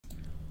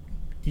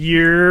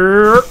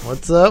Yeah.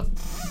 What's up?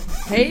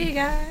 Hey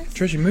guys.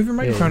 Trisha, move your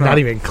microphone Not up.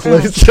 even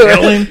close to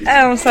it.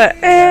 I was like,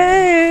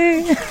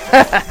 hey.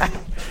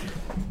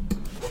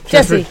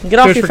 Jesse, get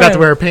off Trish your forgot phone. to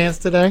wear her pants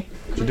today.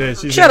 She did.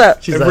 Shut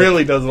up. She's It like,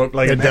 really does look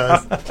like it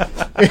does. We're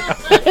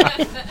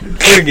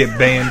gonna get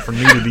banned for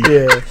nudity.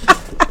 Yeah.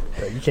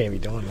 You can't be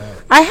doing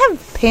that. I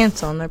have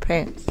pants on. They're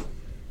pants.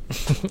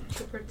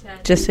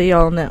 Just so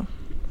y'all know.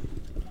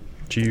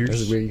 Cheers.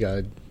 This is where you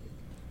got.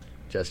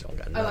 Just don't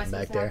got I nothing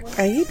back there.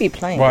 Oh, you be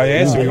playing. Well, I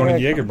asked if you Yeah.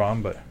 wanted Jaeger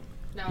bomb, but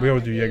No, we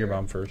always do I Jaeger do.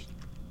 bomb first.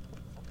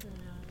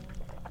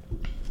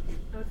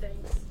 No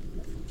thanks.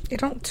 You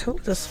don't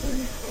tilt this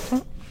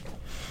way.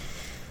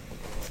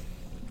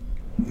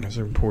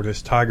 So we pour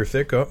this Tiger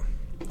Thick up.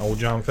 Old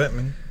John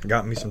Fetman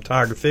got me some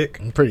Tiger Thick.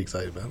 I'm pretty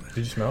excited about it. Did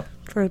you smell it?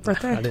 For his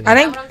birthday. I I didn't- Is that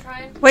didn't. what I'm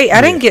trying? Wait,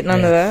 I didn't get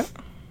none Yeah. of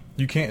that.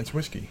 You can't. It's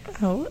whiskey.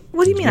 Oh,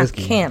 what do you mean I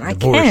Whiskey. can't? I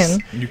Divorce.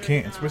 can. You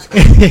can't. It's whiskey.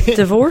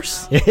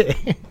 Divorce? Yeah,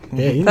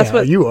 you That's know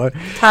what- how you are.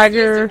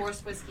 Tiger.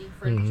 Divorce whiskey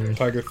for church.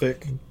 Tiger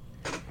Thick.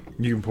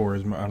 You can pour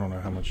as much. I don't know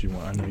how much you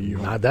want. I know you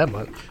want. Not that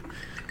much.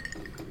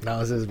 No,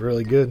 this is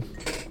really good.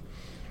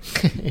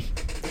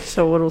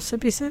 So what'll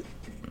Sippy sit?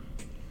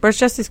 Where's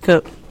Jesse's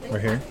cup? Right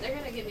here. They're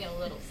gonna give me a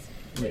little.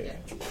 Yeah.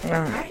 I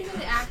Alright. have to go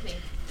to Acme.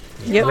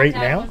 Yep. Right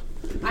now?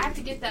 I have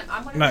to get them.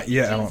 I'm gonna Not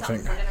yet, I do don't something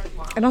think. for dinner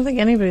tomorrow. I don't think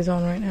anybody's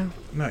on right now.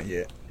 Not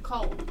yet.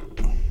 Cold.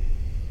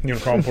 You gonna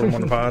call and put them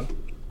on the pod?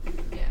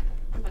 Yeah.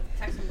 I'm about to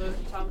text them both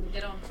and tell them to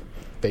get on.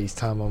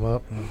 FaceTime them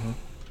up.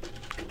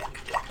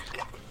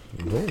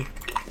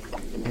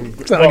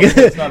 It's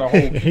not a whole.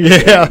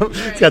 Yeah,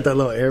 it's got that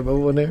little air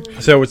bubble in there.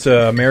 So it's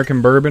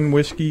American bourbon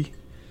whiskey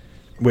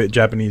with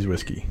Japanese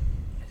whiskey.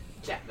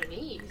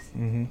 Japanese.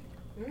 Mm-hmm.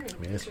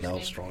 Man, it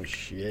smells strong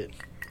shit.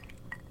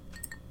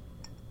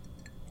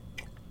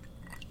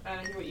 I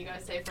don't hear what you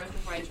guys say first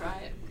before I try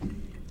it.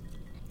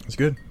 It's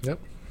good.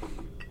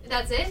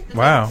 That's it? That's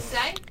Wow. all you have to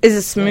say? Is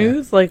it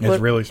smooth? Like It's what?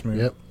 really smooth.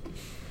 Yep.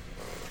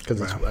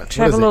 Because it's Wow. what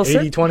Should I have a little is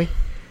sip? it, 80-20?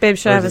 Babe,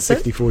 should I Or have a is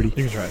it sip? 60-40? You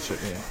can try it. Shit,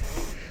 yeah.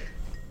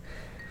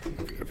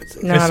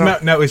 No, I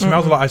don't. It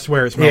smells a lot. I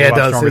swear, it smells Yeah, a it lot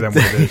does. stronger than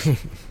what it is. You're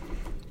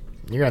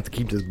going to have to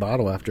keep this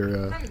bottle after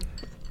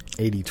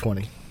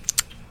 80-20.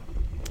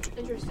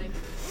 Interesting.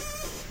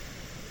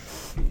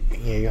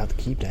 Yeah, you have to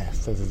keep that. It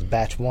says it's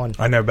batch 1.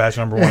 I know batch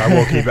number 1. I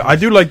will keep it. I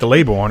do like the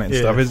label on it and Yeah.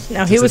 stuff. It's,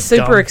 No, he Just was a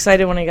super dumb-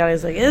 excited when he got it.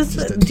 He's like, Just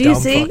a do you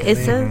dumb see? fucking It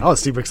name. says. I was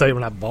super excited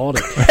when I bought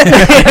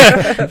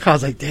it. I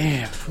was like,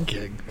 damn,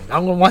 okay,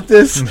 I'm going to want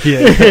this. yeah.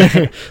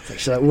 It's like,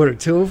 should I order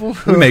 2 of them?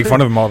 We make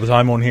fun of him all the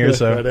time on here, I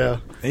so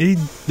know. he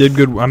did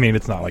good. I mean,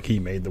 it's not like he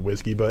made the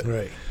whiskey, but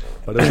Right.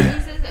 But it was,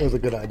 Whose is it was a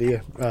good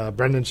idea.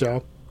 Brendan Shaw,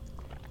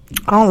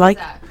 I don't like.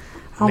 that?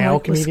 I don't now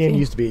like comedian, whiskey.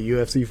 used to be a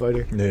UFC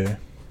fighter. yeah.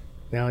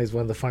 Now he's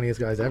one of the funniest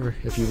guys ever,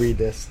 if you read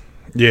this.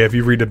 Yeah, if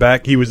you read the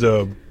back, he was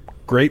a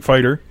great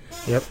fighter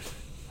Yep.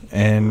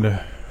 and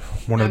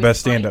one of the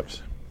best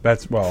stand-ups.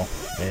 That's, well,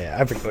 Yeah,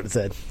 I forget what it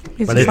said.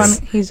 He's But a it's-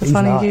 funny. He's a he's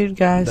funny not. dude,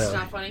 guys. No. It's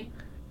not funny. Son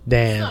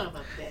Damn, of a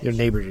bitch. your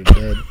neighbors are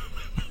dead.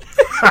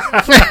 Oh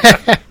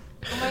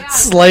my God.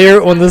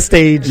 Slayer on the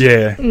stage.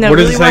 yeah. No, what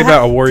does really, it say what about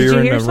a hap- warrior did you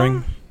in hear the some?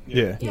 ring?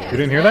 Yeah. Yeah, You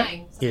didn't hear that?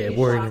 dying. Yeah, Somebody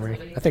Warrior in shot the Ring.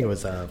 somebody. I think it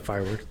was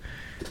fireworks.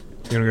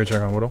 You gonna go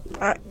check on Whittle?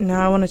 No,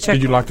 I want to check.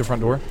 Did you lock the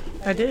front door?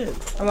 I did.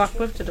 I locked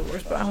both the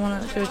doors, but I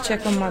want to go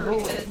check on my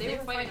boy. They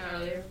were fighting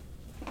earlier.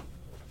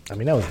 I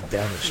mean, that was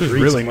down the She was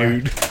street. really somewhere.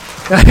 nude.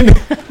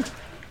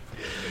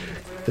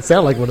 It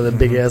sounded like one of the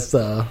big ass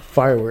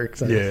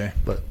fireworks. Yeah.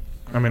 But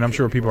I mean, I'm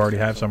sure people already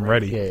have some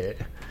ready. yeah,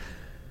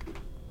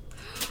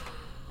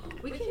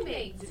 We can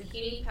make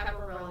zucchini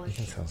pepper relish.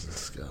 that sounds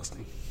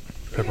disgusting.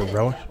 Pepper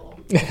relish.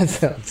 That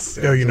sounds.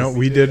 Oh, you know,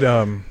 we did,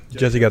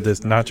 Jesse got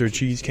this nacho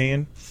cheese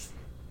can.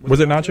 Was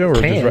it nacho or,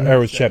 Can? just, or it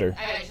was cheddar?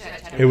 I gotta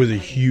check that. It was a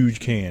huge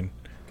can.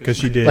 Because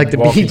she did Like the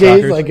walkie BJ's,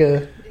 talkers. like a.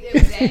 It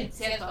was it.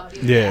 Santa Claus.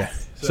 Yeah.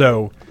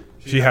 So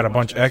she had a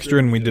bunch extra,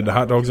 and we did the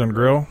hot dogs on the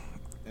grill,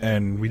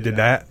 and we did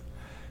that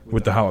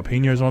with the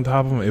jalapenos on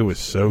top of them. It was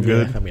so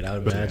good. Yeah, I mean, I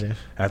would imagine.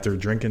 After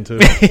drinking too,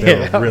 they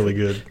Yeah. were really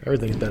good.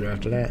 Everything's better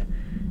after that.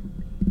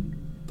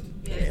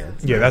 Yeah.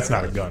 Yeah, that's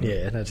not a gun.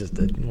 Yeah, that's just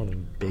one of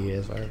them big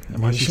ass fireworks. I Why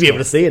mean, she you should be able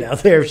to see it out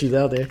there if she's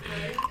out there.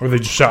 Or they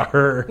just shot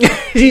her.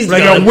 She's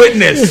Like done. a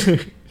witness.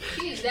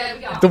 She's dead.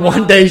 We got The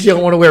one day she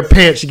don't want to wear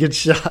pants, she gets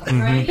shot.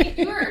 Right?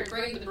 You were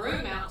bringing the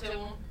broom out to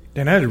him.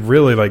 And that is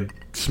really like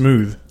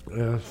smooth.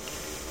 Yeah.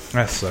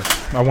 That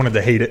sucks. I wanted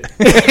to hate it.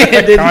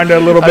 Kinda Kinda a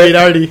little I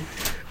bit. mean,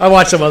 I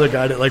watched some other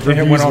guy that like It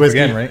reviews went off whiskey.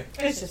 again, right?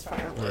 It's just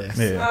fireworks.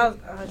 Yeah. Yeah.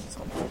 I just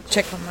want to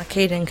check on my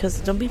Kaden because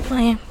don't be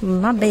playing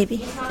with my baby.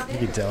 You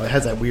can tell it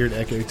has that weird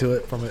echo to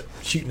it from it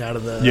shooting out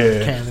of the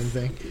Yeah. cannon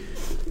thing.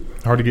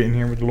 Hard to get in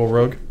here with the little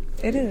rug.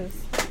 It is.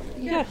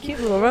 You got a cute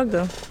little rug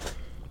though.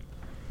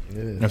 It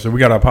is. Yeah, so we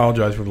got to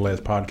apologize for the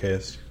last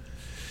podcast.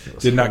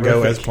 Did not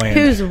go as planned.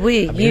 Who's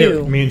we?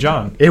 You. Me and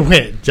John. It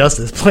went just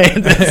as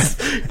planned. I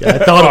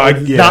thought Oh, it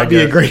would yeah, not I be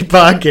a guess. great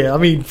podcast. I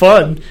mean,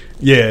 fun.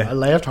 Yeah. I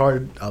laughed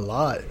hard a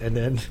lot, and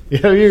then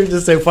you're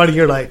just so funny.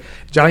 You're like,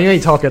 John, you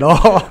ain't talking at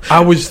all.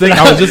 I was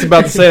just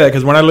about to say that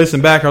because when I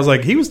listened back, I was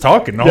like, he was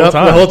talking the whole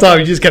time. The whole time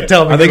you just kept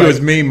telling me. I think it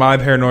was me, my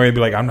paranoia, would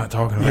be like, I'm not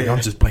talking. I'm like,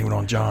 I'm just blaming it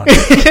on John.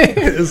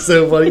 It was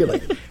so funny. You're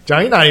like,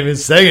 John, you're not even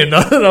saying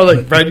nothing. I was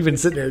like, Brad, you've been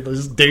sitting there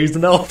just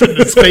dazing off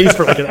into space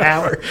for like an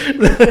hour.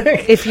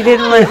 If you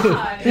didn't wasn't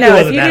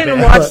that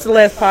bad. watch the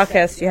last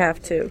podcast, you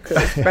have to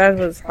because Brad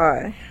was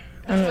high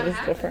and it was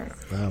different.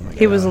 Oh my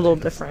He was a God. little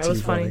different. It was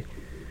Too funny.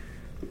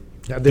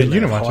 I Did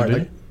you laugh watch hard. it,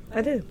 did you?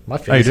 I did. My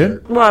face Oh, you did?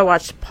 hurt. Well, I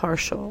watched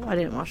partial. I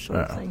didn't watch the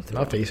whole Oh. thing.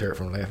 My face hurt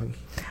from laughing.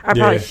 I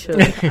probably Yeah.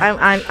 should.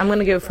 I'm going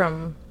to go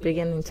from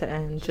beginning to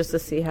end just to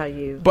see how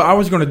you. But I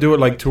was going to do it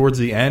like towards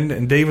the end,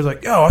 and Dave was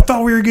like, yo, I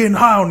thought we were getting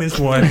high on this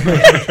one.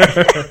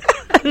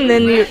 And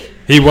then you.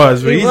 He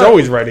was, but He he's was.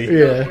 always ready.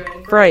 Yeah.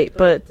 Right,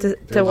 but to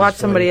watch funny.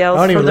 somebody I else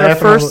don't for even their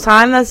laugh when first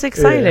I'm- time, that's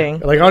exciting.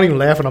 Yeah. Like, I don't even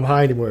laugh when I'm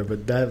high anymore,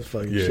 but that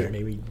fucking Yeah. shit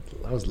made me.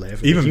 I was laughing.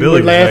 Even You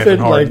Billy were was laughing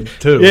hard, like,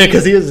 too. Yeah,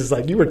 because he was just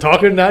like, you were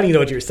talking now, you know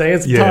what you were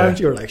saying sometimes.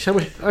 Yeah. You were like, shut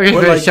up. Okay,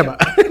 Well, like- shut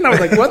up. And I was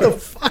like, what the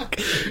fuck?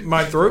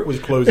 My throat was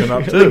closing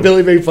up, Like, too.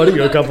 Billy made fun of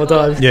you a couple of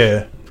times.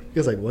 Yeah. He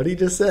was like, what did he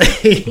just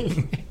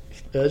say?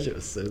 That shit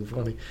was so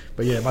funny.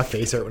 But yeah, my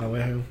face hurt when I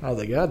went home. I was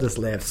like, I just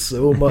laughed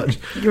so much.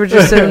 You were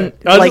just in,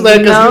 I was like, just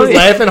laughing because no. he was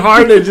laughing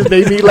hard. And it just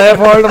made me laugh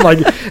hard. I'm like,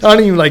 I don't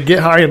even like get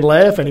high and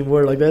laugh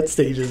anymore. Like that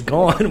stage is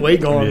gone, way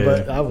gone. Yeah.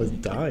 But I was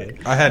dying.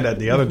 I had that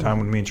the other time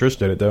when me and Trish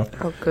did it, though.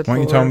 Oh, good Why don't you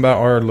Lord. tell them about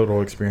our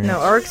little experience? No,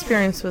 our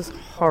experience was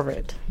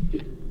horrid.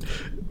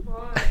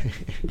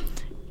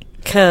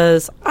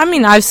 Because, I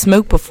mean, I've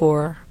smoked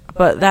before.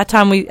 But that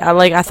time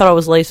I thought I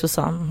was laced with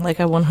something. Like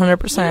I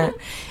 100%.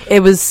 It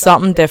was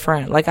something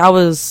different. Like it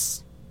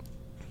was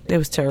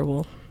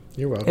terrible.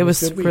 You're welcome. It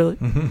was Good week. really,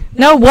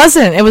 no, it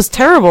wasn't. It was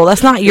terrible.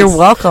 That's not you're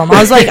welcome. I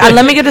was like,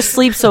 let me get to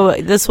sleep so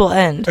this will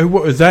end. Oh,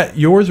 what, is that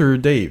yours or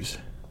Dave's?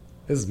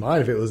 This is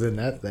mine if it was in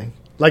that thing.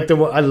 Like the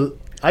one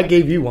I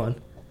gave you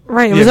one.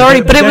 Right. It Yeah, was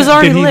already, that- but it was that-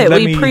 already did he lit. let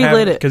We me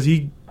pre-lit it. Because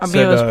he I mean,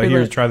 said, it was here,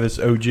 pre-lit. try this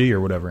OG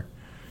or whatever.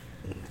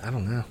 I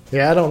don't know.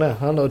 Yeah, I don't know.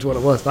 I don't know which one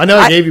it was. I know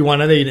I gave you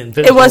one. I know you didn't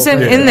finish. It wasn't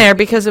the whole thing. in there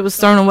because it was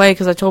thrown away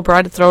because I told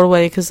Brad to throw it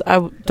away because I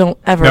don't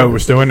ever. No, it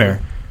was still in there.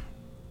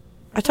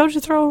 I told you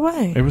to throw it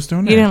away. It was still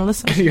in You there. didn't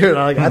listen. You're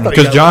like, I thought you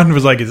Because got John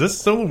was like, is this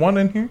still the one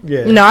in here? one.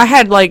 Yeah. No, I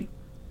had like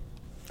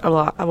a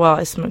lot. Well,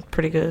 I smoked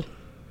pretty good.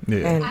 Yeah.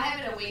 And I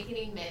have an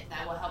awakening mitt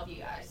that will help you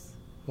guys.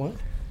 What?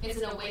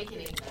 It's an awakening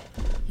mitt.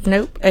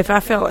 nope. If I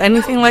felt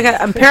anything like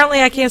that,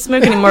 apparently I can't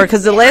smoke anymore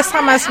because the last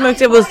time I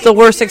smoked, it was the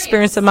worst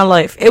experience of my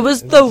life. It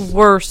was the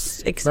worst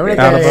Remember experience.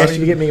 that Out guy of asked body? you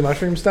to get me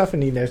mushroom stuff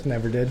and you just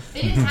never did?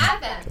 They didn't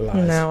have them.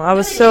 Lies. No, I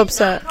was so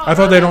upset. I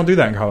thought they don't do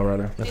that in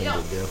Colorado. I think they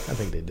do. I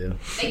think they do.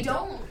 They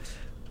don't.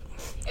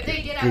 If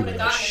they did, I Google would have that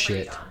gotten it for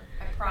shit. you, John.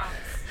 I promise.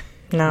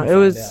 No,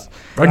 We'll it was.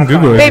 find I can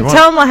Google it. if Babe, you want.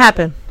 tell them what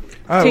happened.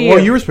 Oh, to well,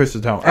 you. you were supposed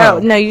to tell. Oh,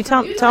 no, you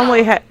tell them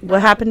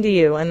what happened to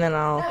you, and then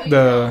I'll. No, you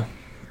The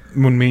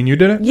when me and you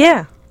did it.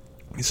 Yeah.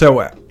 So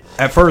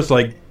at first,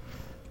 like,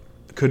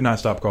 could not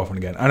stop coughing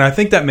again, and I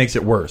think that makes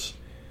it worse.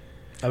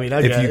 I mean, I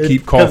If get you it.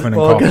 keep coughing and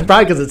coughing.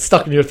 Probably because it's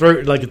stuck in your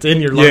throat, like it's in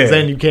your lungs, Yeah.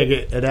 and you can't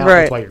get it out. Right.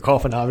 That's why you're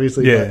coughing,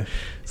 obviously. Yeah. But,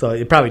 so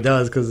it probably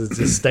does because it's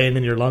just staying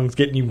in your lungs,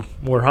 getting you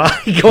more high,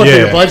 going through Yeah.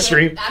 your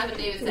bloodstream. That's what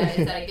David said,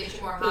 is that it gets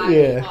you more high.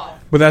 Yeah. And cough.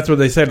 But that's what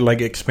they said,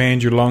 like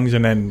expand your lungs,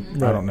 and then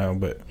I don't know,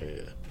 but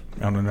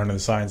I don't know none of the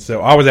science.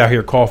 So I was out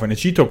here coughing, and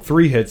she took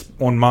 3 hits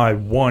on my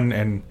one,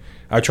 and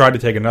I tried to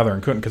take another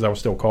and couldn't because I was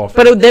still coughing.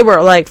 But they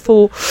were like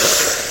full.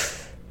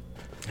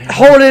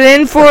 Hold it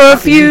in for a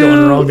few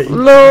Doing wrong that you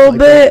little like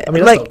bit. that. I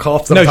mean, I like still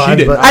cough No, she sometimes.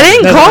 didn't. but I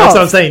didn't that's, cough. That's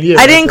what I'm saying. Yeah,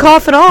 I didn't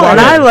cough at all, and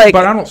I like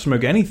but I don't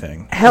smoke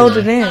anything. held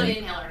it He's not an in.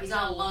 inhaler. He's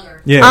not a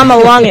lunger. Yeah, I'm a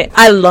lung it.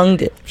 I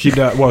lunged it She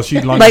does. Well,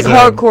 she lungs like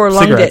hardcore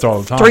lunged cigarettes it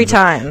all the time 3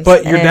 times.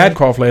 But your and dad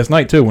coughed last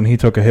night too when he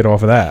took a hit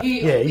off of that.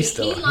 Yeah, he he's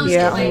still- lunged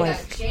Yeah, it like I'm a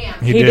like- jam.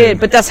 He He did. did,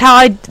 but that's how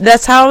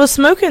I was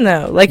smoking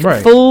though, like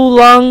Right. full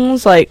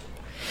lungs, like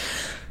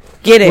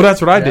get it. Well,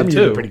 that's what I I'm did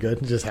usually too. pretty good.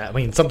 It just I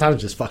mean, sometimes it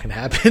just fucking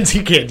happens.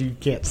 You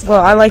can't. Stop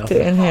well, I it, like you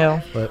know? to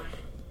inhale. But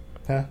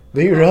huh?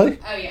 Do you really?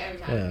 Oh, yeah,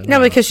 every time. Yeah, No,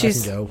 because I can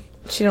she's go.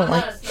 she don't I'm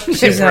like not a smoker.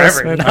 she's not a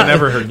Forever. smoker. I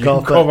never heard you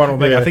Cough, cough. I don't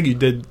think. yeah. I think you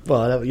did.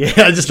 Well, yeah,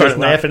 I just started Just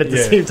not- laughing at the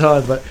yeah. same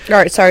time, but All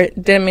right, sorry,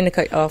 didn't mean to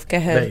cut you off. Go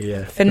ahead.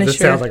 yeah, Finish It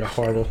your. sounds like a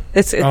horrible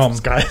it's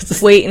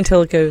guys. wait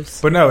until it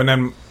goes. But no, and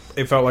then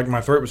it felt like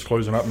my throat was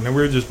closing up, and then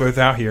we were just both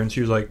out here, and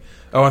she was like,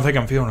 "Oh, I think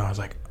I'm feeling it." I was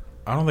like,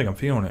 "I don't think I'm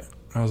feeling it."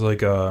 I was like,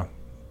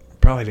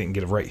 "Probably didn't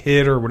get a right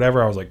hit or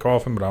whatever." I was like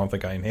coughing, but I don't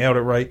think I inhaled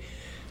it right.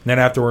 And then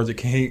afterwards,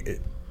 it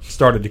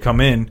started to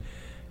come in.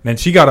 And then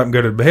she got up and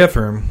go to the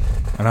bathroom,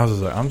 and I was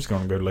just like, "I'm just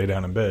going to go lay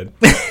down in bed."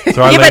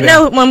 So I Yeah, lay but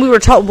down. no, when we were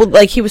talking,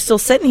 like he was still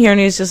sitting here, and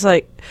he was just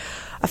like,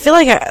 I feel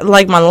like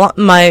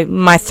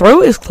my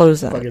throat is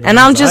closing, Fucking and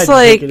I'm just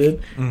anxiety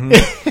like, kicking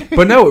in.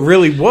 But no, it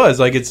really was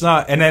like it's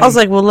not. And then I was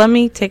like, well, let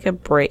me take a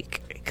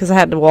break because I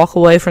had to walk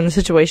away from the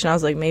situation. I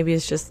was like, maybe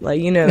it's just like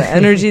the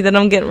energy that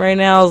I'm getting right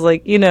now. I was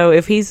like,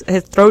 if his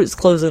throat's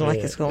closing, like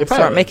it's going to It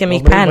probably- start making me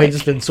well, maybe it might panic.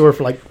 just been sore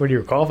for like when you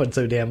were coughing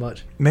so damn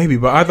much. maybe,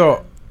 but I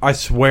thought I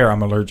swear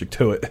I'm allergic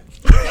to it.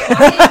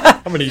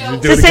 I'm gonna so, do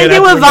It's it the same again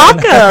thing with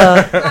after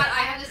vodka. But I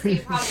have the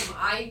same problem.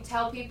 I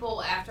tell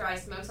people after I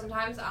smoke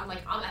sometimes, I'm like,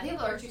 I think I'm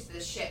allergic to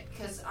this shit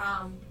because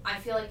I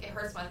feel like it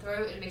hurts my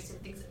throat. It makes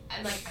it things,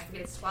 and like I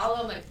forget to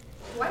swallow. I'm like,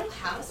 do I don't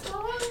have a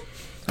swallow?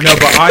 No,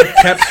 but I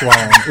kept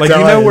swallowing. Like, So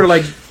you know I- where,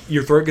 like,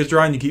 your throat gets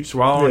dry and you keep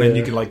swallowing and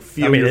you can, like,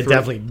 feel I mean, your it throat.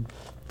 definitely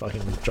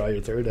fucking dry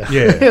your throat out.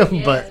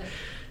 Yeah. But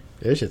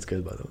this shit's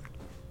good, by the way.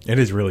 It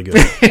is really good.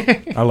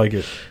 I like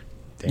it.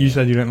 You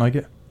said you didn't like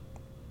it?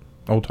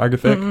 Old Tiger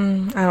Thick?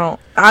 I don't.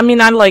 I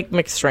mean, I like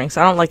mixed drinks.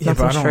 I don't like Yeah,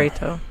 nothing but I don't- straight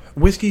though.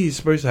 Whiskey is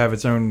supposed to have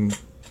its own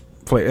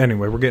flavor.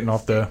 Anyway, we're getting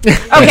off the...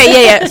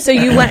 Okay, yeah. So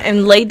you went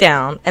and laid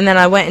down, and then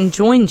I went and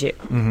joined you,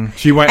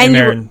 She went in And you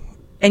there were- and...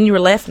 and you were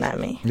laughing at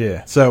me.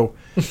 Yeah. So,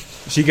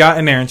 she got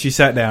in there and she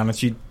sat down and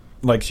she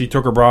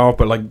took her bra off,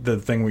 but, like, the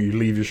thing where you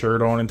leave your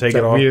shirt on and take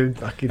it off. Weird.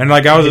 Fucking And,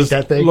 like, I was hate just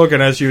that thing. looking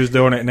as she was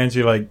doing it, and then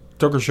she, like,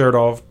 took her shirt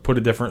off, put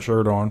a different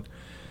shirt on,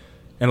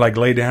 and, like,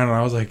 lay down, and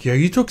I was like, yo,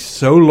 you took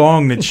so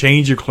long to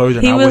change your clothes,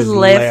 and He I was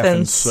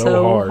laughing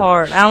so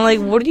hard. I'm like,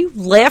 what are you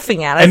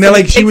laughing at? I And then, said,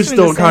 like, it she was takes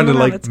me the still same kind of,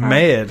 amount like, time.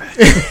 mad.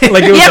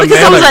 Like, it was Yeah, a because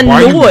mad, I was like, why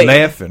are you annoyed.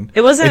 laughing?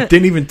 It wasn't- It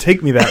didn't even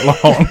take me that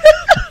long.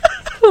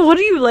 What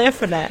are you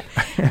laughing at?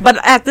 But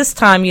at this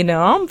time, you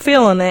know, I'm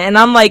feeling it, and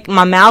I'm like,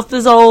 my mouth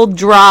is all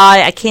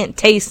dry. I can't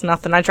taste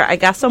nothing. I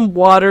got some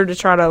water to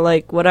try to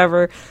like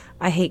whatever.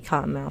 I hate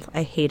cotton mouth.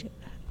 I hate it.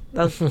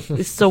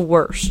 It's the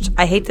worst.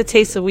 I hate the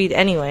taste of weed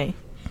anyway.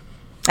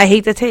 I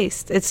hate the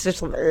taste. It's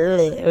just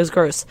it was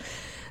gross.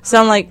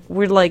 So I'm like,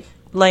 we're like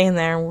laying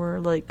there, and we're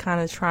like kind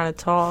of trying to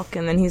talk,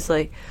 and then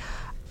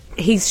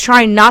he's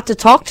trying not to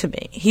talk to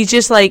me. He's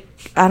just like,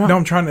 I don't. No,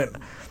 I'm trying to...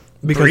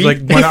 Because, Breathe. like,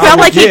 He when I felt would-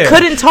 like he yeah.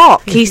 couldn't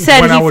talk. He said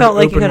when he I would felt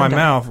like he open couldn't my talk.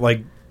 mouth,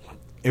 like,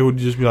 it would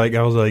just be like,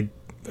 I was like...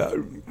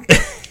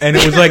 and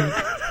it was like,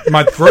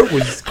 my throat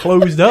was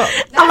closed up.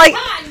 I'm like,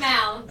 Cotton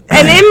mouth.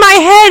 and in my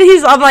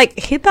head, I'm like,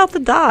 he's about to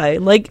die.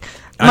 Like,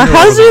 I my knew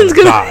I was husband's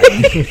gonna.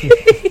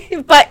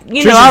 die. But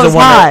you know, Trish I is was the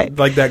one high that,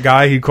 like that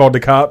guy who called the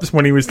cops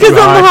when he was too because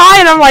I'm high. high,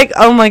 and I'm like,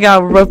 oh my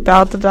god, we're both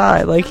about to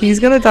die. Like, he's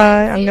gonna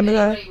die. I'm gonna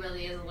die. Anybody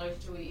really is allergic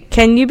to weed.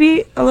 Can you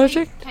be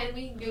allergic? Can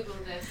we Google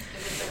this?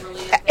 If it's a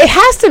really It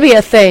has to be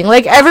a thing.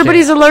 Like,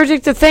 everybody's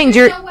allergic to things.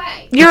 There's no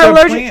way. You're It's a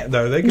allergic. plant,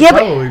 though. They could Yeah, but-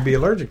 probably be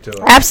allergic to it.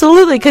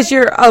 Absolutely, because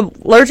you're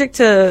allergic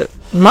to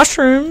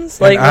mushrooms,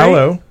 And like right?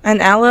 aloe.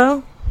 and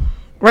aloe.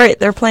 Right,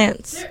 they're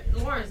plants.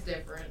 Lauren's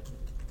different.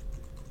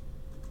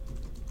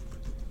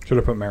 Should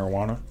have put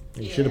marijuana.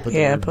 You should have put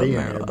Yeah, the word put B in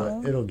there,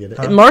 marijuana. but it'll get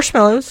it.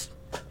 Marshmallows,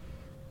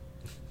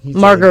 He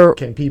said, Margar-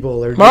 Can people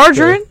allergic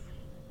margarine.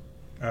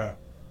 To, I mean,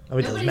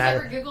 it doesn't Nobody's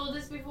matter. ever Googled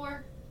this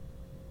before?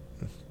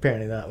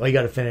 Apparently not. Well, you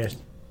got to finish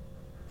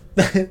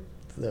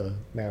the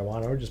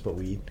marijuana or just put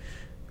weed.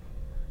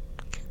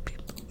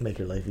 Make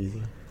your life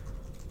easy.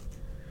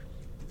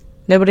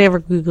 Nobody ever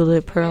Googled it,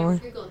 apparently.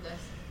 Never Googled this.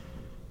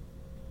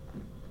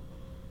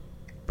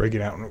 Break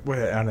it out. I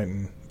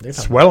didn't. They're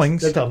talking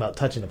Swellings. They're talking about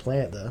touching the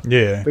plant, though.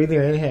 Yeah. Breathing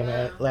or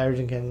inhaling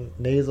allergen can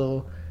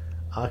nasal,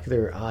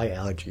 ocular, or eye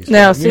allergies.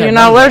 No, so you're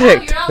not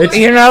allergic. No, you're not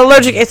You're not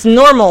allergic. It's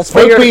normal for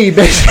Smoke your. weed,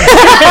 bitch.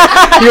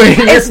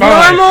 It's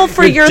normal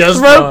for You're your just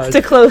throat fine.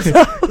 to close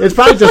up. It's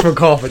probably just from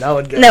coughing. I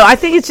would guess. No, I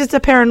think it's just a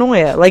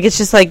paranoia. Like, it's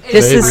just like,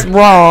 this is Maybe.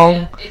 wrong.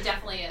 Yeah, it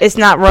definitely is. It's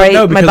not right.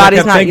 No, My because I body's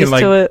kept not thinking, used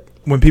like, to it.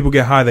 When people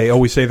get high, they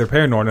always say they're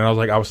paranoid, and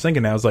I was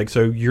thinking that. I was like,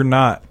 so you're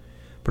not.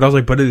 But I was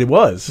like, but it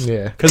was.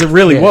 Yeah. Because it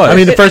really Yeah. was. I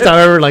mean, the first time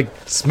I ever like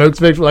smoked,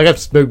 like I've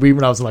smoked weed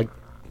when I was in, like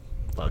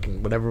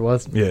fucking whatever it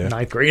was, Yeah.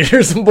 9th grade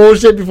or some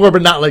bullshit before,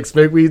 but not like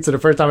smoke weed. So the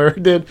first time I ever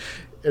did,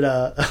 and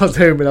I was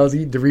home and I was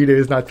eating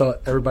Doritos, and I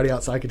thought everybody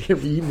outside could hear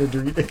me eating the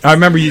Doritos. I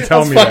remember you I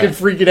telling was me fucking that.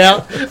 freaking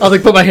out. I was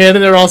like, put my hand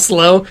in there all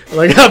slow.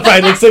 Like, I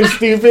probably looked so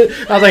stupid.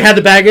 I was like, had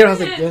the bag in. I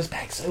was like, this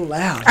bag's so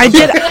loud. I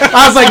did.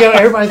 I was like, yo,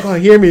 everybody's gonna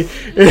hear me.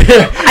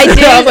 I did.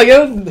 I was like,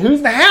 yo, who's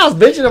in the house,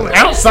 bitch? And I'm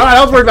outside.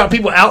 I was worried about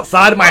people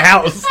outside of my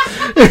house.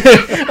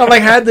 I'm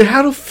like,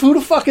 who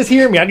the fuck is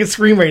hearing me? I can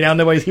scream right now.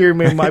 Nobody's hearing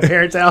me in my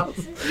parents' house.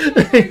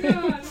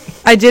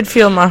 I did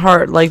feel my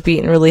heart, like,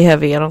 beating really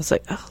heavy, and I was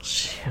like, oh,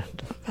 shit.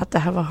 I'm about to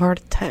have a heart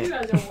You attack.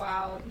 guys are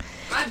wild.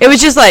 It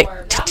was just like-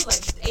 I was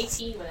like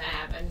 18 when that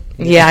happened.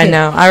 Yeah, I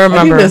know. I I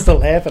remember. think still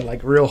laughing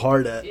like real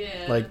hard at Yeah.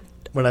 like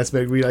when I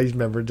smoked weed. I just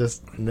remember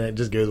just and then it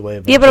just goes away.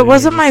 Yeah, but it eventually.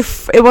 wasn't my.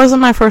 It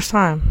wasn't my first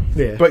time.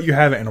 Yeah, But you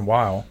haven't in a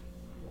while.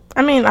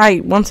 I mean,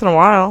 once in a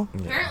while.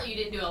 Apparently you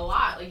didn't do a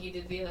lot like you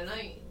did the other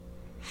night.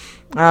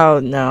 Oh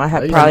no, I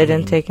probably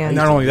didn't take I any. used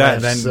Not to only that,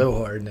 laugh then so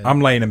hard. And I'm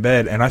laying in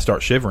bed and I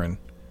start shivering.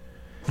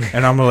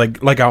 And I'm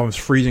like I was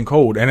freezing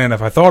cold. And then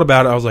if I thought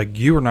about it, I was like,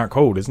 you are not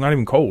cold. It's not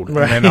even cold. And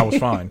then I was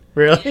fine.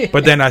 really,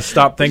 But then I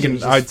stopped thinking,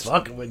 She was just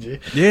fucking with you.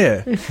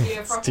 yeah.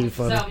 It's too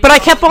funny. But I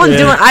kept on Yeah.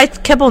 doing. I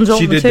kept on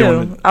jolting did too.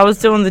 doing I was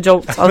doing the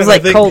jolts. I was I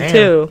like think- cold damn.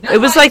 too. That's It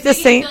was why like the you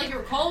same. feel like you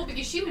were cold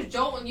because she was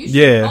jolting. You should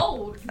Yeah. be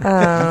cold.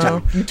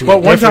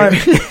 Well, one time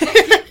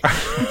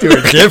Do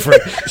it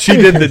different. she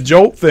did the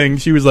jolt thing.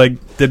 She was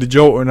like, did the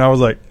jolt. And I was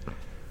like,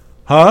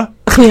 huh?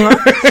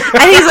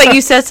 And he's like,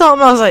 "You said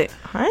something." I was like,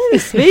 "I didn't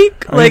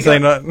speak." I Like, didn't say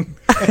nothing.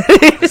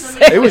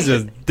 It was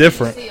just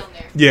different. See on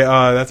there.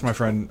 Yeah, that's my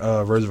friend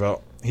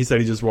Roosevelt. He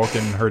said he just walked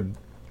in and heard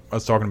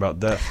us talking about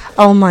death.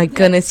 Oh my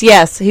goodness!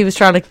 Yes, he was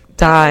trying to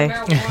die.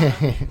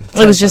 Marijuana.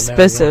 It was just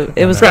supposed to.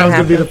 It was I going was to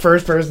gonna be the happen.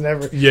 first person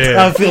ever.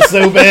 Yeah. I would feel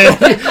so bad.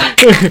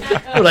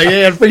 I'm like,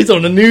 yeah, he's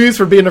on the news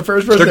for being the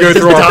first person To go that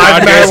through our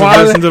died of podcast and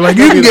marijuana. listen to like,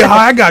 you can get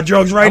high. I got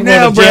drugs right I'm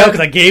now, going to jail bro. because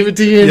I gave it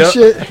to you and Yep.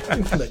 shit.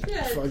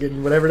 Like,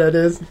 fucking whatever that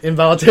is,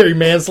 involuntary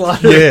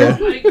manslaughter. Yeah.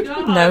 Oh my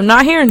God. No,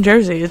 not here in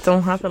Jersey. It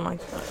don't happen like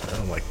that.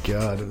 Oh my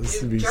god,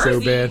 this would be Jersey. so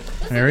bad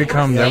There he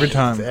comes every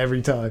time.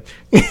 every time.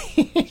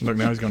 Look,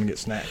 now he's gonna get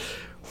snapped.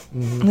 I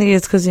think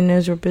it's because he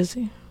knows we're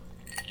busy.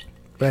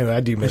 But anyway, I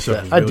do miss This that.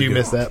 stuff is I really do good.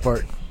 miss that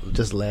part.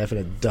 Just laughing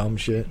at dumb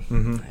shit.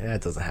 Mm-hmm. Yeah,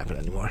 it doesn't happen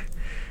anymore.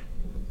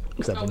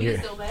 Except Oh, when we you're.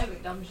 still laugh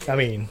at dumb shit. I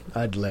mean,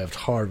 I'd laughed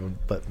hard,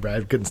 but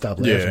Brad couldn't stop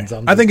laughing. Yeah. So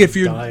I'm I think just if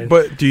you, dying.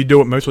 but do you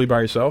do it mostly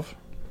by yourself?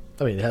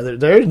 I mean,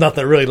 there's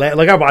nothing really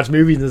like I watch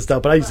movies and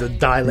stuff, but I used to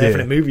die laughing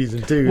Yeah. at movies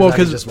and too. Well, I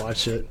could 'cause just watch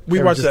shit. we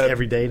Ever watch just that-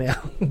 every day now.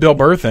 Bill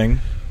Burr thing,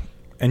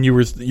 and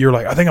you're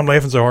like, I think I'm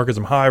laughing so hard because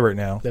I'm high right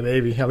now. Yeah,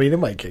 maybe. I mean, it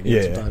might kick me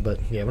Yeah. sometime, but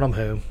yeah, when I'm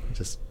home,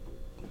 just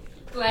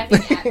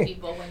Laughing at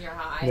people when you're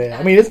high. yeah.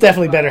 I mean, it's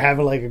definitely better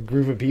having like a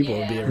group of people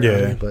to be around.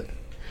 Yeah. Me, but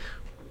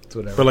it's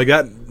whatever. But like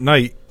that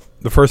night,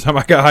 the first time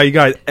I got high, you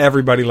guys,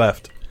 everybody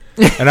left,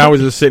 and I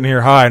was just sitting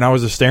here high, and I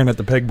was just staring at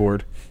the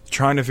pegboard,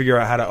 trying to figure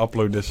out how to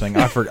upload this thing.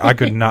 I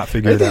could not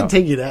figure it it didn't out.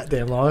 take you that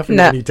damn long. I forget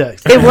No. when you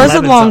text. It was a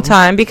 11 long something.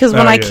 time because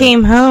when Oh, I yeah.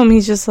 came home,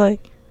 he's just like,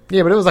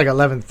 Yeah, but it was like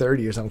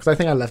 11:30 or something. Because I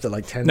think I left at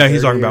like 10. No,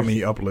 he's talking about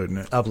me uploading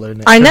it. uploading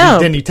it. I know.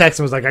 Then he texted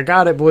and was like, "I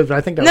got it, boys." But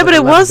I think that no, was but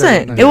it like 11:30 wasn't.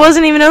 at It night.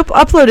 wasn't even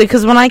uploaded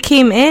because when I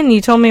came in,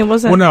 you told me it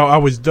wasn't. Well, no, I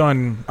was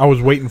done. I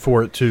was waiting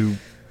for it to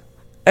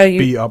Oh, you,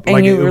 be up- and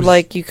like you it were was-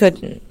 like, you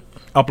couldn't.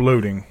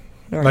 uploading.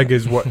 Right. Like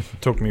is what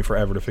took me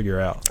forever to figure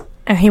out.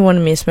 And he wanted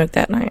me to smoke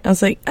that night. I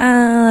was like, no.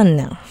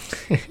 I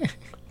was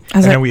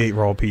And then like, we ate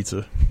raw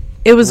pizza.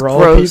 it was Raw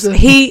gross. pizza?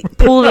 He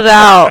pulled it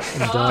out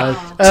Oh,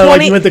 like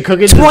 20 you went to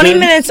cook it 20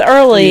 minutes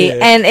early, Yeah.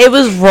 and it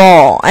was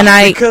raw. And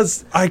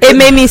Because I it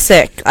made me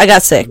sick. I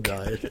got sick.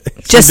 Died.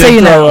 Just so did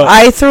you throw know, up.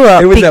 I threw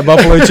up. it was be- that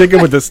buffalo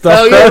chicken with the Oh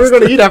stuffed yeah, we crust. were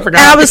gonna eat. I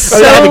forgot. And I was I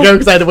had to so- go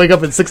because I had to wake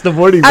up at 6 in the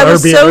morning. I or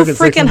was be at so work at 6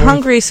 in the freaking morning.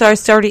 hungry, so I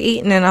started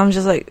eating, and I'm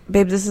just like,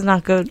 babe, this is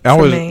not good I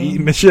for was me.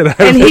 eating the shit out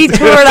And of he it.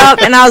 tore it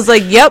up, and I was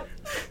like, yep,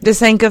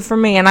 this ain't good for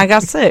me. And I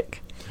got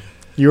sick.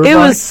 You were It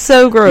fine? was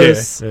so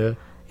gross. Yeah.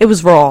 It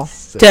was raw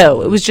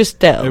dough. It was just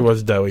dough. It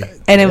was doughy.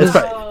 And it It's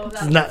was. Oh,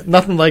 that's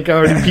nothing like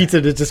already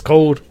pizza that's just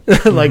cold.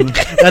 Like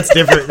that's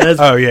different. That's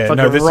Oh, yeah. fucking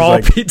No, this is raw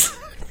like- pizza.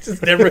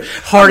 Just different.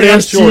 Hard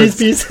ass cheese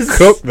pieces.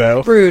 Cooked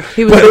though. Rude.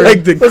 He was But rude.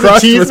 like the Was the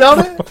crust cheese was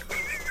melted?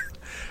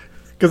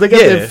 Because they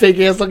got Yeah. that fake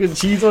ass looking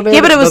cheese on there.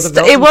 Yeah, but that it was doesn't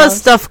melt it was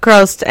sometimes. stuffed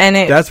crust, and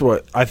it. That's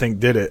what I think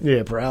did it.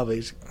 Yeah,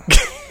 probably. She's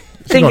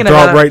thinking gonna throw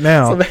about up it, right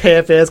now. Some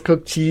half ass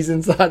cooked cheese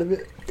inside of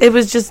it. it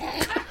was just.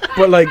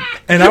 But like,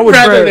 and I was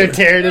Rather very- than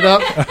tearing it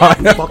up. I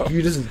know. Fuck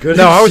you, this is good.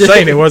 No, as I was shit.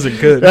 saying it wasn't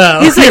good.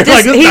 Oh. He's like,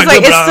 this, "This is he's not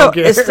like, good, but I don't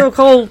it's care." still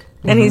cold,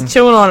 and he's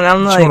chewing on it.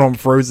 I'm Chewing like, on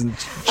frozen I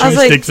was cheese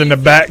like- sticks in the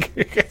back.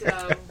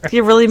 so.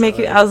 you really make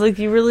you. I was like,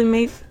 you really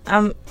made.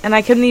 And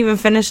I couldn't even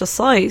finish a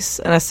slice,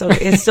 and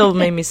it still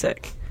made me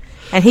sick.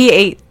 And he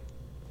ate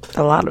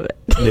a lot of it.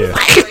 Yeah.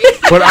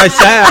 But I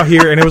sat out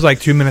here and it was like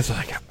 2 minutes. I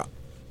was like,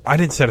 I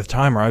didn't set a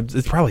timer.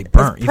 It's probably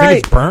burnt. You think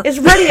it's burnt? It's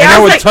ready. And I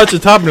was would like, touch the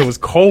top and it was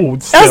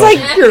cold. Still. I was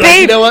like, You're like,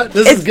 babe, you know what?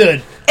 This is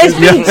good. it's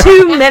been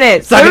 2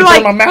 minutes. So I They can were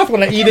like, like, my mouth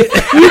when I eat it.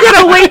 you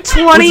gotta wait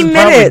 20 This is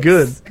probably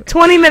minutes. good.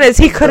 20 minutes.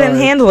 He couldn't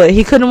Right. handle it.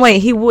 He couldn't wait.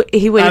 He waited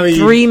I mean,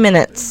 3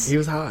 minutes. He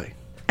was high.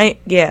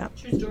 Yeah.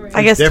 True story.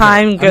 I guess Different.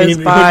 time goes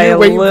when by you're a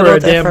waiting little for a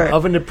damn different.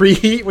 oven to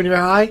preheat when you're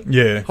high.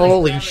 Yeah.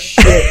 Holy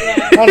shit.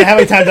 I don't know how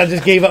many times I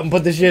just gave up and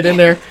put this shit in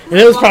there. And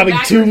it was probably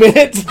 2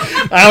 minutes.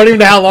 I don't even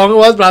know how long it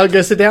was, but I would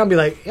go sit down and be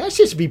like, yeah, that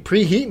shit should be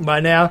preheating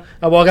by now.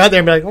 I walk out there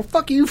and be like, oh,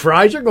 fuck you,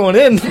 fries, you're going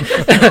in.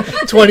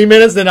 20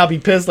 minutes, then I'll be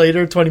pissed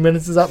later. 20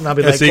 minutes is up, and I'll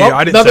be Yeah, like, see, well,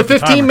 I didn't another set the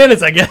 15 timer.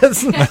 minutes, I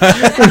guess.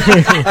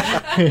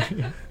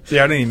 See,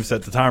 I didn't even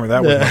set the timer.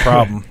 That was Yeah. the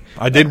problem.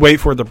 I did wait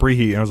for it to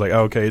preheat, and I was like,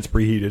 oh, okay, it's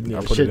preheated.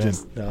 I'll put shit it in.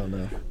 just,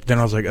 no. Then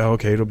I was like, oh,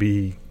 okay, it'll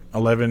be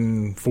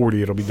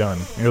 11:40. It'll be done.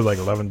 It was like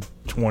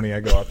 11:20. I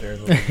go out there,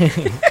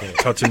 like,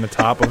 touching the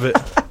top of it.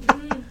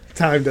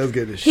 Time does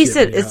get as shit. He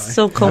said when you're it's high.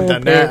 so cold. I've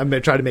done that. I've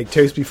been trying to make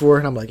toast before,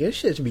 and I'm like, this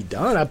shit should be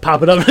done. I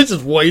pop it up, and it's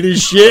just white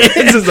as shit.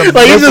 It's just a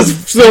like it's blip just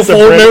of- still piece of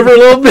folding bread. over a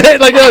little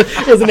bit. Like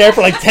it was in there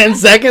for like 10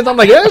 seconds. I'm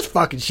like, yeah, this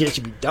fucking shit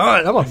should be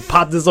done. I'm gonna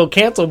pop this little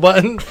cancel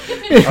button.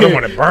 I don't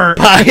want it burnt.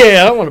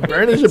 Yeah, I don't want to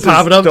burn it. Just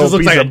pop it up. still Just a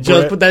looks like piece I of just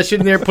bread. put that shit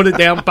in there, put it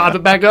down, pop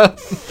it back up.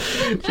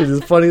 Shit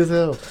is funny as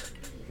hell.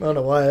 I don't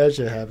know why that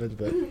shit happens,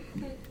 but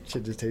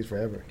shit just takes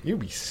forever. You'd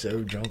be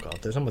so drunk off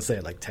this. I'm gonna say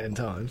it like 10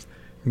 times.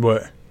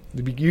 What?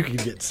 You could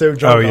get so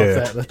drunk Oh, off yeah.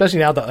 that, especially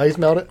now the ice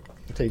melted.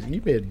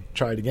 You may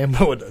try it again,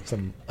 but with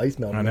some ice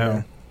melting. I in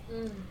know.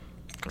 there.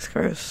 It's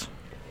gross.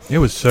 It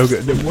was so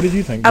good. What did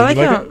you think? I Did like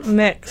you how it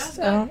mixed.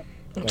 I don't-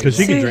 Because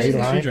he can See- drink.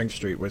 Right. She drinks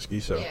straight whiskey,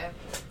 so Yeah.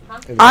 Huh?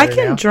 Is it I there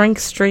can now? drink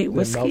straight melt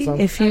whiskey some?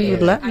 if you I would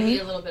need- let I need me.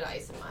 a little bit of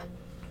ice in mine.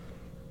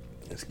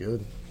 It's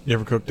good. you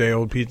ever cooked day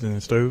old pizza in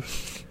the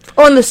stove?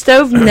 On the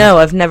stove? No,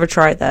 I've never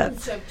tried that.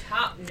 So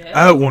top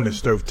Oh, on the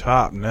stove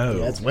top, no.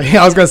 Yeah, that's way.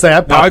 I was gonna say I No,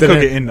 I popped cook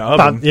it it in the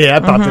oven. Yeah, I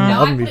popped it in the No,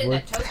 I oven put it in before.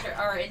 a toaster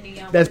or in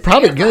the. That's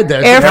probably good though.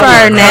 Air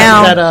fryer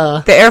now.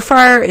 That, The air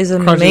fryer is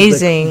Crunches the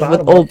amazing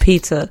bottom with old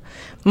pizza.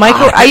 I used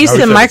I to always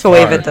said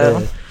microwave it's it though.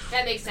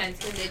 That makes sense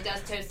because it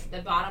does toast the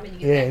bottom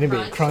and you yeah, get and that it'd be a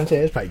crunch. crunch. Yeah,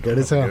 it's probably good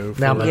as hell. Go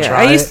for Now I'm gonna it. Yeah,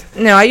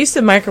 try I used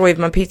to microwave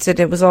my pizza and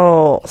it was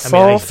all it. I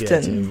mean, I used soft to do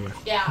that and too.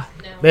 Yeah,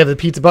 no. They have the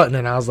pizza button,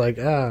 and I was like,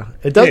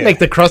 it does Yeah. make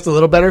the crust a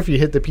little better if you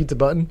hit the pizza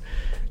button.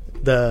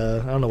 I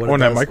don't know what On it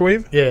that does.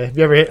 microwave? Yeah, have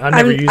you ever hit? I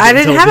never used it I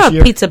didn't until have this a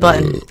year. pizza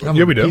button.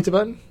 Yeah, we do. Pizza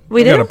button?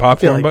 We We got a did.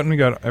 popcorn like- button. We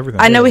got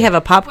everything. I know we have a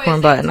Wait, popcorn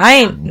so button. you I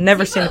ain't put-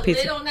 never you seen a put lid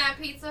pizza. on that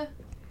pizza?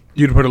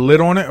 You'd put a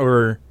lid on it,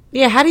 or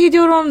Yeah, how do you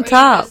do it on Or the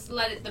top? You just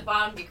let the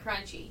bottom be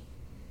crunchy.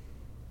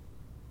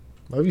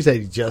 What if you say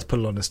you just put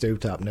it on the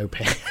stovetop, no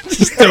pan?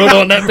 Just throw it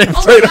on that bitch.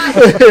 Oh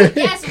my god.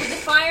 Yes, with the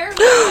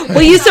fire.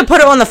 We used to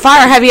put it on the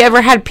fire. Have you ever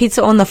had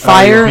pizza on the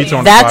fire? pizza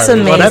on the That's fire.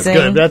 amazing. Well, that's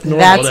good. That's normal.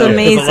 That's though. 'Cause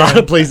amazing. A lot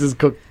of places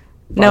cook.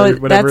 No, fire-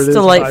 whatever that's it is,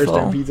 delightful.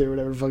 Firestone pizza or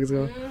whatever the fuck it's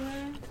called.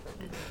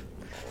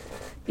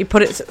 You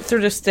put it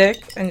through the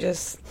stick and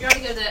just You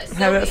already go to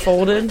have it Sylvia's.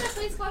 folded. What's that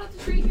place called up the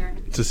street here?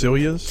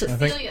 Cecilia's? I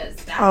think. Cecilia's.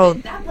 Oh.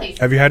 That place.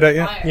 Have you had that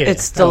yet? Fire. Yeah,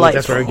 It's That's where I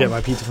delightful. get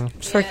my pizza from.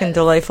 It's freaking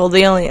delightful.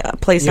 The only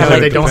place You I know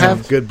like. they don't depends.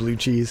 have good blue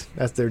cheese.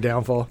 That's their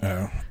downfall.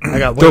 Oh. I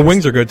got The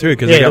wings are good too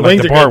because Yeah, they got the like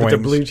wings the are bar good, but the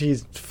wings. blue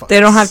cheese. They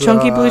don't have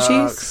chunky blue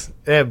sucks. cheese?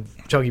 They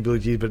have chunky blue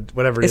cheese, but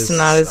whatever it It's is,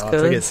 not as sucks.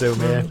 good. I get so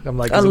mad. I'm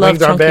like, I 'cause the love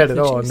wings aren't chunky bad at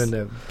blue all, cheese. and then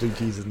the blue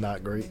cheese is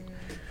not great.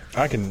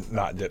 I can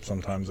not dip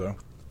sometimes though.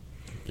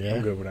 Yeah,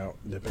 I'm good without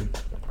dipping.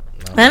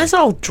 And it's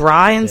all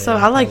dry and stuff.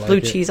 Yeah, I like I blue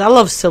like it. cheese. I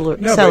love celery.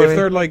 No, but if celery.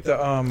 they're like the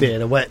yeah,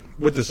 the wet.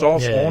 with the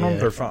sauce Yeah, on them, yeah.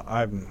 they're fine.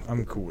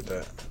 I'm cool with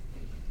that.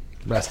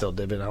 But I still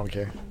dip it. I don't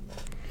care.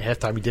 Half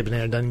time you dip it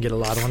in, it doesn't get a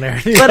lot on there.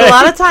 But a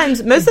lot of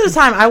times, most of the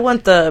time, I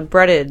want the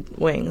breaded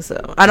wings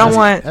though. I don't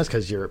want. That's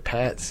because you're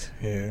Pat's.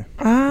 Yeah. know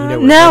where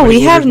No, everybody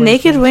we have orders wings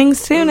naked from?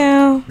 wings too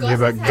now. Yeah,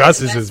 but has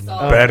Gus's the is best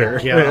sauce. better.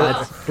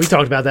 Yeah, we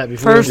talked about that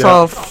before. First Yeah.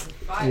 off,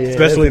 Yeah,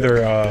 Especially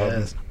that's- their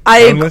yes.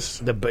 I boneless.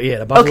 the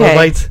buffalo Okay.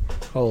 bites.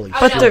 Holy Oh,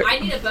 But no, they're- I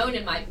need a bone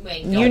in my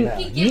wing. You- Don't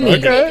keep you giving need me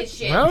that. naked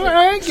shit. All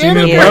right, See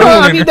me Yeah. bone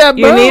I in need it. that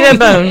you bone. need a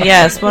bone,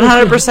 yes,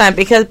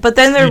 100%. But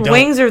then their You don't.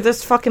 wings are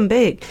this fucking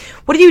big.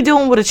 What are you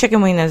doing with a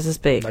chicken wing that's this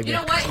big? Like- You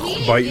know what?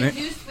 He Biting is it.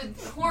 induced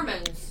with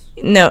hormones.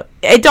 No,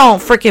 it don't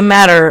freaking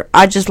matter.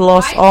 I just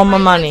lost all my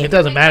money. It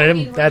doesn't matter.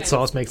 That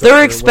sauce makes. They're up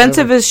for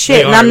expensive whatever. as shit,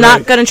 They and are, I'm not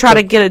right. gonna try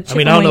to get a chicken I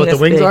mean, I don't know wing what the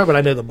this wings big. are, but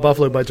I know the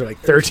buffalo bites are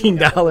like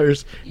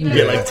 $13. You can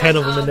get like 10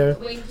 of them in there.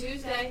 Wing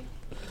Tuesday.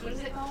 What is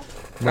it called?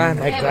 Right.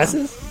 Like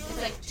glasses?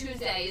 It's like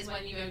Tuesday is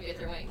when you go get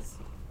their wings.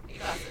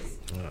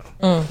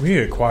 Glasses. We need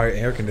a quiet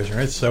air conditioner.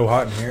 It's so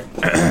hot in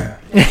here.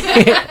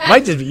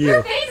 Might just be you.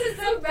 Your face is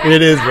so bad.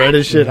 It is red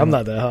as shit. I'm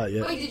not that hot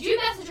yet. Wait, did you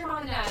message your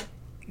mom and dad?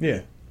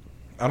 Yeah.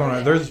 I don't know.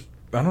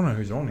 I don't know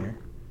who's on here.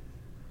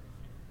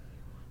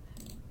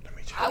 Let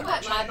me check. I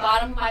want my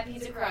bottom of my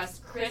pizza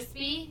crust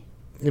crispy.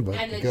 Yeah, but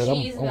And the good.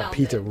 cheese I want melted.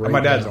 pizza Oh, right my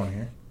dad's now. on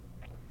here.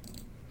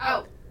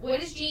 Oh, what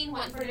does Jean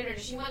want for dinner?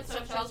 Does she want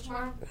stuffed shells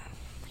tomorrow?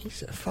 He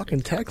said,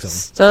 fucking text him.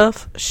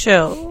 Stuff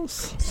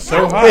shells.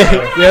 So hot.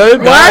 Yeah,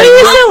 Why are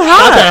you so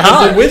hot?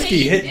 Because the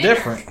whiskey hit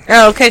different.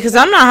 Oh, okay, because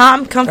I'm not hot.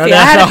 I'm comfy. Oh, I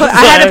had to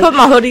that's put outside.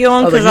 my hoodie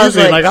on I was because like, I was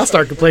usually, like, I'll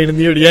start complaining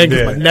near the end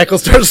because Yeah. my neck will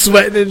start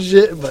sweating and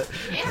shit. But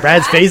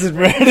Brad's face is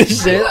red as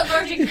Are shit. you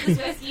allergic to this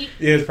whiskey?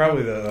 Yeah, it's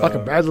probably the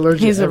Fucking Brad's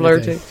allergic. He's to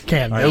everything. allergic.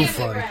 Can't I no am.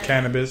 fun.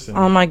 cannabis. And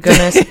oh my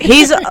goodness,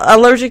 he's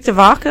allergic to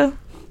vodka.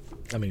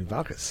 I mean,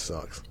 vodka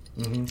sucks.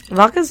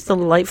 Vodka's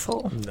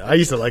delightful. I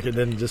used to like it,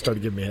 then it just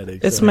started giving me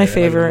headaches. It's So my I had it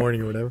in favorite. the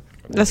morning or whatever.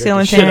 That's the Drink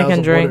only shit thing I out can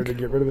of some water drink. to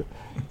get rid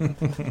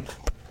of it.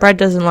 Brad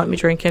doesn't let me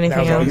drink That anything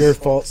was all else. your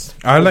faults.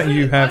 I let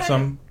you have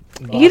some.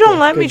 You don't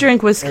let me drink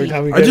Every whiskey.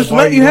 time we I go just to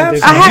let party, you want have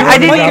this some. and I that.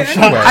 didn't. like it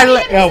anyway. I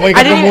let. Yeah, wake I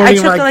up in the didn't. I morning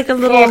took like, like a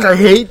little. fuck, I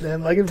hate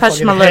them. Like,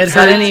 Touched my lips.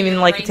 I didn't even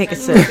like take a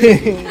sip.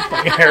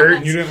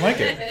 hurt. You didn't like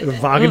it. The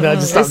vodka, I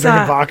just stopped It's drinking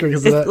not- vodka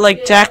because of It's that.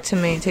 like Jack to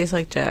me. It tastes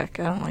like Jack.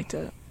 I don't like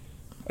that.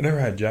 I never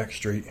had Jack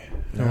Street.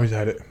 I always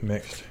had it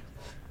mixed.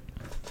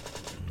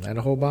 Had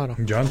a whole bottle.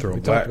 John threw We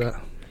it black. talked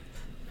about.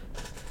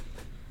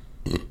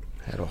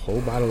 Had a whole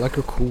bottle like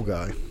a cool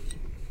guy.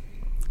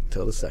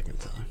 Till the second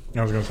time.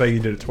 I was going to say you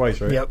did it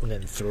twice, right? Yep, and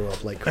then threw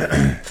up like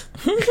crazy.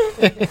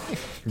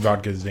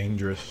 Vodka's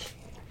dangerous.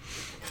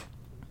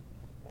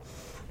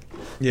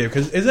 Yeah,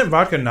 because isn't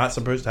vodka not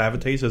supposed to have a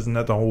taste? Isn't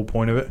that the whole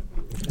point of it?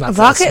 It's not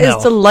Vodka smell.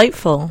 is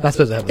delightful. Not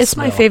supposed to have a It's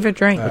my smell, favorite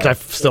drink. which I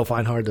still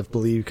find hard to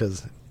believe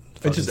because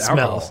It's just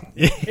smells. alcohol.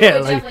 Yeah,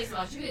 It like, definitely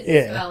smells. You can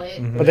yeah. smell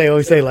it. but they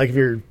always say like if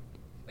you're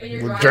When you're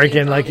driving,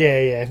 drinking, like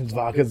it's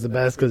vodka's the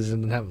best because it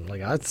doesn't have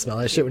like I smell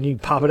that shit when you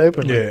pop it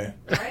open. Yeah.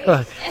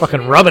 right?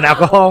 Fucking rubbing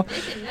alcohol. They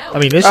should know. I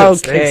mean, this shit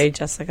Okay, stinks.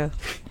 Jessica.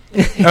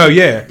 Oh,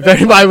 yeah. If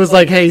anybody was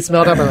like, "Hey,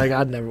 smell that," I'm like,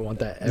 I'd never want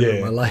that ever in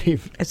Yeah. my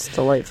life. It's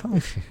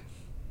delightful.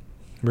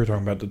 We were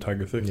talking about the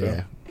Tiger Thick, though.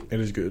 Yeah. It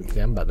is good.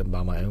 Yeah, I'm about to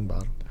buy my own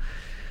bottle.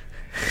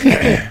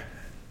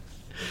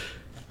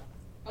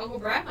 Uncle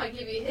Brad might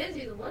give you his.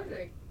 He's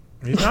allergic.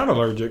 He's not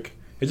allergic.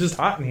 It's just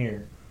hot in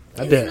here.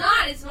 I It's did.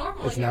 not. It's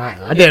normal. It's You're not.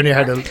 acting I damn near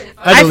had to. like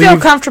I had I to feel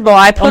leave. comfortable.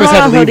 I put Almost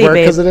had on to a leave hoodie, work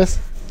babe. because of this.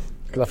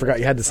 because I forgot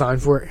you had to sign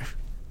for it.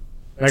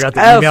 And I got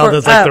the Oh, email for-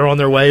 that's like oh. they're on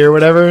their way or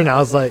whatever, and I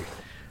was like,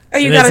 Oh,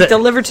 you And got it's it a-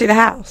 delivered to the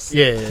house.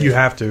 yeah. You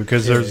have to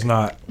because there's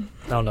not.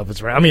 I don't know if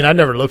it's right. I mean, I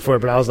never looked for it,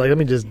 but I was like, let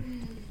me just.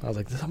 I was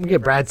like, I'm gonna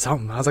get Brad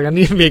something. I was like, I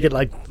need to make it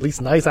like at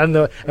least nice. I don't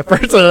know. At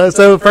first,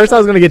 so first I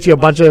was gonna get you a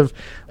bunch of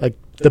like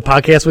the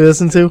podcasts we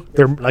listen to.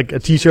 They're like a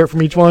T-shirt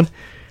from each one.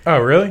 Oh,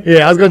 really?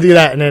 Yeah, I was gonna do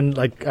that, and then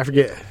like I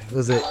forget,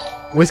 was it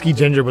Whiskey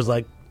Ginger was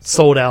like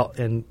sold out,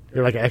 and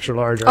they're like an extra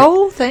large. Right?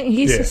 Oh,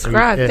 he Yeah.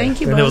 subscribed. Yeah. Thank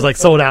you, And bud. it was like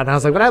sold out, and I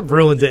was like, well, that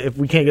ruins it if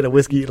we can't get a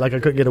whiskey. Like I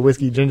couldn't get a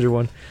Whiskey Ginger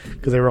one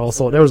because they were all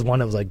sold. There was one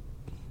that was like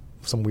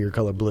some weird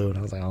color blue, and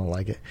I was like, I don't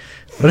like it.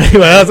 But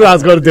anyway, that's what I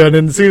was going to do. And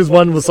then as soon as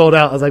one was sold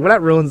out, I was like, well,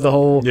 that ruins the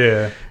whole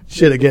Yeah.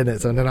 shit of getting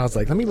it. So then I was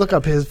like, let me look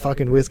up his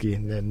fucking whiskey,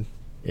 and then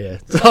yeah.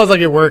 So I was like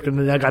at work, and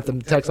then I got the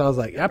text. I was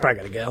like, yeah, I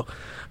probably gotta go.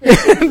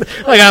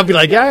 Like I'll be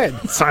like, yeah,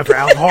 it's time for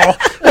alcohol.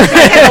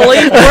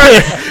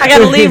 I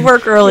gotta leave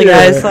work early,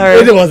 guys. Yeah. Sorry.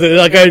 It wasn't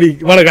like I already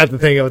when I got the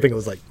thing. I think it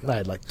was like I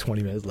had like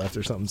 20 minutes left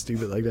or something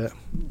stupid like that.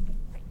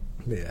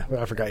 Yeah, but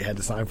I forgot you had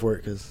to sign for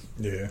it because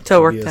Yeah.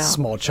 So it be worked a out.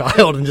 small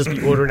child and just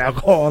be ordering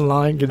alcohol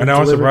online. I know. I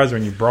was surprised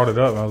when you brought it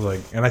up. I was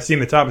like, and I seen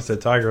the top. It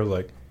said Tiger. I was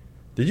like,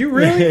 did you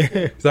really?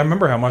 Because I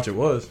remember how much it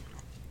was.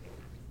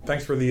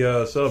 Thanks for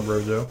the sub,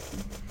 Rojo.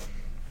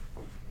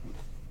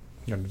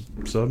 You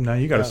got a sub now.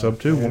 You got a sub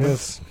too, woman.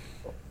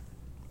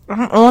 I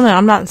don't own it.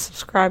 I'm not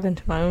subscribing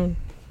to my own.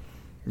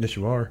 Yes,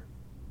 you are.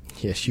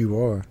 Yes, you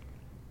are.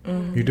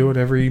 You do it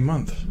every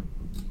month.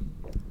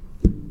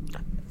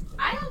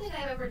 I don't think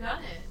I've ever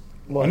done it.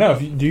 Well, no.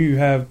 Do you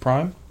have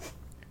Prime?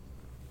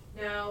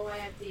 No, I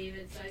have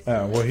David. So I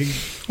Oh, well,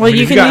 Well,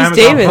 you if can got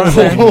use Amazon David's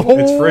Prime, then.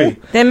 it's free.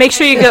 Then make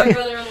sure you My go.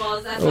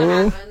 brother-in-law's. That's what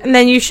happened. And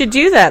then you should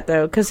do that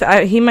though, because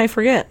he might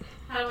forget.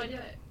 How do I do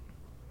it?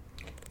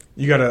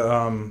 You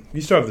gotta.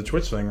 You still have the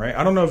Twitch thing, right?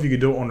 I don't know if you could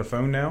do it on the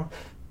phone now.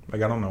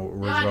 Like I don't know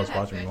what I Roosevelt's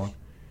have watching Twitch. on.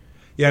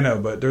 Yeah, no,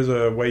 but there's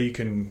a way you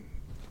can.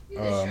 You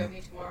just show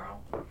me tomorrow.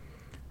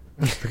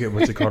 I forget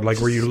what's it called. Like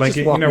where you link Just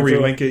it. You walk know me where you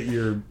through link it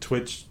your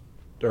Twitch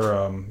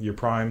or your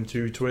Prime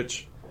to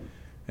Twitch,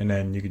 and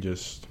then you could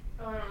just.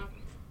 Oh, I don't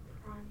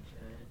know. Prime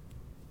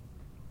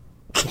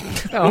to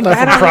it. I don't know if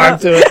I I'm don't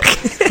primed to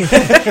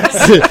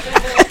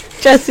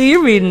it. Jesse,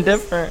 you're reading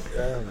different.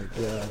 Oh my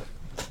god.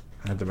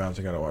 I have to bounce.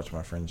 I gotta watch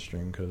my friend's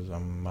stream because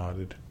I'm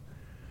modded.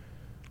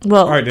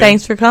 Well, All right, Dan.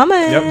 thanks for coming.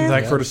 Yep, and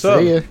thanks for the sub.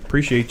 See ya.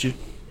 Appreciate you.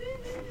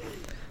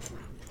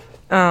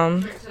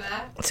 Drink to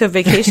that. So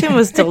vacation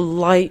was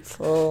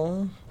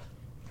delightful.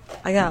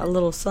 I got a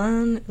little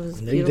sun. It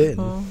was No, you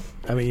beautiful.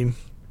 I mean,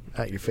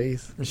 at your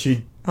face.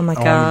 She. Oh my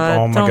Oh, god!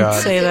 oh my Don't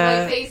God. say My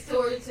that. face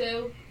tour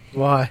too.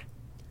 Why?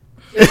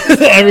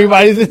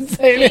 Everybody's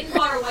insane. Pink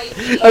color, white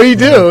feet. Oh, you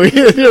do.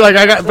 You're like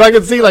I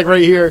can see like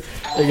right here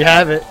that you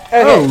have it.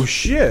 Oh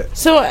shit!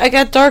 So I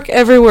got dark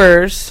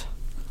everywheres.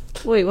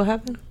 Wait, what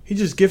happened? He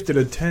just gifted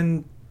a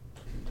 10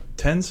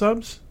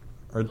 subs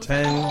or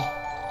 10.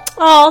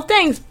 Oh,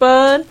 thanks,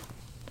 bud.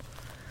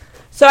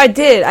 So I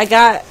did. I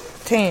got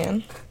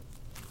tan.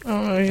 I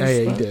don't know. Yeah,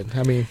 you did.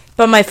 I mean,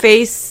 But my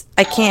face,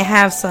 I can't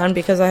have sun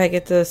because I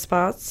get the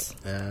spots.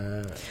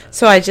 uh,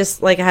 So I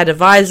just I had a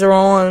visor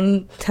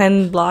on,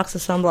 10 blocks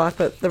of sunblock,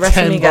 but the rest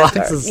of 10 me got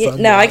blocks dark. of Yeah, sunblock.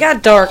 no, I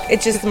got dark.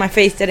 It's just my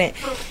face didn't.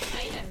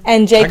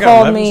 And Jay I got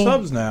called 11 me.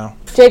 subs now.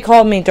 Jay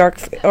called me dark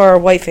or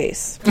white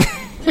face.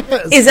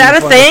 Is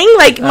that a thing?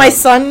 Like my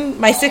son,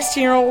 my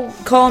 16-year-old,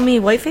 called me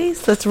white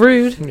face? That's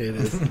rude. It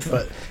is,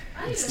 but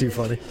it's too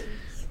funny.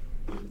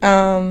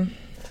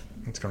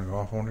 It's gonna go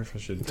off. I wonder if I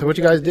should. So what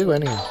you guys do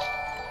anyway?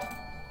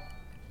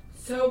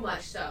 So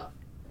much stuff.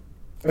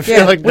 I feel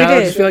Yeah, like we now I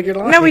did. just feel like you're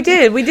lying. No, we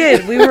did. We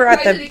did. We were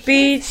at Took the kids-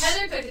 beach,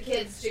 Heather took the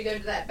kids to go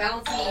to that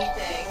bouncy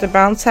thing. the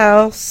bounce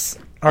house.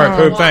 All right,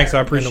 Oh. Pope. Thanks.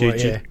 I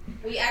appreciate you. Yeah.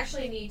 We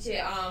actually need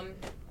to,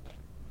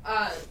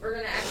 we're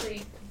gonna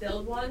actually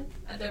build one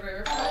at the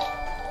riverfront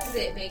because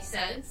it makes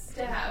sense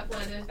to have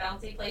one of those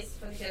bouncy places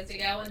for the kids to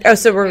go and Oh,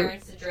 so for we're-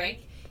 parents to drink.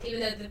 Even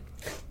though the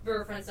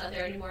riverfront's not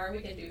there anymore,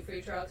 we can do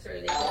food trucks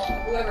or they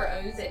can, whoever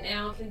owns it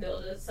now can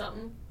build us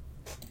something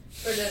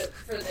for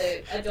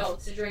the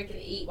adults to drink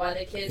and eat while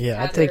the kids. Yeah,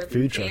 I have think their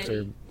food trucks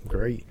are candy.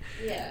 great.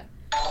 Yeah,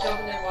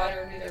 jump in their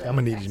water and do their. I'm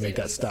gonna need you to make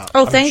that activities. stop.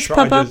 Oh, I'm thanks, sure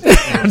I Papa.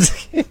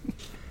 just-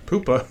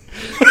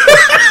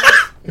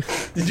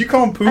 Poopa. Did you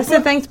call him Poopa? I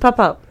said thanks,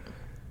 Papa.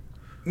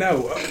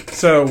 No.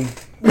 So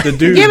the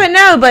dude. Yeah, but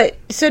no, but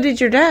so did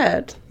your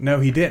dad. No,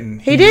 he didn't.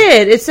 He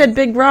did. It said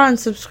Big Ron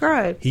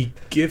subscribe. He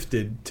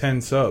gifted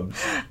 10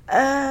 subs.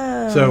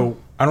 Oh. So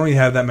I don't even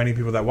have that many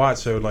people that watch.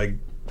 So like,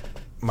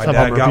 my Some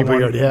dad of them got people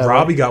one. already have,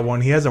 Robbie got one.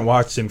 He hasn't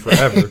watched in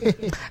forever.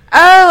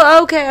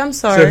 Oh, okay. I'm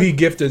sorry. So he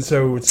gifted.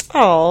 So it's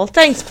Oh,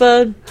 thanks,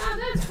 bud. Oh,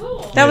 that's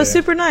cool. That was Yeah.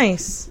 super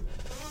nice.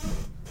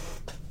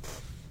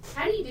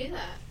 How do you do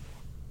that?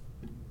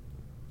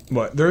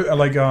 what they're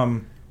like. I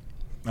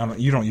don't.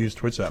 You don't use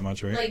Twitch that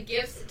much, right? Like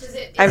gifts? Does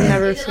it? I've is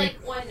never it seen- like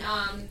when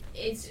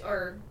it's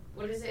or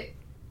what is it?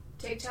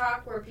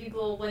 TikTok where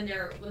people when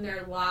they're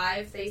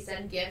live they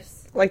send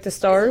gifts. Like the Is it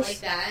stars. like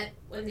that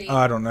when they.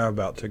 I don't know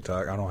about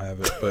TikTok. I don't have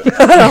it,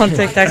 but I don't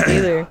TikTok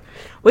either.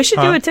 We should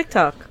do Huh? a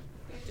TikTok.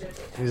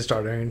 You just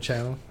start our own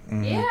channel.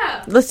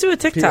 Yeah. Let's do a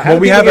TikTok. How Well,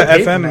 do we people have get an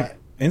paid from FM that?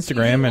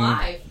 Instagram, and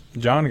Live.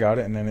 John got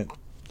it, and then it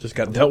just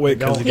got dealt with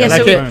because he Yeah, got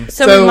so, his phone.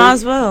 so we might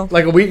as well.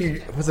 Like a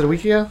week, was it a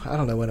week ago? I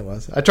don't know when it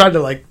was. I tried to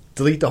like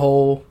delete the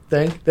whole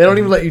thing. They don't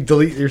even let you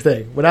delete your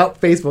thing. Without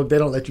Facebook, they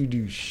don't let you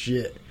do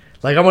shit.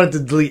 Like I wanted to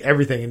delete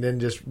everything and then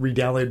just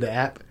re-download the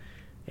app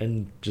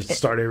and just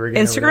start over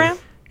again. Instagram?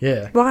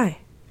 Yeah, Why?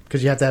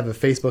 because you have to have a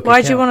Facebook. Why'd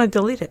account. you want to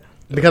delete it?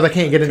 Because I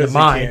can't get into Because he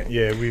mine. can't-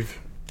 Yeah, we've.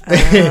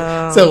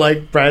 So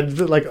like Brad,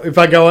 like if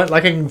I go on,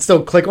 like I can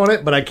still click on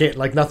it, but I can't.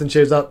 Like nothing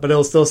shows up, but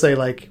it'll still say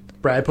like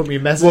Brad put me a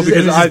message. Well,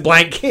 because it's I- just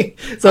blank. So I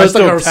it's like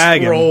still a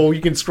tag him. scroll. You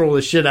can scroll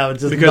the shit out.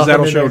 It's just Because nothing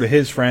that'll in show there. to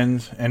his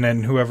friends, and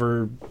then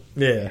whoever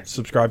Yeah.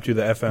 subscribed to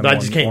the FM. But I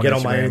just can't get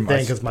on my Instagram, own thing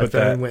because my put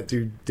phone that- went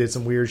through, did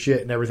some weird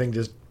shit, and everything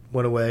just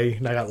went away,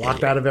 and I got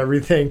locked out of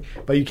everything.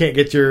 But you can't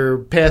get your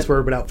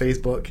password without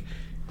Facebook.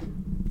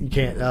 You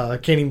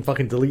can't even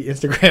fucking delete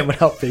Instagram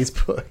without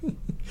Facebook.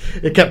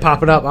 It kept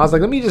popping up. I was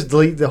like, let me just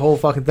delete the whole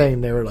fucking thing.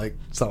 And they were like,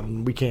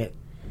 something we can't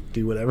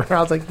do whatever.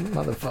 I was like,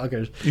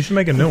 motherfuckers. You should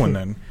make a new one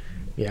then.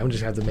 Yeah, I'm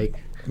just gonna have to make.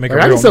 Make Like,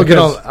 a I real can still get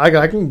because- on.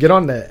 I can get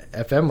on the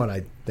FM one,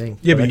 I think.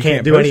 Yeah, but I you can't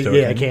can't do post any. to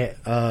it, Yeah, I can you?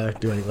 can't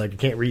do any. Like, I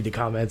can't read the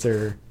comments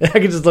or I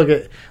can just look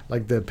at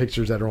like the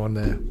pictures that are on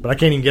there. But I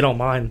can't even get on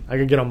mine. I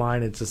can get on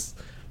mine. It's just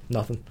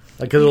nothing.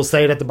 Like, because it'll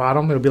say it at the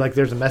bottom. It'll be like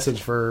there's a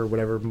message for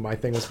whatever my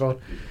thing was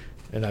called,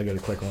 and I go to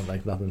click on it,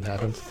 like nothing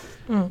happens.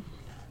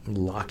 I'm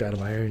locked out of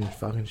my own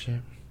fucking shit.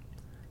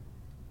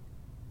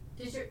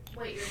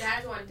 Wait, your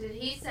dad's one. Did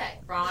he say,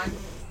 Ron,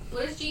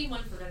 what does Gene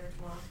want for dinner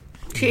tomorrow?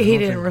 He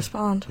didn't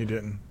respond. He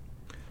didn't.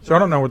 So I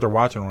don't know what they're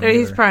watching on.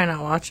 He's either. probably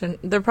not watching.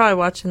 They're probably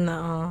watching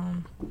the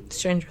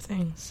Stranger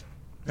Things.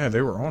 Yeah,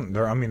 they were on.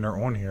 They're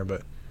on here,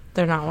 but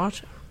They're not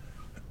watching.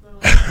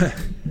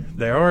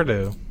 they are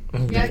though.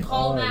 You gotta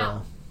call him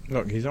out.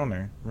 Look, he's on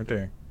there, right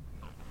there.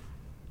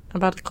 I'm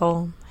about to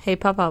call him. Hey,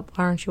 Pop-Up,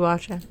 why aren't you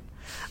watching?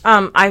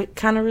 I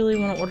kind of really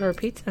want to order a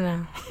pizza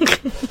now.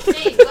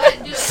 Hey, go ahead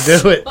and do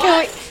it. Do it.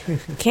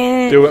 But,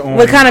 Can't. Do it on-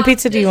 What kind of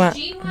pizza do you does want?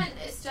 Gene want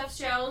stuffed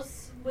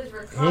shells with He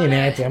ricotta? ain't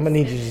answering. I'm gonna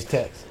need you to just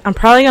text. I'm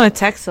probably gonna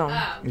text him.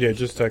 Oh. Yeah,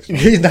 just text me.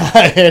 He's not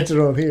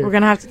answering on here. We're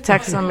gonna have to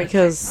text him I'm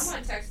because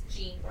gonna text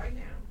Gene right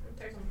now. I'm gonna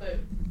text him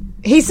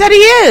both. he said he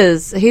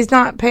is. He's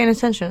not paying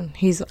attention.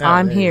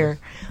 I'm there he here.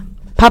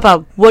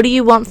 Papa, what do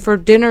you want for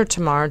dinner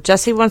tomorrow?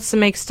 Jesse wants to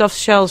make stuffed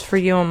shells for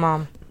you and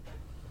Mom.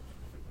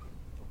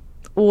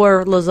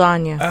 Or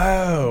lasagna.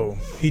 Oh,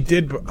 he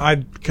did.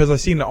 Because I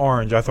seen the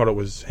orange, I thought it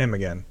was him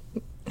again.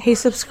 He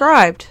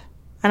subscribed.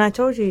 And I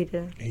told you he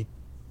did. He-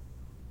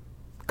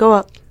 Go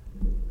up.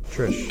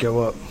 Trish,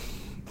 Go up.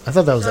 I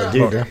thought that was that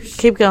dude. Look. Huh?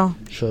 Keep going.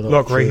 Shut up.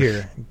 look right Trish.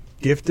 here.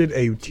 Gifted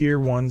a tier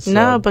 1 sub.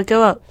 No, but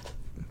go up.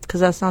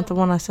 Because that's not the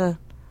one I said.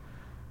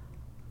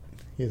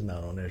 He's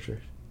not on there, Trish.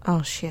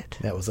 Oh, shit.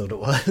 That was what it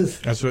was.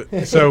 That's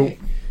what. So,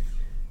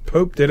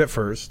 Pope did it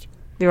first.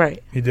 You're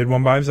right. He did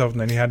one by himself, and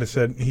then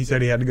he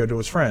said he had to go to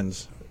his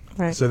friends.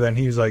 Right. So then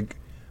he was like,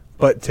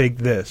 "But take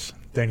this."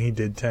 Then he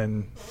did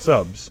 10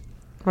 subs.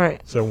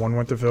 Right. So one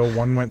went to Phil,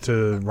 one went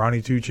to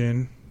Ronnie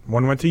Tuchin,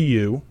 one went to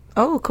you.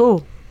 Oh,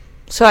 cool.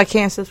 So I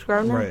can't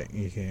subscribe now? Right,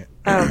 you can't.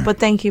 Oh, but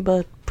thank you,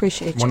 bud.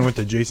 Appreciate you. One went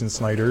to Jason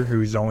Snyder,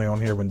 who's only on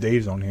here when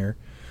Dave's on here.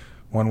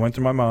 One went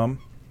to my mom.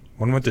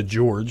 One went to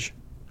George.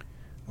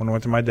 One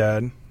went to my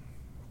dad.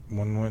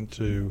 One went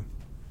to...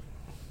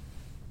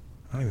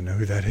 I don't even know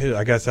who that is.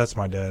 I guess that's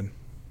my dad.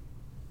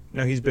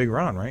 No, he's Big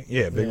Ron, right?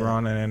 Yeah, Big Yeah.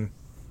 Ron, and then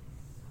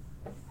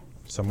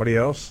somebody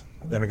else.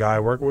 Then a guy I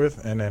work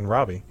with, and then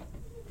Robbie.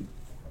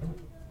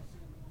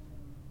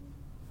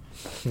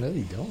 What are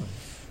you doing?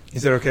 He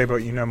said, okay, but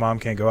you know Mom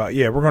can't go out.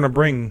 Yeah, we're going to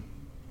bring...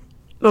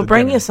 We'll to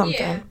bring dinner. you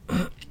something.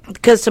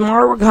 Because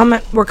tomorrow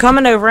we're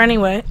coming over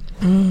anyway.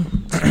 Damn.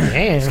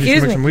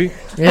 Excuse me. Some wheat.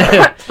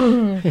 Yeah.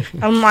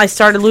 I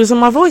started losing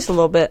my voice a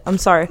little bit. I'm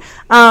sorry.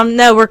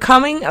 No, we're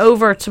coming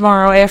over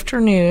tomorrow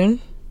afternoon.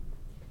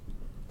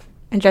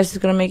 And Jesse's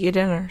going to make you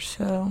dinner,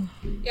 so...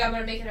 Yeah, I'm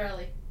gonna make it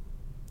early.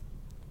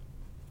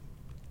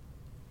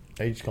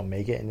 Are you just gonna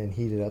make it and then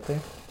heat it up there?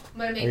 I'm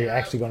gonna make Or are it you early.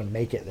 actually gonna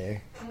make it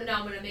there? I'm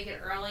gonna make it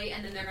early,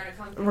 and then they're gonna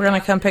come. We're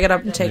gonna come pick it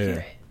up and take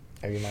it.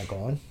 Are you not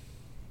going?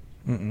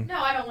 Mm-mm. No,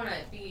 I don't want to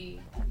be.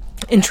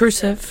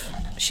 Intrusive.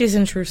 She's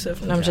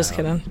intrusive. No, I'm just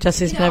kidding.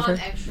 Jesse's You know, never... I'm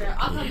extra.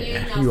 I'll come in.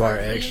 And I'll you are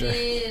start extra.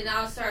 cleaning, and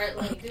I'll start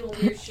like doing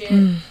weird shit.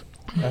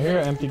 I hear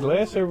an empty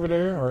glass over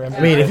there. Or empty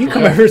I mean, if you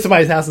come glass. over to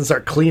somebody's house and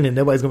start cleaning,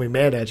 nobody's gonna be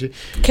mad at you.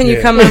 Can you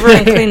Yeah. come over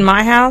and clean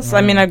my house? I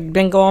mean, I've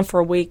been gone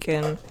for a week,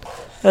 and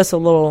that's a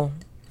little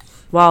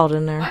wild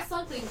in My there.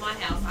 son cleans my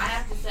house. I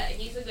have to say,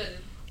 he's a good.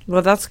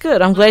 Well, that's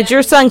good. I'm glad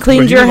your son But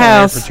cleaned he your was on there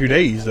house. for 2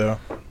 days, though.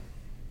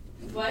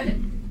 What?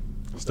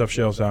 Stuff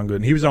shell sound good.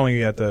 And he was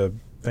only at the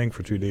thing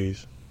for 2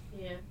 days.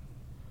 Yeah.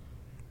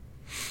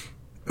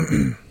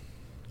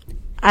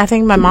 I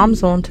think my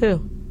mom's on,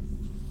 too.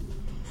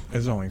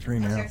 It's only 3 I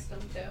now. texted them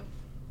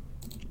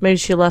too. Maybe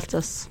she left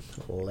us.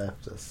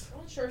 Left us.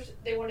 I'm not sure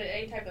if they wanted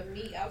any type of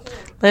meat. I was gonna.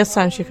 Last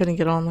time she couldn't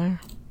get on there.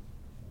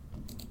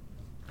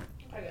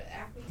 I got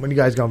acne. When you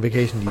guys go on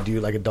vacation, do you do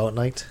like adult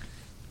nights?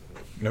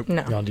 Nope.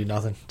 No. You don't do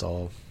nothing. It's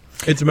all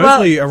It's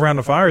mostly around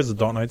the fires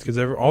adult nights because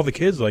all the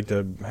kids like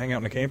to hang out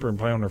in the camper and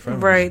play on their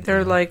phones. Right,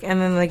 they're like,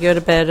 and then they go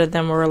to bed, and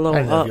then we're a little I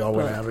don't know up. if y'all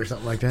went out or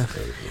something like that.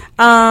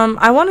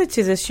 I wanted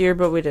to this year,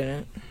 but we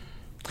didn't.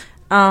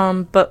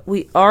 But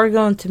we are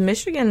going to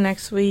Michigan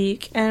next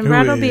week, and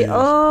Brad will be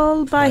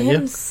all by Not you?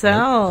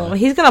 himself.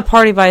 He's gonna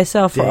party by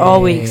himself for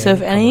all week. So if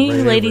Damn, any I'm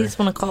ready ladies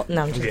want to call,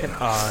 no, I'm just Getting kidding.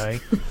 high,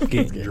 getting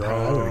I'm gonna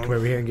drunk. come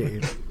over here and get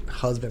your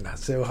husband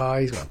so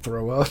high he's gonna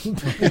throw up.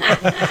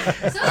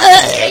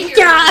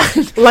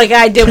 Like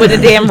I did with a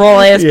damn roll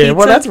ass pizza. Yeah,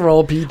 well, that's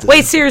roll pizza.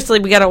 Wait, seriously,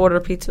 we gotta order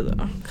pizza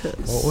though.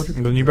 'Cause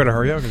Then you better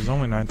hurry up because it's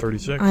only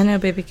 9:36. I know,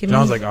 baby. Give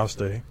John's me, like, I'll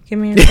stay. give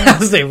me your Yeah, card.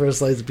 I'll stay for a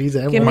slice of pizza.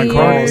 And Give one me of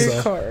my your calls,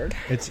 so. card.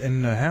 It's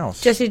in the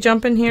house. Jesse,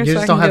 jump in here You so I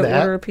just can don't have go the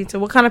app? order a pizza.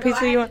 What kind of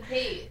pizza you want? Do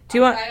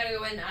you want- I gotta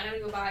go in. I gotta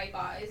go buy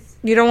buys.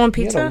 You don't want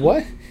You pizza? know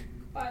what?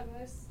 Buy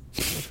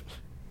buys.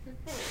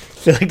 I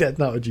feel like that's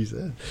not what you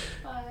said.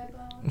 Buy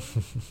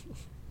buys.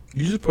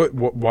 You just put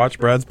watch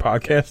Brad's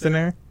podcast in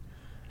there.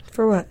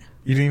 For what?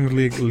 You didn't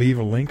even leave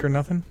a link or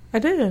nothing. I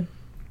did.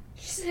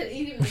 She said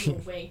you didn't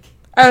even wink.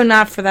 Oh,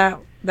 not for that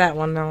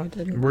one. No, I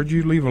didn't. Where'd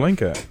you leave a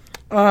link at?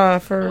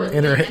 For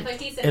In her,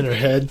 Like he said in her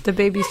wink. head. the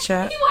baby's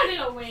chat. He wanted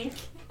a wink.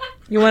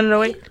 You wanted to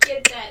wait?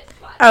 Get that.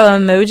 Oh,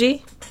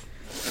 emoji.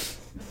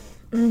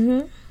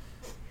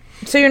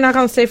 So you're not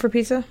gonna stay for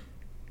pizza?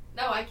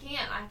 No, I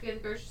can't. I have to go to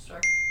the grocery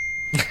store.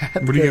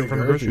 What do you get from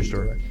the grocery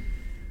store?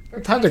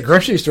 What time the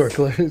grocery store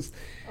closed?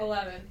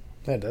 11.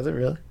 That does it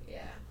really? Yeah.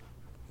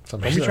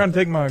 Don't be trying to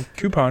take my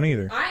coupon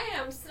either. I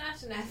am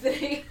snatching that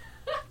thing.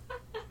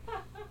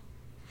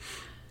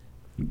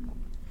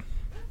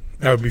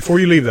 Before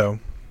you leave, though,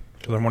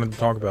 because I wanted to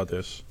talk about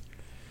this,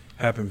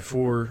 happened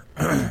before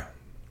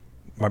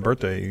my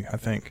birthday, I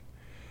think.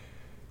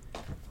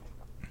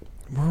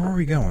 Where were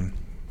we going?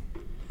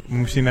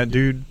 When we seen that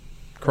dude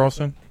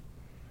crossing?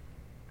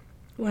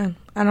 When?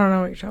 I don't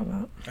know what you're talking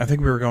about. I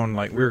think we were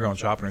going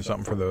shopping or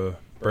something for the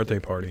birthday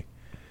party,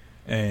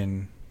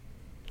 and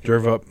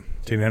drove up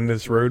to the end of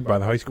this road by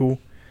the high school.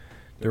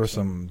 There was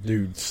some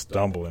dude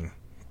stumbling,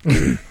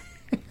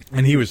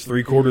 and he was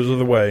 3/4 of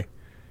the way,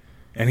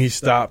 and he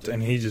stopped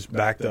and he just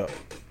backed up.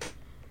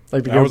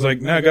 Like I was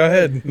like, "No, go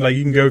ahead. Like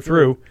you can go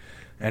through."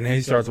 And then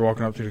he starts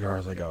walking up to the car. I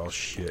was like, "Oh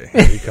shit,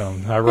 here he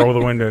comes!" I roll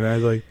the window and I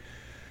was like,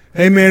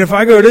 "Hey man, if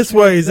I go this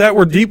way, is that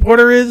where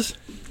Deepwater is?"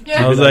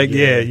 I was like,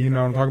 "Yeah, you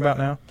know what I'm talking about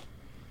now."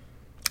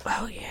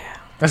 Oh yeah.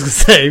 I was gonna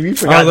say, you I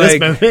forgot was this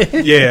like,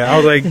 moment. "Yeah," I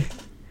was like,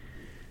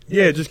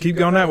 "Yeah, just keep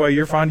going that way.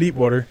 You're fine,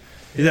 Deepwater."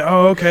 He's like,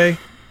 "Oh, okay.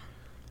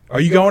 Are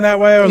you going that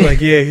way?" I was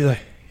like, "Yeah." He's like,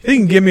 "You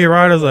can give me a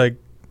ride." I was like,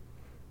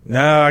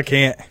 "No, I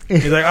can't."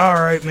 He's like, "All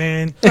right,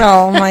 man."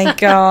 Oh my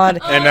god.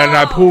 And then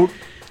I pulled.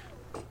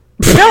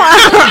 No,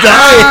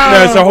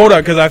 No, so hold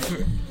up, because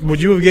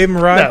would you have gave him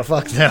a ride? No,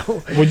 fuck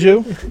no. Would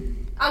you?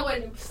 I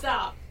wouldn't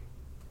stop.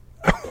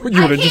 You would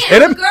have I just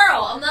can't. hit I'm a him.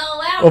 girl. I'm not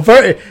allowed.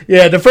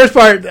 Well, the first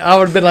part, I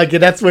would have been like, yeah,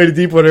 that's the way to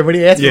Deepwater. When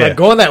he asked me, Yeah. like,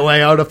 going that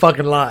way, I would have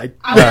fucking lied.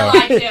 I would have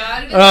liked to. I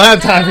I don't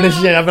have time for this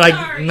shit. I'd be like,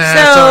 sorry. nah,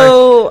 sorry.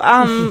 so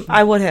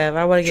I would have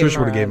given Trish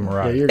him would a have gave him a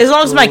ride. ride. you're As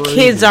long as my crazy.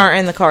 kids aren't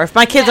in the car. If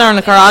my kids aren't in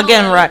the car, I'll give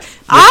him a ride.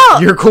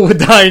 You're cool with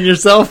dying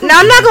yourself? No,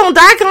 I'm not gonna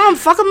die. Come on,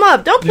 fuck them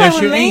up. Don't play Yes,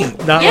 with you me.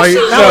 ain't. Not Yes, while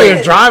you're, you not while should.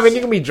 you're driving.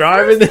 You can be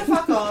driving.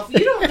 Fuck off. You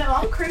don't know.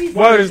 I'm crazy.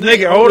 What is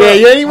nigga? Hold Yeah, up.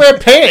 you ain't wear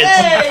pants.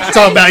 Hey.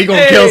 Talking about you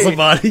gonna kill Hey.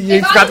 somebody. You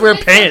If I forgot to wear was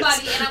with pants.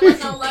 somebody and I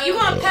wasn't alone, You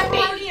want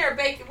pepperoni or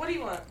bacon? What do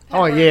you want?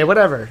 Oh yeah,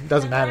 whatever.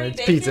 Doesn't matter. Pepperoni, It's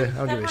bacon? pizza. I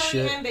don't give a Pepperoni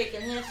shit. and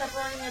bacon. Yeah,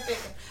 pepperoni and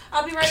bacon.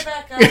 I'll be right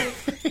back,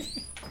 guys.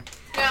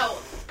 No,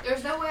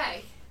 there's no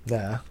way.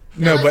 Nah,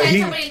 No, Unless but I had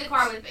he. somebody in the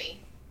car with me.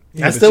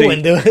 Yeah, I but still see,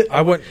 wouldn't do it.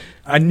 I would.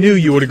 I knew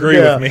you would agree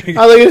Yeah. with me.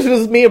 I think if it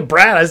was me and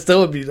Brad, I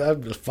still would be.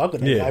 I'd just fuck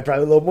with the Yeah. guy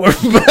probably a little more,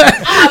 but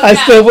I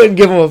still wouldn't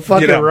give him a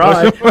fucking Get up,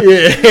 ride. push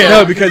Yeah,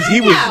 No, because he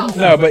was.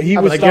 No, but he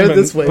I'm was like, go stumbling.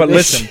 this way, But bitch.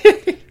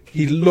 listen,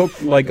 he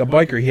looked like a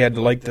biker. He had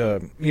like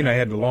the, he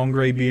had the long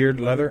gray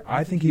beard, leather.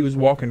 I think he was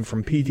walking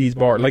from PT's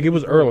bar. Like it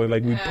was early.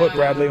 Like we put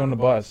Bradley on the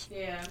bus.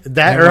 Yeah.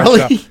 that And we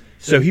early. stopped.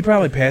 So he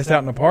probably passed out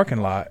in the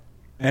parking lot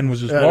and was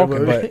just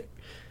walking. But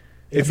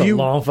It's if a you,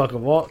 long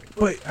fucking walk.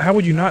 but how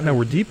would you not know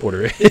where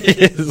Deepwater is? Yeah, He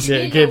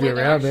it didn't can't know be what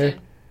around there.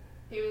 direction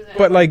he was in.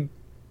 But like,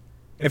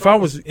 if I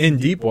was in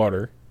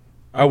Deepwater,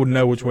 I would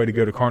know which way to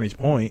go to Carney's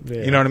Point.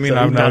 Yeah. You know what I mean? So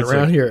I'm he's not not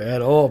around here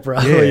at all,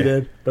 probably Yeah.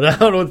 then. But I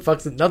don't know what the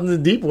fuck's nothing's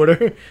in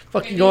Deepwater.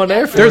 Fuck you Maybe going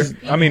there for? There's,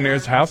 I mean,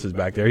 there's houses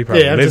back there. He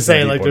probably Yeah, I'm lives just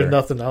saying, in like, there's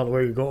Deepwater. nothing. I don't know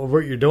where you're going,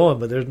 what you're doing,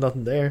 but there's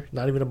nothing there.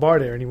 Not even a bar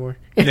there anymore.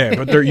 Yeah,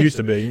 but there used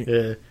to be.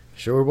 Yeah,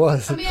 sure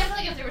was. I mean, I feel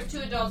like if there was 2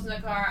 adults in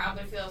the car, I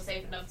would feel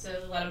safe enough to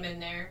let them in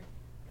there.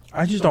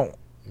 I just don't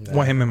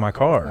want him in my I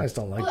car. just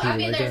don't like Well, people I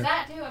mean, like there's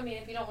that. that too. I mean,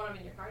 if you don't want them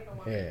in your car, you don't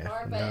want them in your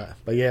Yeah, car.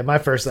 but yeah, my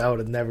first I would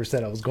have never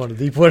said I was going to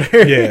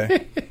Deepwater. Yeah. I'd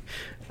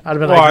have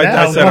been Well, like, I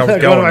nah, I'm said I was going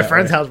to going my that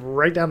friend's way. house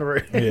right down the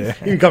road. Yeah.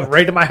 You can come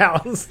right to my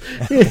house.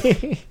 Yeah,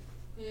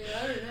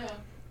 I don't know.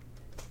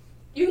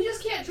 You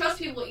just can't trust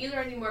people either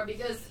anymore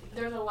because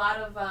there's a lot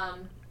of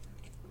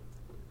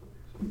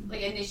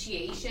like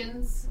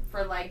initiations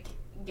for like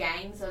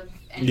gangs of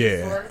any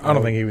Yeah, sort. I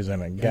don't think he was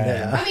in a gang.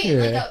 Yeah. I mean,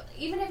 Yeah.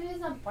 even if it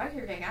isn't a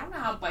biker gang, I don't know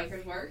how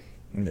bikers work.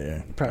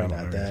 Yeah, Probably I don't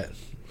not know. that.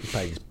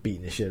 Probably just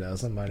beating the shit out of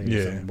somebody Yeah.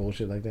 or some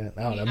bullshit like that.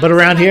 I don't know. Yeah, But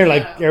around here,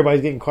 like, yeah.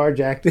 everybody's getting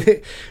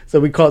carjacked. So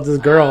we caught this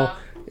girl.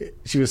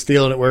 She was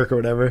stealing at work or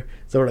whatever.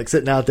 So we're like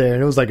sitting out there,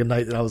 and it was like a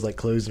night that I was like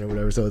closing or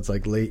whatever. So it's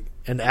like late.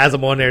 And as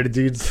I'm on there, the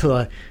dude's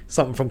like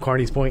something from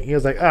Carney's Point. He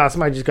was like,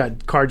 somebody just got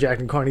carjacked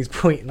in Carney's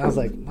Point. And I was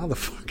like,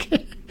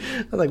 motherfucker.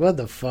 I was like, what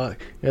the fuck?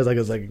 It was like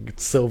a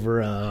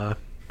silver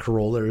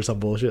Corolla or some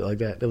bullshit like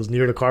that. It was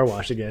near the car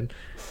wash again.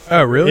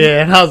 Oh, really?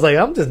 Yeah, and I was like,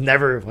 I'm just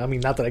never. I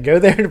mean, not that I go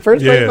there in the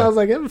first place. Yeah. But I was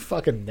like, I'm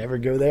fucking never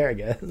go there. I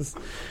guess.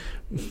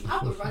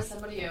 I would run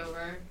somebody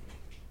over.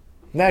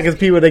 Nah, because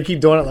people they keep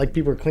doing it like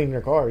people are cleaning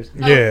their cars.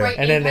 Yeah. Right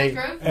And then in they-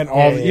 Petgrove? And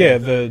all, Yeah.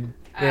 the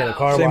Yeah, the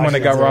car Same wash one that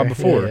got that's robbed there.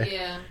 before. Yeah.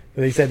 Yeah.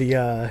 They said he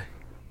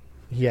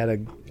had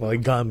a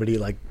gun, but he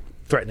like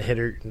threatened to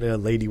hit the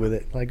lady with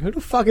it. Like, who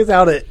the fuck is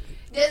out at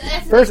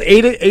That's first 9?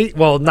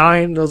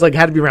 It was like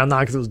had to be around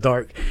 9 because it was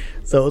dark,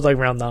 so it was like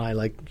around 9.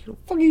 Like, what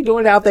the fuck are you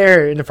doing out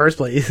there in the first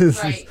place?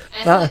 right.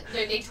 And Not-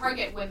 they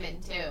target women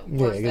too. yeah,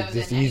 more so it's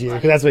just than easier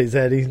anybody. because that's what he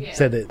said. He Yeah.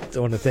 said it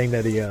on the thing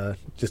that he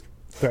just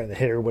threatened to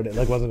hit her with it.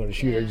 Like, wasn't going to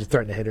shoot her, Yeah. just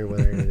threatened to hit her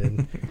with her, and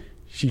then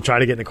she tried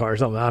to get in the car or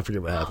something. I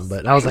forget what happened,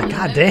 but I was like,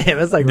 God damn,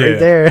 it's like Yeah. right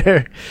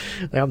there.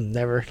 Like, I'm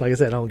never, like I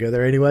said, I don't go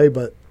there anyway,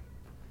 but.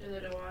 Neither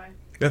do I.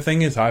 that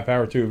thing is high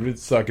power too. It'd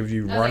suck if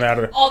you I was run like,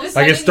 out of all of a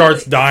like it sudden,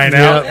 starts you're like- dying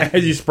Yeah. out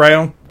as you spray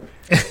them.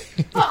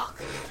 Fuck.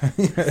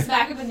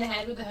 Smack him in the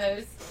head with the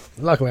hose.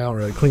 Luckily, I don't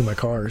really clean my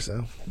car,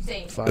 so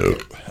Same. fuck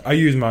it. I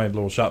use my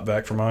little shop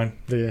vac for mine.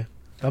 Yeah,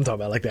 I'm talking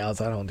about like the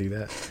outside. I don't do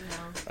that.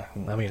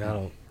 No. I mean, I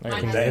don't. Mine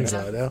clean has the been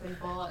inside though. Been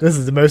bullet. This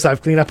is the most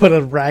I've cleaned. I put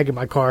a rag in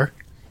my car.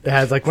 It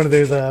has like one of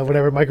those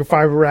whatever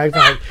microfiber rags.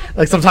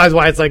 Like sometimes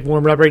while it's like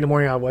warming up right in the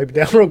morning, I'll wipe it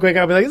down real quick.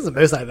 I'll be like, "This is the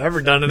most I've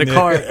ever done in a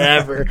car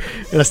ever,"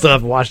 and I still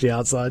haven't washed the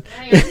outside.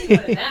 I ain't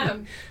really one of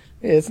them.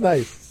 Yeah, it's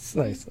nice. It's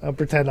nice. I'll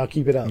pretend I'll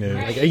keep it up. Yeah.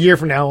 Like a year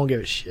from now, I won't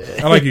give a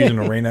shit. I like using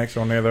the Rain-X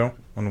on there though,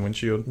 on the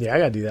windshield. Yeah, I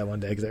gotta do that one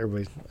day because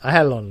everybody's. I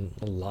had it on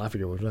a lot. I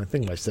forget which one. I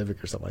think my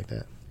Civic or something like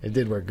that. It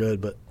did work good,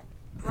 but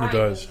Ryan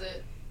does. does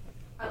it.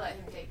 I let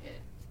him take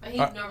it. But he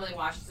normally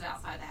washes it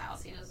outside the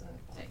house. He doesn't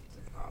take it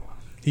to the car wash.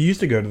 He used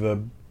to go to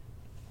the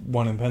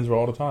one in Pennsville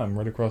all the time,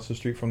 right across the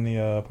street from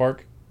the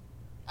park.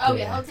 Oh,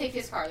 Yeah. yeah, he'll take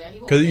his car there.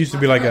 Because it used to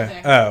be like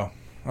a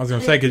I was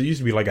gonna say because it used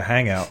to be like a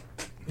hangout.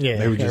 yeah,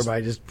 They would just-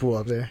 everybody just pull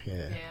up there.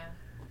 Yeah. Yeah.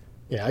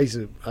 Yeah,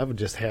 I would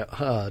just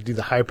do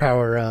the high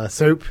power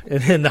soap and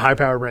then the high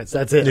power rinse.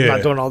 That's it. I'm Yeah.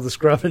 not doing all the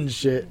scrubbing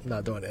shit. I'm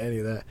not doing any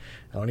of that.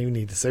 I don't even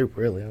need the soap,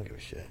 really. I don't give a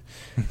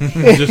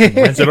shit. Just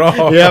rinse it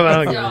off. Yeah, but I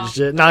don't give Yeah. a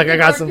shit. Not like I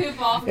got some.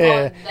 Poop off Yeah,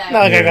 on not that.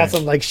 like I Yeah. got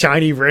some like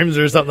shiny rims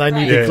or something I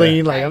need to Right.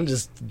 clean. Yeah. Like I'm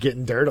just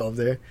getting dirt off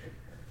there.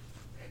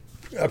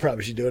 I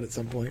probably should do it at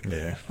some point.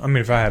 Yeah, I mean,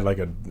 if I had like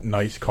a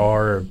nice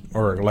car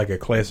or like a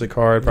classic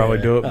car, I'd probably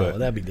Yeah. do it, Oh, but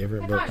that'd be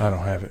different. But I don't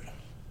have it.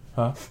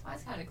 That's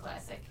kind of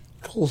classic.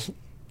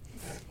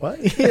 what?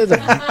 He has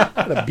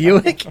a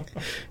Buick.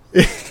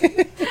 Is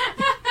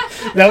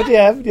that what you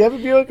have? Do you have a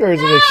Buick or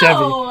is it a Chevy?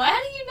 No, how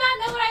do you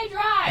not know what I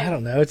drive? I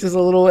don't know. It's just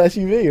a little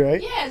SUV,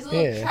 right? Yeah, it's a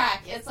little Yeah.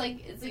 track. It's like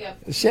a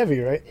A Chevy,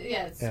 right?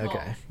 yeah, it's Yeah, small,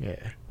 okay. Yeah.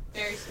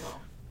 very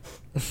small.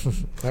 I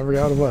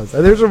forgot what it was.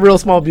 There's a real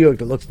small Buick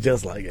that looks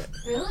just like it.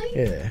 Really?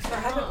 Yeah. I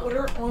had to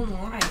order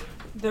online.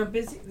 They're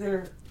busy.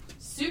 They're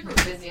Super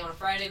busy on a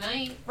Friday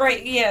night.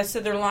 right. Yeah. So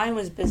their line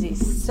was busy.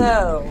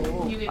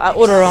 So You would I pick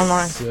ordered it up.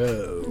 online.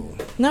 So.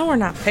 No, we're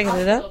not picking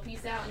it I'll up.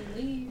 peace out and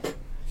leave.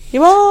 You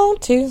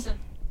want to?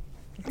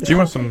 Do you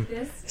want some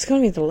It's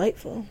gonna be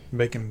delightful.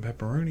 bacon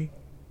pepperoni?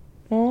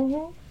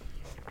 Mm-hmm.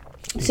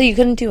 So you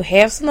couldn't do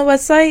halves on the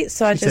website,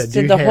 so I She just said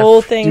did do the half-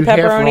 whole thing, do half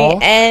raw?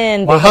 pepperoni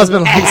and My bacon.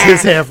 husband likes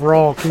his half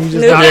raw. Can you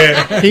just No. not?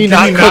 Yeah. Can you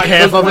not cook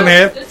half of one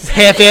it? half?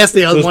 Half-ass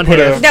the other Just one put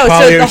half. a- No, so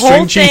Polly the string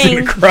whole cheese in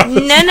thing. the crust.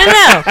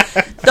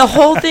 No. The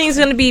whole thing's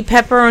gonna be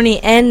pepperoni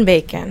and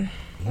bacon.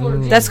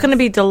 That's gonna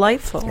be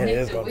delightful. Yeah,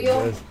 it's gonna be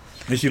good.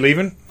 Is she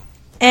leaving?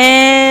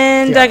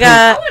 And Yeah. I I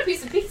got, want a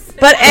piece of pizza.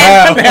 but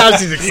Now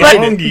she's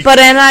excited. but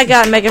and I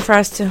got mega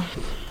fries too.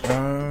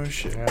 Oh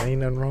shit!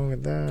 Ain't nothing wrong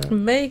with that.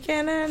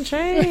 Bacon and And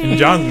cheese.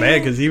 John's mad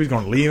because he was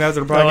going to leave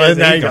after the Oh, podcast.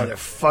 now He's you gonna- got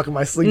fucking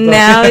my sleep.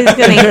 Now up. he's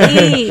gonna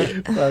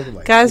eat. Fucking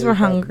my Guys, sleep we're up.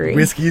 hungry.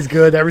 Whiskey's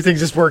good. Everything's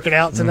just working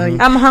out tonight.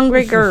 I'm a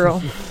hungry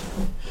girl.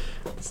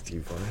 It's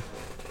too funny.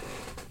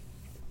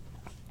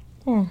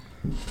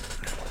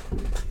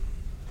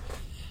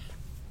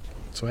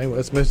 So anyway,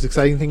 what's the most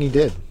exciting thing you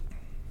did?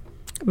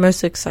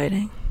 Most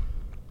exciting.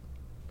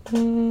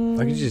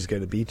 Like, did you just go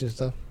to the beach and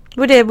stuff?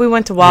 We did. We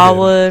went to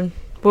Wildwood.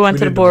 We went We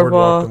to the did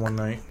boardwalk. the one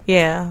night.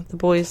 Yeah, the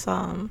boys. We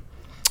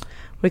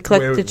Where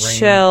collected it rained.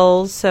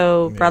 shells,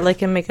 so Yeah. Bradley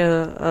can make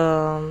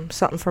a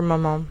something for my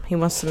mom. He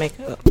wants to make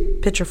a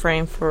picture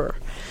frame for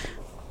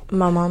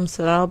my mom,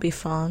 so that'll be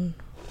fun.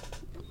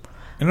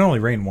 And it only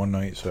rained one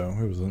night, so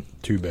it wasn't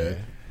too bad.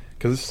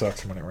 Because it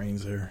sucks when it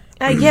rains there.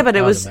 Yeah, but I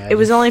it would was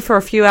imagine. only for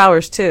a few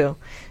hours too.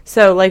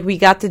 So like we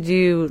got to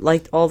do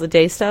like all the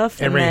day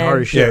stuff, And rain then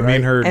hard as shit, Yeah, me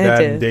and her And it dad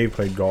did. and Dave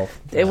played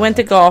golf. it went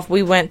to golf.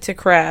 We went to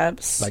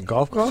crabs. Like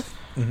golf?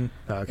 Mhm.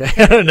 Oh, okay.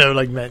 I don't know,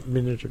 like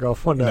miniature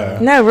golf. One, No.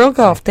 no, real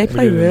golf. They We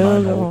play did it in real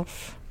 9 hole.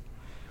 golf.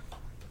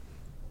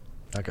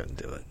 I couldn't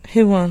do it.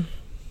 Who won?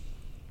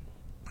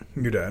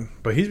 Your dad.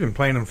 But he's been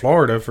playing in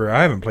Florida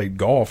I haven't played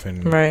golf.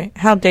 And Right.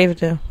 How'd David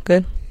do?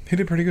 Good? he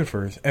did pretty good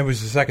for us. It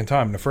was the second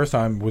time. The first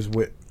time was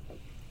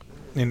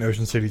in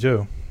Ocean City,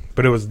 too.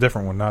 But it was a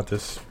different one, not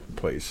this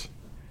place.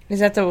 Is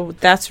that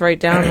that's right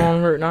down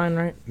on Route 9,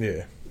 right?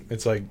 Yeah.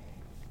 It's like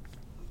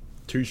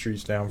 2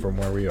 streets down from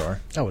where we are.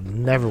 I would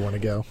never want to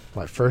go.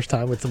 My first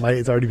time with somebody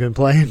that's already been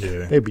playing.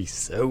 Yeah. They'd be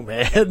so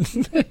mad.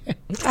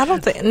 I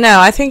don't think. No,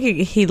 I think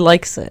he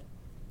likes it.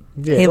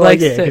 Yeah, He well,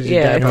 likes yeah, to. 'cause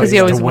your Yeah, dad because likes he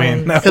to always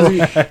win. wins.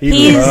 'Cause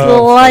He loves to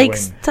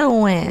likes win. to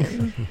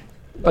win.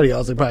 But he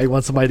also probably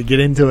wants somebody to get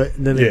into it,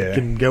 and then Yeah. he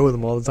can go with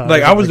them all the time.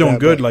 Like, or I was something doing that,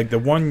 good.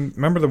 but Like,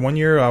 remember the one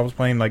year I was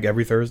playing, like,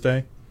 every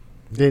Thursday?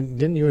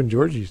 Didn't you and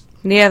George used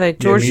Yeah,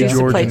 George me, used to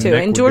George, play and too, Nick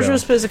and would George go.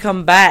 was supposed to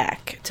come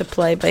back to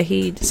play, but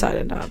he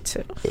decided not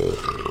to.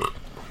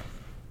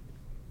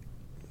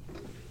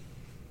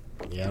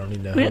 Yeah, I don't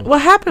even know.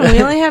 What happened?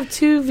 We only have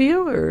 2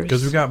 viewers.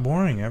 Because we got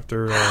boring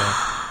after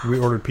we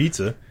ordered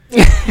pizza.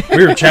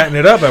 We were chatting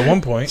it up at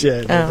one point.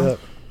 Yeah, Oh.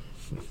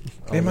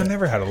 Damn, I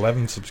never had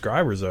 11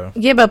 subscribers, though.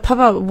 Yeah, but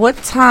Papa, what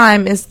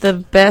time is the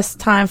best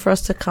time for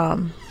us to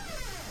come?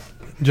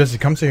 Jesse,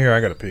 come sit here. I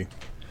got to pee.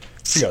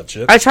 She got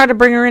shit. I tried to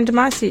bring her into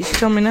my seat. She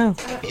told me no.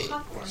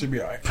 Popcorn. She'll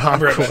be all right.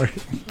 Popcorn.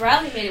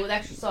 Bradley made it with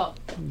extra salt.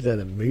 Is that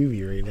a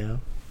movie right now?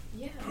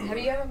 Yeah. Have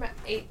you ever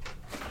ate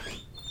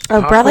Oh,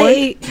 Popcorn? Bradley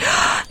ate.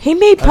 He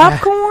made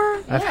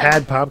popcorn. I've Yeah.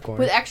 had popcorn.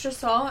 with extra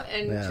salt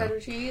and Yeah. cheddar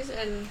cheese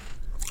and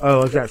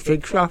Oh, is that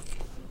fig stuff?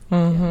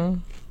 Mm-hmm.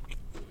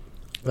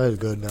 That is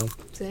good, though.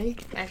 see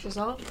extra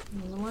salt.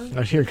 Another one.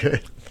 Oh, you're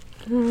good.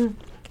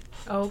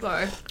 Oh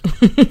god.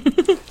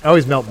 I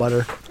always melt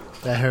butter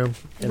at home.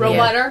 And Real then-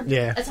 butter.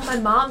 Yeah. That's how my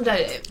mom did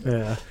it.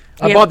 Yeah.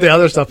 I Yeah. bought the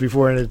other stuff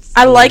before, and it's.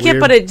 I like it, weird.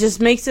 but it just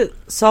makes it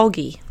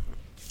soggy.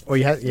 Oh,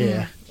 you have,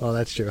 yeah. Well,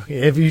 that's true.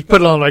 Yeah, if you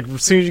put it on, like,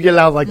 as soon as you get it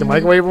out of, like, the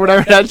microwave or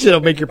whatever, that shit'll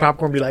make your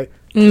popcorn be like.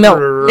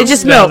 Melt. It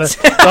just down melts.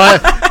 there.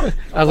 So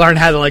I learned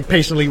how to, like,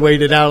 patiently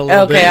wait it out a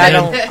little bit. Okay, I and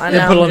don't. then- I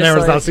Then know, put it I'm on there just when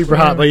it's not like, super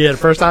hot. But yeah, the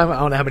first time, I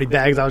don't know how many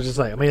bags, I was just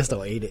like, I mean, I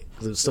still ate it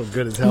because it was still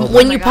good as hell.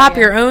 When Oh my you God, pop yeah.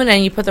 your own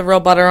and you put the real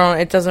butter on,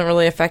 it doesn't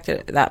really affect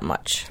it that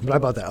much. But I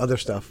bought that other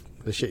stuff.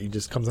 The shit you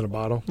just comes in a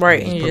bottle.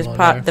 Right, and you put it just on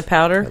pop there. the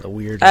powder. That's a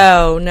weird.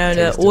 Oh, no,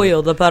 taste the to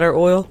oil, the butter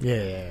oil.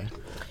 Yeah.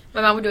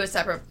 My mom would do a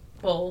separate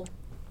bowl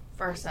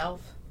for herself,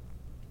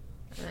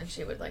 and then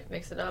she would like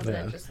mix it up and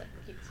Yeah. then just like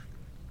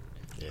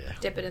Yeah.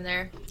 dip it in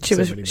there. She So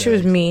was many she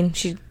was bags. mean.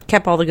 She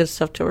kept all the good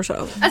stuff to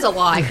herself. That's a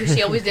lie because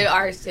she always did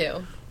ours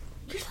too.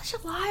 You're such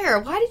a liar.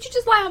 Why did you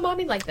just lie on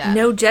mommy like that?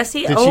 No,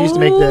 Jesse. Did she used to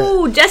make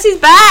Oh, Jesse's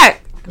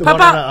back. The one in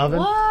the Papa, oven.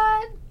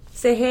 What?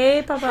 say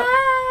hey, Papa.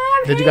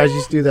 Did you guys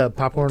used to do the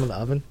popcorn in the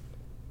oven?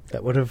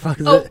 That what the fuck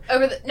is Oh, it?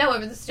 over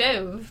the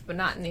stove, but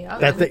not in the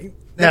oven. That thing?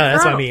 No,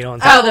 that's what I mean. On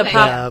Oh, top. the okay.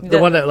 pop. The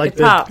one that like it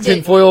the pops.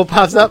 tin foil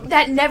pops up.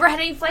 That never had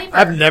any flavor.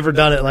 I've never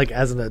done it like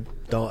as an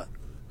adult,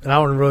 and I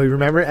don't really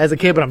remember it as a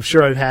kid, but I'm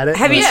sure I've had it.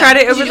 Have but- you Yeah, tried it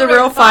did over you the do it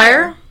real over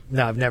fire? fire?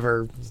 No, I've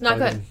never. It's not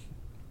good.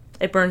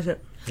 It burns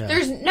it. Yeah.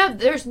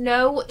 There's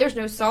no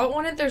salt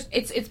on it.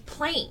 It's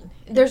plain.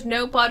 There's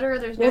no butter.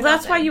 There's no Well,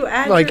 that's nothing. why you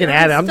add. Well, you your can own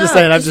add it. I'm just stuff,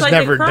 saying I've just like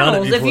never the done it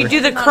kernels. If you before. do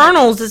the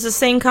kernels, it's the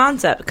same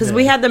concept because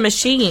we Yeah. had the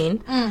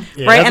machine, Yeah, right?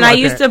 that's And my I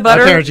used parents- to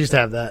butter. My parents used to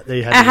have that.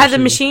 They had. I had the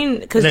machine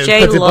because And it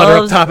Jay puts the butter up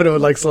loves. top, and it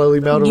would like slowly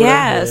melt. Or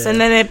Yes, whatever.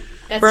 and then it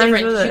That's burns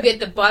different. with You it. get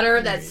the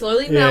butter that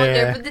slowly melts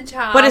Yeah. over the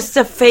top. But it's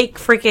the fake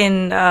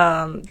freaking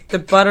the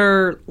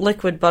butter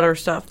liquid butter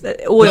stuff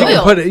that you oil.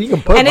 can put it. You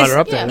can put And butter it's,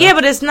 up there. yeah,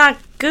 but it's not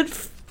good.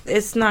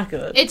 It's not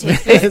good. it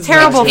tastes It's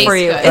terrible it for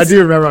tastes you. good. I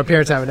do remember my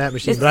parents having that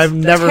machine, It's but I've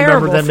never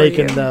terrible remembered them for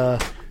making you.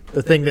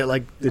 the thing that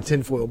like the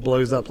tinfoil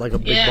blows up like a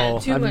big Yeah,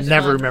 ball. too I've much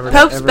never fun. remembered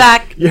Pope's that ever.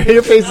 back.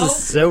 Your face Oh. is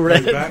so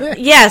red. back?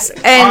 Yes,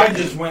 I and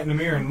just went in the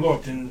mirror and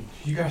looked, and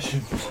you guys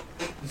should.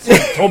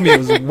 Someone told me it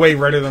was way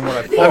redder than what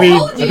I thought. I mean,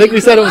 told I you, think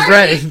we said it was you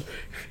red.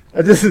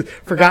 I just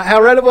forgot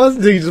how red it was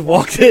until you just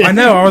walked in. I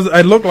know.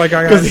 I looked like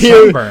I got Because here,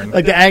 sunburned.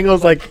 like the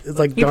angle's like it's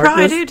like you darkness.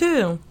 probably do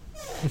too.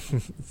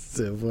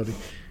 So funny.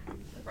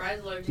 Surprise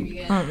alert to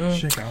you again.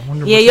 Shit, I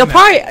wonder Yeah, what's you'll in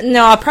that. probably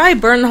I'll probably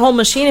burn the whole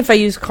machine if I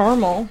use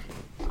caramel.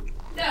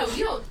 No,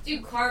 you don't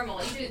do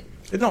caramel. You do.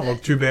 It don't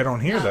look too bad on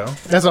here though.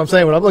 That's what I'm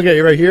saying. When I'm looking at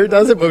you right here, it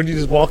does it. But when you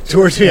just walk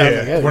towards me, I'm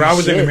like, Yeah. oh, When I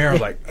was in the shit. mirror, I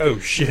was like, "Oh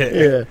shit!"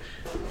 yeah.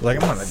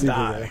 Like I'm gonna Super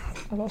die.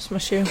 I lost my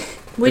shoe.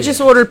 We just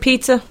ordered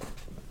pizza.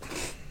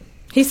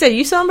 He said,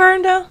 "You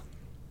sunburned though?"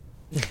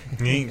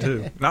 Me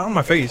too. Not on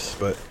my face,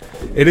 but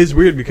it is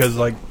weird because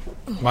like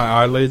my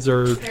eyelids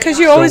are. Because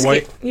you So always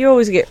white.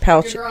 get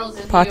pouchy. Your girl's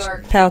in Pouch- New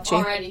York pouchy.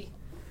 already.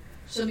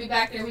 She'll be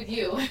back there with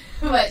you,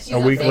 but she's A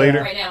not week staying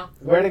later? right now.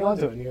 Where are they going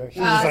to in New York?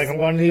 She's just like, I'm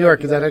going to New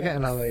York. Is that okay?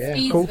 And I was like,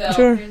 yeah, cool. Speedsville.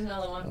 Sure. Here's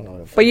another I one. don't know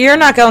what But you're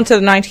not going to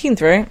the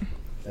 19th, right?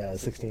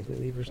 16th we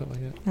leave or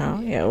something like that. Oh,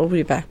 yeah, we'll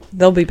be back.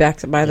 They'll be back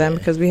by then Yeah.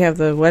 because we have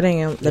the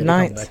wedding on the Yeah, they come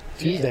 9th. back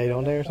Tuesday,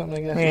 don't they, or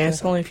something like that? Yeah,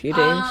 it's only a few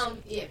days.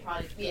 Yeah,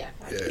 probably. Yeah,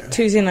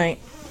 Tuesday night.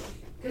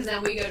 because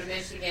then we go to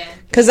Michigan.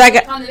 Because I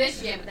got On to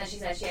Michigan, but then she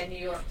said she had New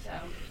York, so.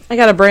 I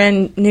got a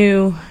brand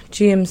new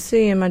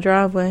GMC in my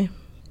driveway.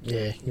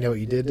 Yeah, you know what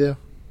you did do?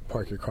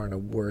 park your car in the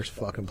worst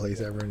fucking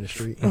place ever in the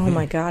street. Oh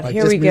my God! Like,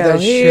 Here just we move go. that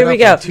shit Here we up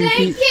go. like 2 Thank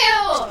feet. you.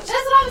 That's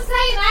what I was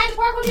saying. I had to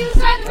park on the other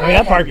side of the I mean, I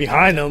road. parked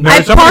behind them. No,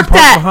 I somebody parked parked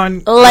that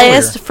behind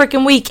last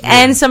freaking week,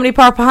 and somebody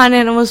parked behind it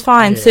and it was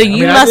fine. So I you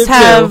mean, I must did too.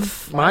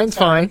 have. Mine's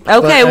fine.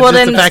 Okay, But well just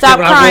then the fact stop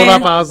that when I crying.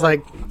 pulled up, I was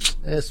like,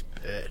 this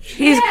bitch.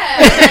 He's,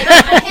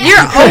 Yeah.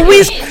 you're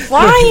always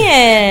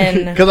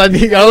crying. Because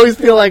I always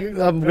feel like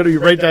I'm going to be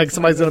right there. Like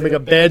somebody's going to make a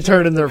bad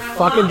turn in their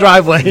fucking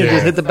driveway and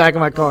just hit the back of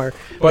my car.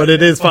 But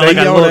it is fine. They Like,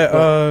 I yelled look, at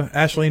but-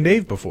 Ashley and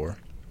Dave before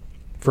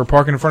for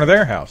parking in front of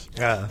their house.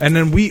 Yeah. And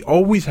then we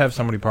always have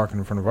somebody parking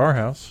in front of our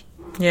house.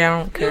 Yeah, I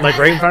don't care. Like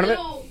right in front of it?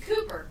 Little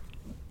Cooper.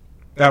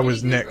 That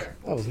was Nick.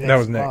 That was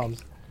Nick.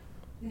 Mom's.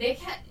 Nick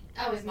had.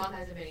 Oh, his mom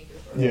has a Mini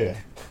Cooper. Yeah.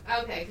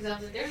 Okay, because I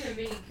was like, there's a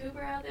Mini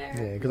Cooper out there.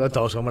 Yeah, because I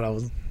told someone I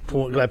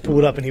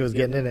pulled up and he was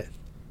getting in it.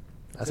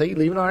 I said, you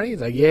leaving already? He's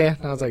like, yeah.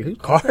 And I was like, whose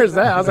car is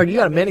that? I was like, you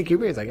got a Mini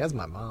Cooper? He's like, that's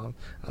my mom.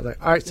 I was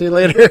like, all right, see you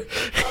later.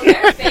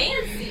 They're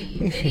fancy.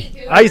 Mini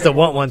Cooper. I used to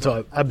want one,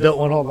 so I built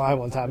one online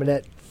one time, and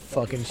that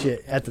fucking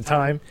shit at the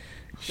time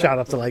shot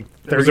up to like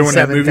Was it when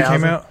that 37,000. movie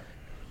came out?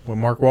 With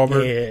Mark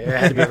Wahlberg? Yeah, it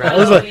had to be around. It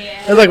was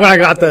like when I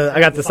got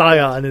the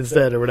Scion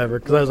instead or whatever,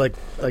 because I was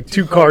like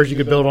 2 cars you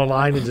could build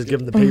online and just give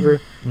them the paper.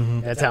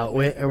 That's how it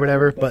went or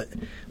whatever. But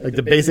like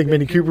the basic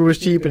Mini Cooper was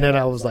cheap, and then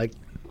I was like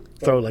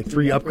throw like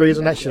 3 upgrades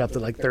on that shit up to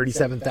like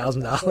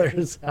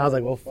 $37,000. I was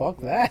like, well,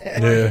 fuck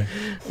that.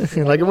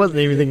 Yeah. Like it wasn't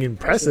anything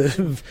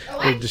impressive Oh,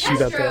 I to test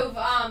shoot up drove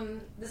that.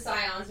 the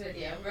Scions with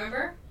you.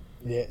 Remember?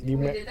 Yeah, We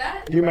did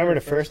that. do you remember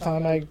the first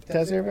time I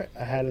test drove it?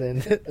 I had it in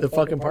the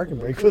fucking parking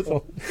brake was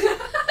on.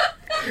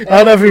 I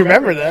don't know if you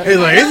remember that. He's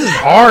like, this is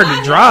hard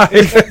to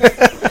drive.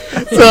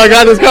 So I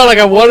got this car like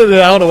I wanted it.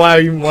 I don't know why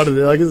I even wanted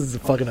it. Like this is a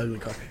fuking ugly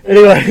car.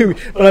 Anyway,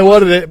 but I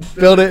wanted it,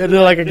 build it, and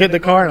then like I get in the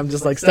car and I'm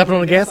just like stepping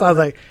on the gas. I was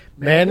like,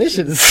 man, this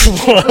shit is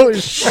slow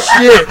as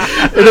shit.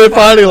 And then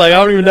finally, like I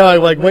don't even know. I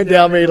like went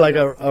down, made like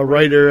a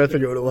righter. I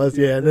forget what it was.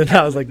 Yeah, and then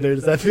I was like,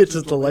 notice that bitch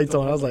just the lights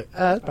on. I was like,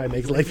 that probably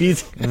makes life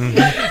easy.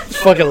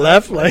 Fucking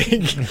left, like.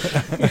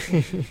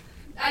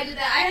 I did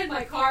that. I had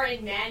my car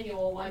in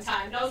manual one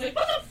time, and I was like,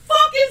 what the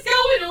fuck is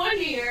going on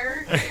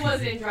here? It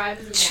wasn't in drive.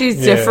 It was in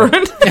She's Yeah.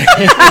 different.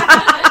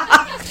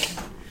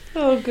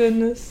 Oh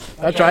goodness.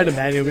 I tried the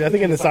manual, but I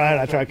think in the Scion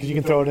I tried because you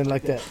can throw it in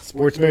like that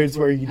sports modes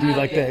where you do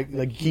like that,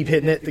 like you keep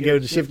hitting it to go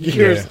to shift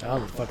gears. Yeah. I don't know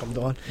what the fuck I'm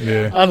doing.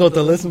 Yeah. I don't know what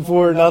to listen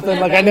for or nothing.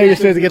 Like I know you're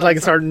supposed to get like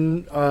a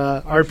certain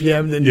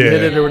RPM, then you Yeah.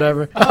 hit it or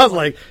whatever. I was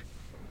like,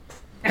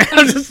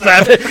 I'm just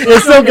snapping.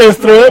 It still goes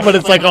through it, but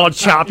it's like all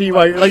choppy.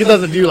 While like it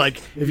doesn't do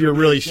like if you're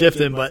really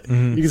shifting, but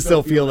you can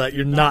still feel that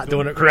you're not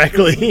doing it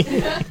correctly.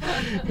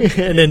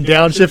 And then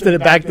downshifting it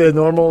back to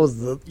normal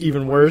was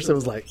even worse. It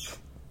was like.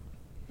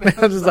 I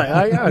was just like,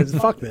 oh, yeah, just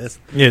fuck this.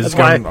 Yeah, That's it's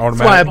why, going that's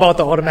why I automatic. bought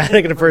the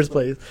automatic in the first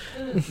place.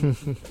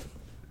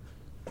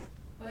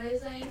 What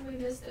is that? We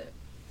missed it.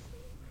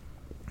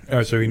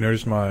 Oh, so he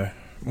noticed my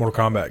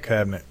Mortal Kombat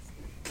cabinet.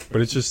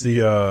 But it's just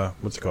the,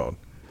 what's it called?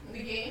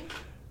 The game?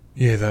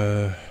 Yeah,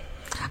 the...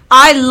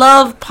 I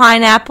love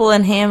pineapple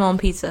and ham on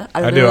pizza.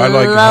 I do. I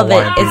like love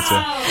Hawaiian it.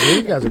 pizza.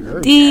 You guys are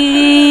great.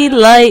 It's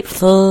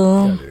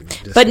delightful.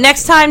 But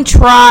next time,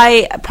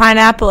 try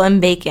pineapple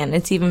and bacon.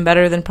 It's even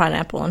better than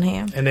pineapple and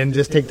ham. And then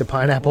just take the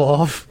pineapple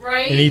off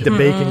Right? and eat the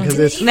bacon because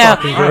it's No,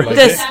 fucking I great. like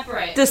the,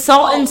 Separate. the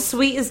salt and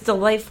sweet is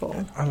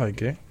delightful. I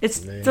like it. It's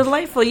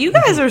delightful. You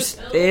guys are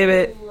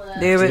stupid.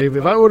 Dude,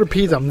 if I order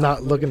pizza, I'm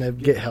not looking to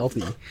get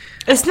healthy.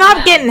 It's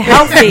not getting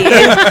healthy. It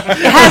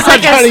has I'm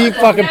like trying to a eat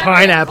fucking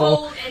pineapple.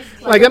 Cold and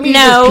Like, I'm eating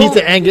No. this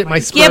pizza and get my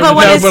sperm. yeah, but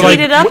when No, it's but, like,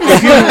 heated up,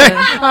 it's good.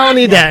 I don't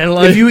need that. And,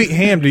 like, If you eat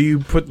ham, do you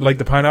put, like,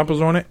 the pineapples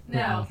on it?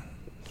 No.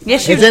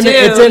 Yes, you it's in do. the,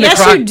 it's in the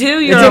Yes, crock, you do.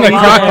 It's You're in the a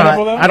crock liar.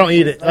 Pineapple, though? pot. I don't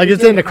eat it. Like,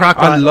 it's in the crock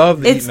pot. I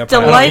love It's eating the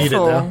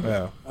pineapple. delightful.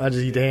 Yeah. I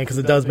just eat the ham because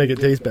it does make it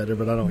taste better,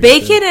 but I don't eat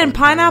Bacon the and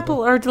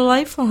pineapple are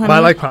delightful, honey.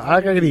 But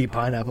I could eat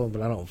pineapple,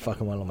 but I don't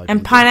fucking want to like.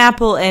 And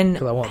pineapple and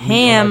 'Cause I want meat on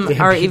ham my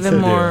damn are pizza. even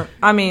more. Yeah.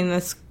 I mean,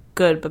 that's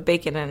good, but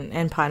bacon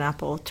and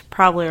pineapple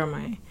probably are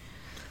my.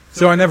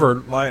 So I never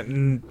like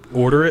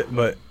order it,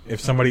 but if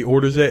somebody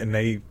orders it and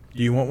do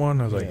you want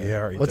one? I was like,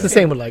 yeah, I'll eat What's that. the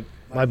same with like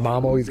my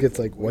mom always gets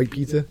like white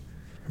pizza.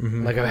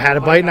 Mm-hmm. Like I had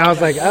a bite and I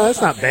was like, oh, that's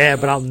not bad,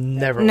 but I'll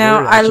never. No,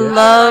 order that I shit.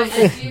 love. I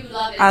do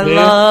love it. I Yeah.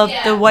 love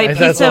Yeah. the white That's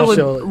pizza all with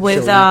she'll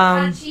eat.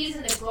 um. cheese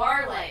and the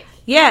garlic.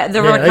 Yeah,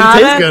 the Yeah, it tastes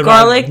ricotta, good, but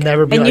garlic, I'll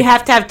never be and you like,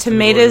 have to have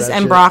tomatoes that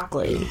and shit.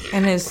 broccoli,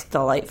 and it's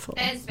delightful.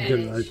 And Good,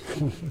 spinach.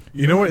 like,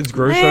 You know what? It's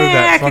gross though. I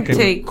That could fucking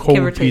take- give or cold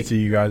take. pizza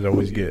you guys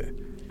always get.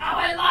 Oh,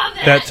 I love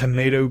that. That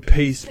tomato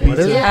paste pizza.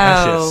 is it?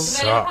 That Oh. shit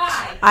Tomato sucks.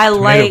 pie. I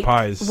Tomato like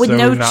pie is with so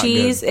no not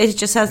cheese. good. It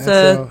just has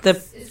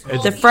That's,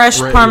 the fresh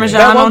Right, Parmesan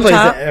That one on place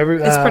top. that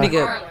every- It's pretty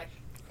good. Garlic.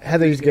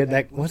 Heather used to get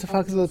that. What the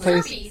fuck is the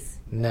place? Turkeys.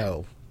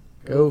 No,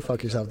 go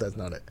fuck yourself. That's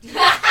not it.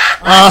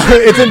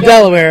 It's in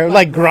Delaware,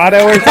 like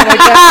Grotto or something like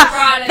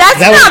that. That's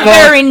That was not called-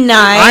 very I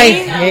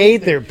nice. hate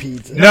their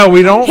pizza. No,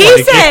 we don't. He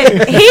like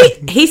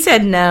said he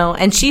said no,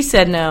 and she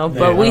said no,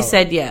 but Yeah. we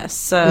said yes.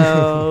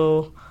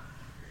 So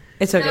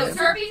it's No, okay.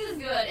 Turkeys is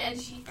good, and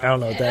she. I don't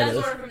know what that does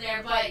is. order from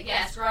there, but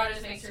yes,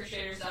 Grotto's makes her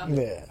shit herself.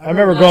 Yeah, I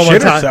remember going one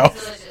Shit time. herself.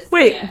 It's delicious.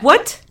 Wait,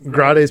 what?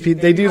 Grade's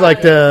pizza. They do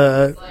like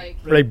the.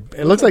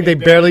 It looks like they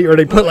barely, or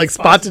they put like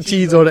spots of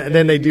cheese on it, and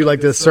then they do like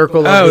the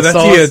circle. Oh, of the that's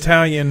sauce. the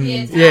Italian.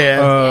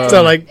 Yeah.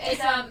 So like,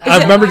 I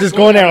remember just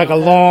going there like a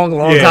long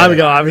time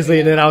ago, obviously,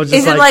 and then I was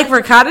just Is it like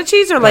ricotta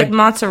cheese or like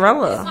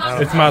mozzarella?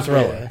 It's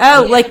mozzarella.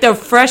 Oh, like the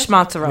fresh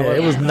mozzarella.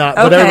 Yeah, it was not.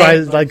 But Okay.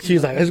 everybody's like, she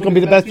was like, "It's gonna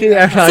be the best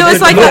pizza." So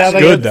it's like a-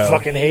 good, though.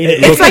 Fucking hate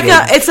it. It's like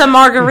it's a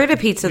margarita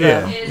pizza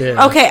though.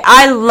 Yeah. Okay,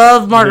 I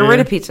love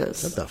margarita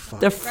pizzas. What the fuck?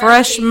 The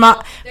fresh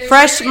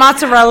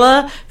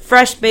mozzarella,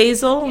 fresh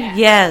basil.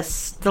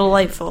 Yes,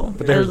 delightful.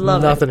 I There's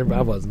love nothing. it.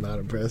 I was not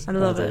impressed. I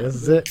love was like, it. This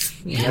is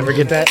it. You never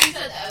get that.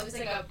 It was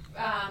like a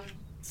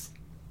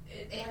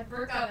they had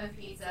brick oven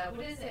pizza.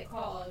 What is it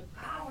called?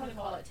 I don't want to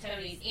call it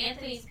Tony's.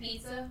 Anthony's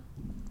Pizza.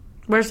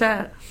 Where's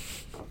that?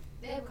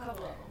 They have a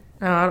couple of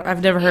them. Oh,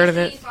 I've never heard of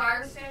it. Anthony's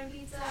Firestone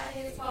Pizza, I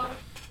think it's called.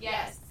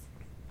 Yes.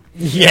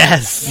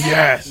 Yes.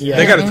 Yes. Yeah.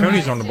 They got a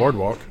Tony's on the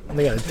boardwalk.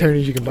 They got a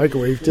Tony's you can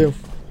microwave too.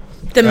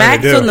 The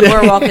Macs do. on the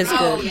boardwalk is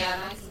Oh good. yeah,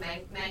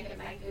 nice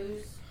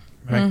mangoes.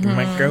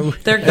 Mango.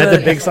 They're At the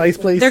good. big slice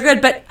place. They're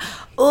good, but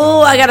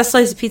I got a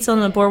slice of pizza on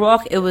the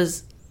boardwalk. It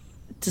was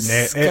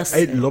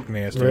disgusting. It looked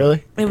nasty.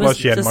 Really? It was Plus,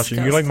 she had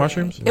mushrooms. You like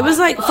disgusting. mushrooms? It was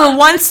like for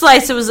one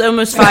slice, it was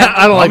almost $5.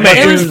 I don't like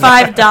It was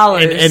mushrooms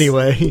 $5 in any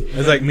way.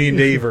 It's like me and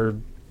Dave are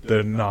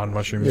the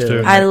non-mushrooms Yeah.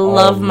 too. I All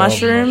love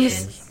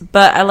mushrooms,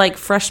 but I like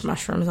fresh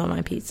mushrooms on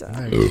my pizza.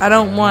 I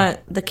don't want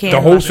the canned.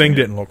 The whole mushroom. thing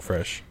didn't look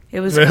fresh. It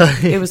was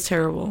Really? it was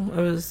terrible.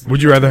 It was.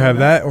 Would you rather have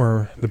that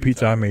or the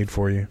pizza I made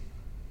for you?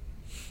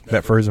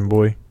 That frozen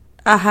boy.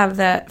 I have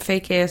that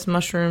fake ass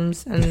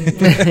mushrooms, and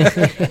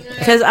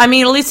because I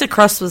mean, at least the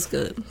crust was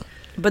good,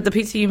 but the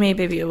pizza you made,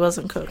 baby, it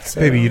wasn't cooked. So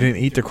Baby, you didn't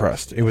eat the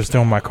crust. It was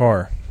still in my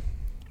car.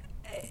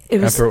 it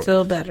was after-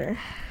 still better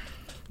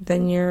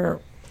than your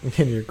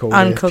And your cold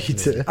uncooked,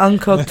 pizza.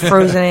 uncooked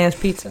frozen ass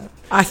pizza.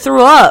 I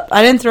threw up.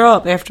 I didn't throw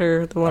up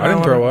after the one. I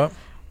didn't throw up.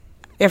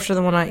 after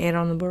the one I ate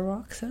on the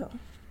boardwalk. So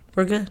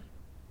we're good.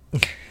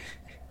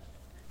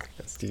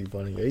 That's too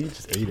funny. Yeah, you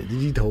just ate it. Did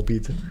you eat the whole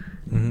pizza?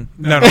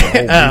 No, the whole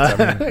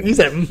pizza. I mean,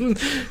 You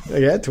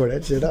said, yeah, I tore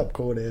that shit up.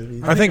 Cold ass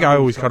pizza. I think I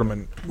always cut them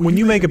in. When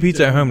you make a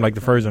pizza at home, like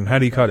the frozen, how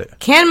do you cut it?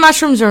 Canned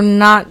mushrooms are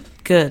not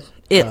good.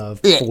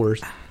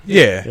 Force.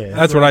 Yeah, Yeah.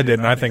 that's what I did,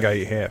 and I think I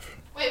ate half.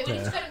 Wait, what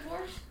did you cut it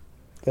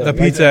for? The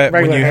pizza, when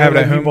regular you have it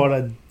at hamburger, home-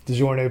 You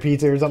bought a DiGiorno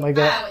pizza or something like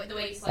that. The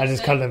way you I sliced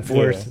just it. cut it in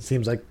fours. Yeah. It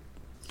seems like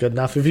good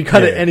enough. If you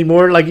cut it Yeah.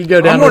 anymore, like you go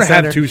down I'm to going the to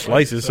have center, 2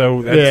 slices,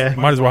 so that's,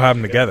 Yeah. might as well have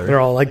them together. they're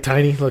all like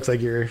tiny. Looks like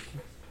you're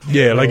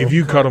Yeah, like if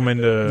you cut them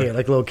into. yeah,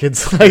 like little kids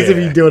slice if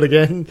Yeah. you do it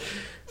again.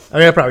 I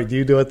mean, I probably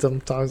do it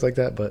sometimes like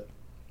that, but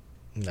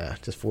nah,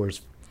 just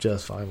fours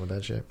just fine with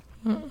that shit.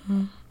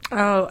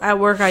 Oh, at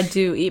work I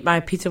do eat my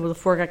pizza with a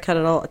fork. I cut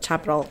it all,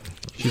 chop it all,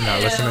 She's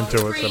not listening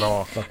to us at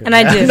all. and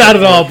I do. Not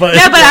at all, but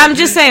No, but I'm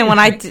just saying when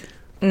I do,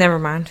 never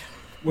mind.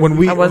 When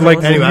we I wasn't like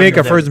when listening. we Anyway, make a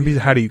I'm done. frozen pizza,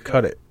 how do you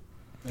cut it?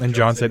 And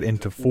John said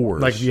into 4s.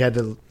 like you had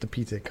the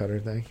pizza cutter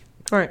thing.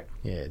 Right.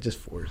 Yeah, just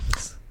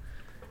fours.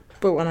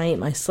 But when I eat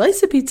my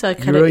slice of pizza, I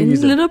cut really it use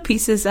in a- little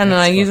pieces, and then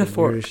I use a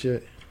fork. Weird as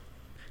shit.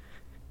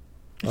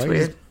 It's I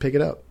weird. Just pick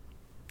it up.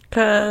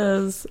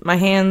 Because my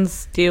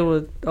hands deal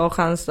with all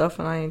kinds of stuff,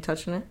 and I ain't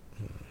touching it.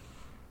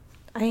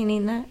 I ain't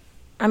eating that.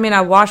 I mean,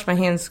 I wash my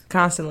hands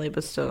constantly,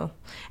 but still.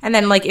 And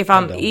then, like, if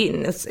I'm don't.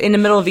 eating, it's in the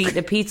middle of eating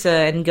a pizza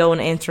and go and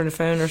answer the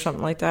phone or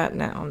something like that.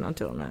 No, I'm not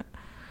doing that.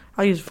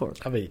 I'll use a fork.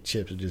 I've ate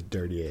chips with just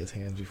dirty ass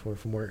hands before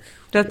from work.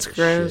 That's Shit.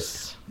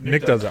 gross.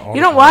 Nick does it all. You the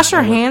don't time. wash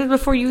your hands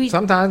before you eat.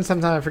 Sometimes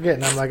I forget,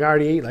 and I'm like, I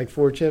already ate like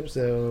 4 chips,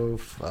 so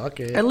fuck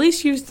it. At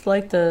least use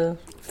like the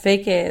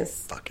fake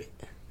ass. Fuck it.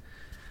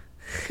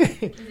 You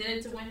did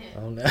it to win it. I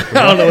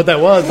don't know what that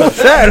was, but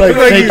That like, looked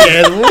like fake you-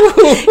 ass.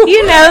 Woo.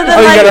 You know the Oh,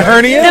 you like got a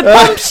hernia? the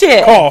pump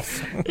shit.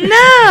 Cough.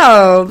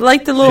 No,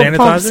 like the little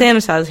pump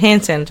Sanitizer? sanitizer,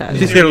 hand sanitizer.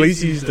 She said at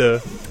least use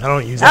the. I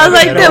don't use I that. was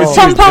like at the all.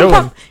 pump, pump,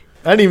 pump.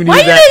 I didn't even Why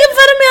use you that. making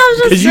fun of me? I was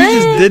just Because you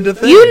saying. just did the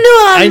thing. You knew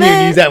what I I didn't even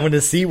use meant. that when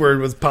the C word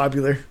was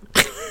popular.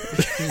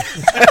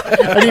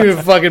 I didn't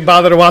even fucking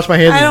bother to wash my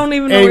hands I don't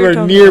even know what you're anywhere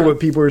talking near about. what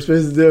people were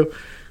supposed to do.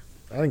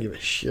 I don't give a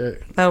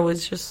shit. I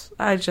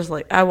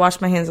wash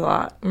my hands a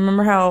lot.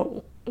 Remember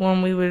how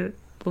when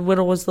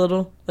Whittle was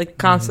little, like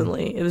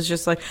constantly, it was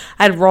just like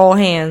I had raw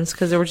hands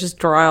because they were just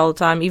dry all the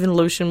time. Even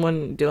lotion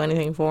wouldn't do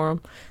anything for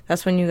them.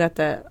 That's when you got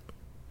that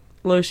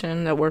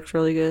lotion that works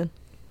really good.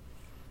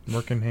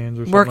 Working hands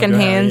or something. Working like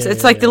that. hands. yeah,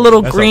 It's like yeah. the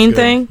little That sounds green good.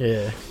 thing.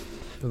 Yeah.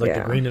 Like Yeah.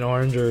 the green and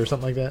orange or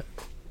something like that.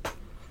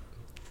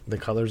 The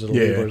colors of the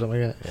Yeah. label or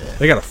something like that. Yeah.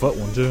 They got a foot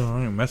one too.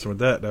 I ain't messing with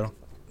that though.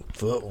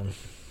 Foot one.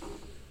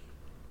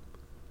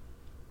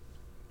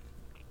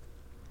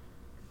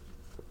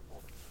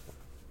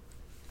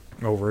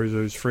 Oh,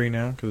 Rozo's free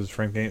now because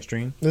Frank can't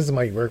stream. This is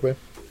my you work with.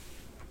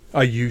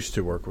 I used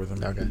to work with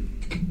him. Okay.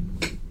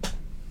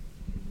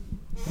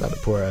 About to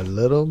pour a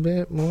little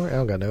bit more. I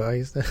don't got no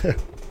ice.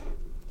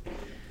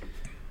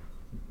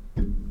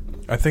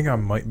 I think I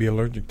might be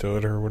allergic to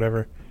it or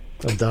whatever.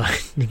 I'm dying.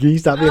 Can you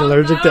stop being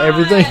allergic to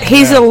everything?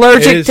 He's It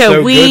allergic is to so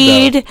good,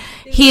 weed.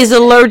 He's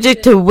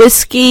allergic to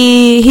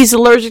whiskey. He's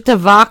allergic to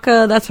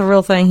vodka. That's a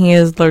real thing. He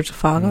is allergic to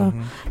vodka.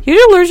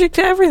 You're allergic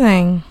to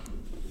everything.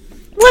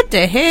 What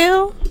the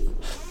hell?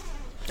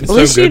 It's At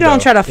least so you good, don't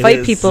though. try to It fight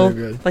is people so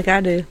good. like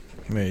I do.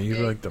 Man, you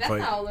like to That's fight.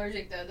 not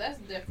allergic though. That's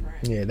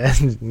different. Yeah, that's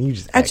you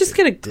just. I just act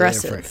get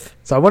aggressive. different.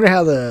 So I wonder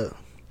how the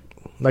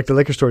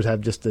liquor stores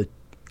have just the.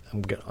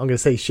 I'm gonna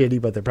say shitty,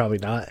 but they're probably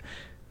not.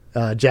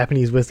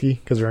 Japanese whiskey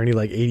because they're only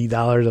like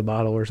 $80 a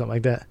bottle or something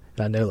like that.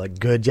 And I know like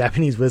good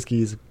Japanese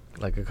whiskey is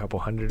like a couple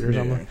hundred or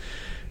something.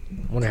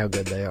 I wonder how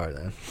good they are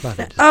then. Not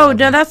that just Oh, bottle.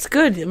 no, that's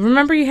good.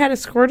 Remember you had it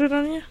squirted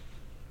on you?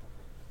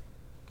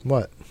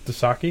 What? The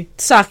sake?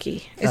 Sake.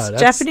 It's that's-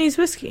 Japanese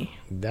whiskey.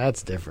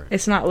 That's different.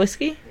 It's not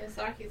whiskey? Yeah,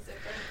 sake's different.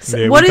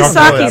 Yeah, What we is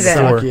talked about sake that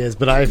then? before. Sake is,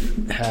 but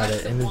I've had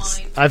It's it, and a it's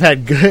wine. I've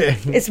had good.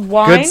 It's Good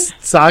wine?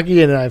 sake,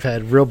 and I've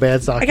had real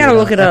bad sake. I gotta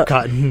look it up.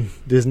 Epcot and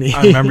Disney.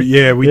 I remember.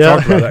 Yeah, we Yeah.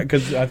 talked about that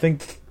because I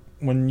think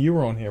when you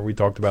were on here, we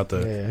talked about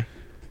the.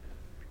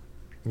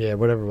 Yeah,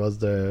 whatever it was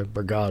the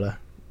Borgata.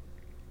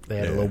 They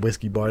had a Yeah. little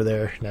whiskey bar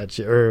there, that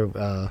shit,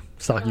 or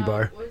sake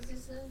bar. What did you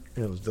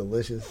say? It was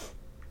delicious.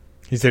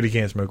 He said he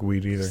can't smoke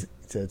weed either.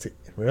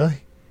 Really?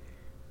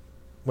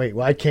 Wait,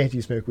 why can't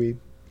you smoke weed?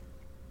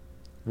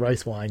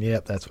 Rice wine.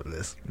 Yep, that's what it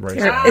is. Right.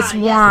 Ah, It's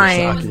yes,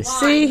 wine. it's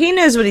See, he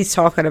knows what he's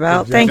talking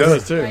about. Exactly. Thank you.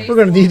 does too. We're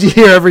gonna need you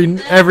here every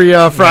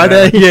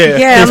Friday. Yeah.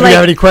 Yeah, In I'm case we like,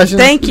 have any questions.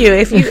 thank you.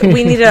 If you,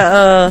 we need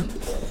a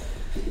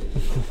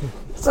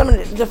someone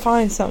to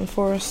define something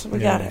for us. We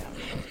got Yeah. it.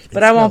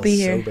 But I won't be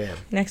smells here so bad.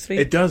 next week.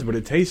 It does, but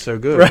it tastes so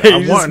good. Right, I you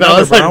just want smell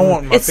another, it, but I like- don't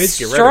want my It's face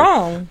to get red.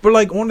 strong. But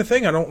like on the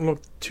thing, I don't look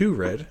too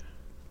red.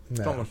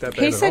 No. Don't look that bad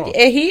He at said all.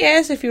 he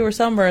asked if you were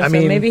sunburned, I so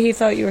mean, maybe he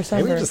thought you were Maybe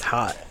sunburned. it's just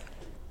hot.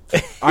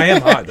 I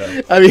am hot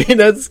though. I mean,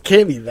 that's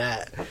can't be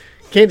that.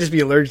 Can't just be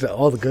allergic to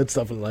all the good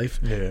stuff in life.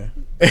 Yeah,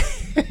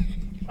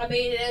 I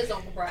mean, it is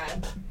Uncle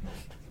Brad.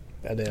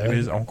 I know. it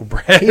is Uncle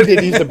Brad. He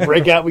did used to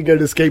break out. We go to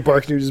the skate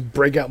parks and he would just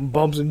break out in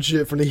bumps and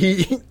shit from the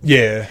heat,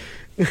 Yeah,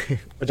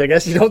 which I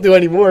guess you don't do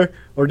anymore.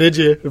 Or did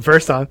you the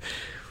first time?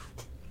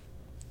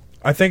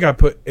 I think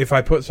if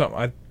I put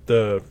something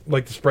the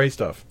spray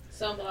stuff.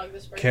 Sunblock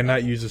this spray.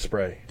 Cannot use the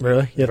spray.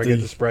 Really? You If I have get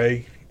to. the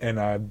spray and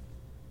I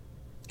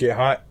get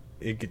hot,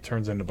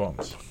 turns into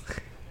bumps.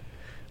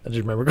 I just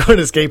remember going to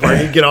the skate park.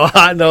 He'd get all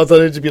hot, and all of a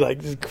sudden it'd just be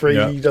like just crazy.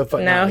 Yeah. Stuff.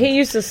 no, he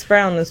used to spray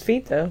on his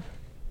feet though,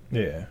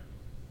 Yeah,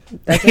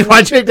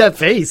 Why'd you make that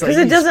face? because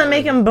Like, it doesn't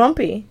make him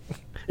bumpy.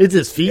 It's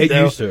his feet. it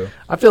though. used to.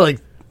 I feel like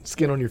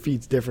skin on your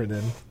feet's different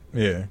than.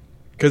 Yeah,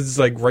 because it's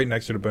like right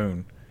next to the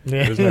bone.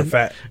 Yeah. There's no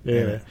fat. Yeah.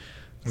 in it,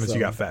 unless So- you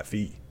got fat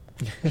feet.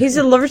 He's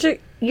allergic.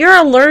 You're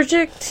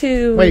allergic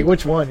to Wait,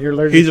 which one? You're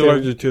allergic? He's to?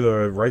 allergic to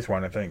the rice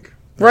wine, I think.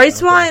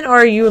 rice wine, or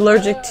are you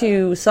allergic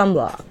to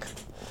sunblock?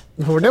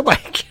 Well,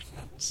 nobody.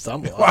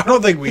 Sunblock. Well, I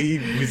don't think we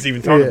was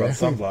even talking about I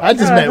sunblock.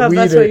 just Oh, I meant thought weed.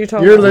 that's what you're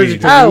talking You're about.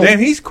 allergic to Oh. weed. Damn,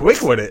 he's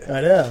quick with it.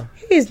 I know.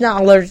 He's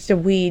not allergic to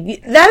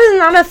weed. That is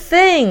not a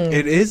thing.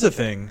 It is a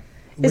thing.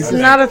 It's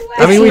not a.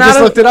 I mean, we it's just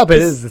not looked it up. It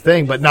is the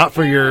thing, but not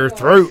for your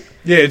throat.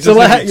 Yeah, it's So just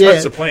what when ha- you touch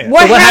yeah. the plant.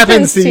 What, what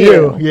happens happens to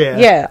you? you? Yeah.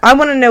 Yeah. I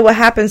want to know what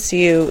happens to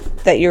you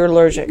that you're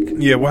allergic.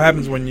 Yeah, what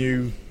happens when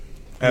you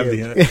have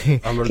Yeah.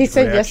 the allergic He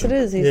said, "Yes, reaction? it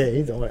is." He's, Yeah,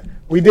 he's on it.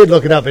 We did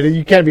look it up, and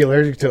you can be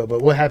allergic to it.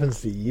 But what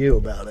happens to you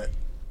about it?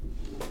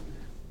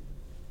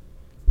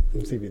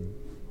 Let's see if your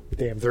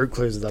damn throat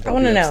closes up. I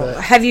want to know.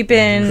 Have you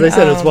been? They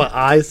said it's what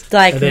eyes, and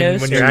then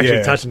diagnosed? when you're actually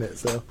Yeah. touching it.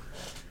 So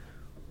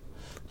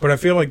But I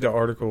feel like the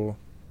article.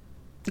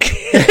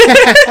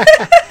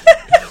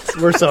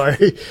 we're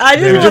sorry. I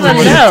just want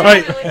to know.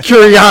 Like,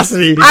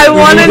 curiosity. I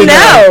want to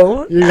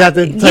know. You have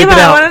to type Yeah, it but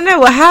I out. want to know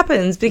what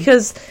happens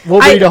because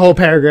We'll I read a whole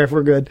paragraph.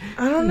 We're good.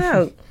 I don't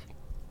know.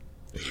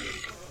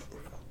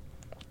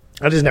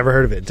 I just never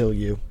heard of it until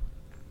you.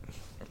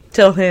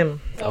 Tell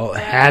him Oh, it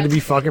had to be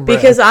fucking Brad.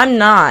 because I'm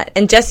not,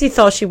 and Jessie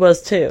thought she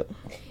was too,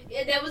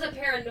 Yeah, that was a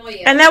paranoia.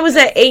 and that was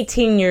at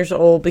 18 years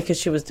old because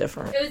she was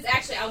different. It was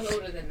actually, I was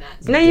older than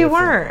that. No, you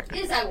weren't.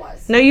 Yes, I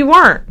was. No, you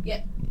weren't.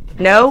 Yeah.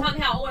 No. Tell me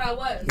how old I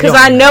was. Because No,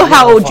 I know you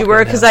how don't old you were.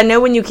 fucking Because know. I know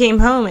when you came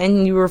home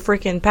and you were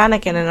freaking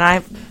panicking, and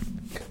I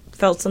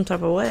felt some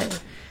type of way.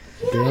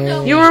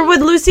 Damn. You were with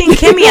Lucy and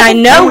Kimmy. I I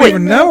know don't it.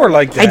 even know her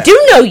like that. I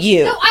do know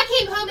you. No, I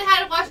came home and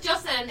had to watch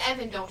Justin and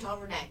Evan. Don't tell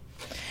Renee.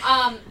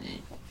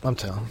 I'm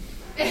telling.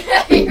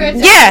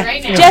 Yeah,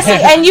 right now. Jesse,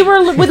 and you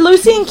were with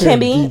Lucy and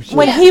Kimmy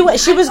when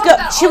she was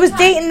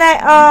dating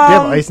that Do you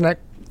have ice neck?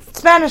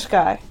 Spanish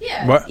guy.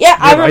 Yeah. What? Yeah,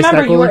 I have ice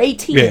remember neck you were over?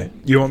 18. Yeah.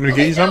 You want me to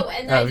get you some? No,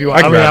 and then if you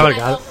I want, can I grab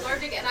got it. felt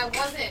allergic and I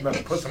wasn't.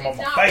 Better put some on It's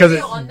my not face. Because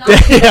real, I'm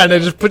not yeah, no,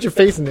 just put your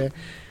face in there.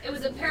 It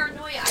was a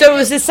paranoia. So it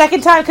was the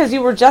second time because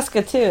you were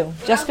Jessica too.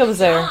 When Jessica I was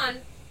there. gone-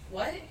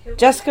 What? Who?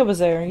 Jessica was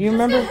there. You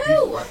remember?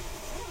 Who?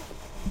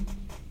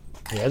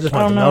 Yeah, I just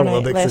I want to don't know know, a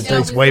little bit Nate, because it last No,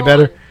 tastes it was way Dawn.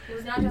 better. It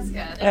was not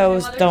Jessica. It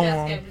was no other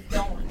Dawn. Jessica. It was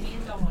Dawn. Me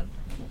and Dawn.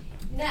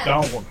 No.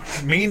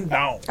 Don't. Mean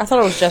don't. I thought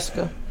it was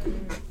Jessica.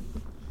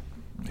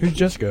 Who's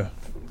Jessica?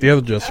 The other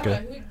I don't know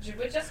Jessica.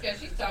 which Jessica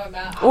she's talking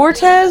about.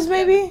 Ortez,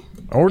 maybe?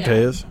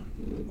 Ortez.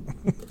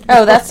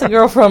 Oh, that's the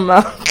girl from.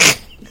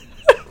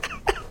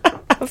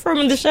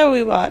 from the show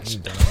we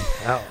watched.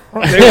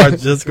 They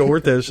watched Jessica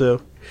Ortez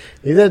show.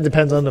 He said it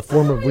depends on the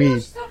form of I don't know weed.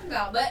 what you're talking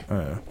about,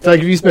 but So, like,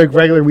 if you smoke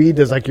regular weed,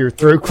 does like your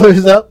throat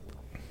close up?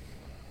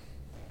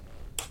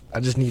 I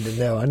just need to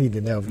know. I need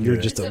to know if you're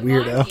just a it's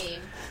mind weirdo. game.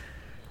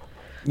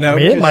 No, I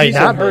mean, it because might she said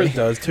not hers be.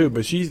 does too,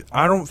 but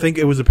I don't think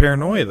it was a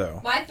paranoia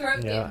though. My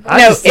throat Yeah. game. I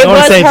No, just it wanna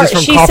was say it's her. just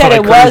from She coughing said like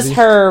it was crazy.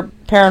 her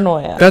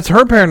paranoia. That's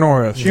her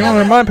paranoia. She don't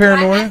have my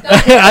paranoia.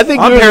 I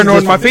think I'm yours is paranoid.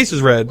 just- My face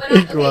is red,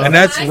 Well, and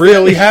that's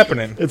really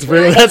happening. It's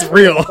real. That's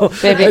real.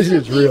 Baby. That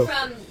shit's real.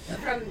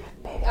 From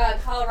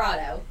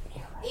Colorado.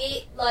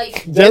 It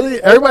like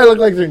Jesse, everybody look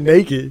like they're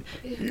naked.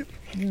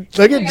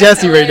 Look at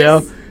Jessie right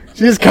now. She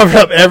just covered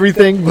up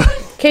everything. But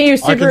Can you I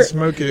super? can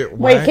smoke it.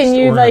 Wait, can waxed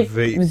you or in a like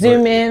vape,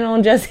 zoom but in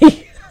on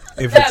Jesse?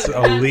 If it's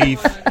a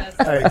leaf,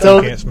 all right,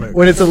 so can't smoke.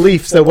 when it's a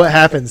leaf, so what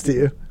happens to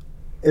you?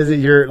 Is it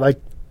your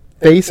like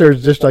face or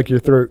just like your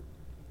throat?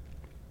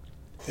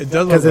 it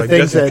does 'Cause look the like thing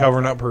Jessica said-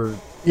 covering up her,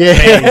 Yeah,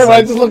 Panties, I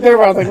like- just looked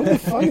over. I was like, "What the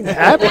fuck is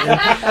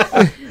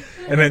happening?"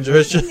 and then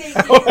just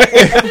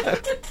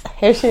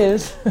Here she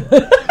is.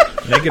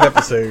 naked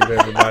episode,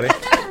 everybody.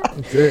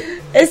 That's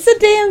it. It's the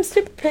damn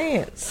stupid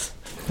pants.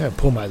 I gotta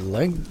pull my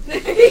leg.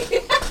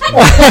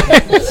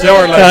 So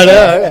we're I like, know. Shut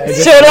up! this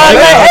is actual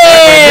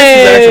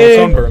Hey!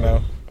 sunburn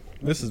now.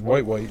 This is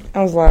white.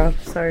 I was loud.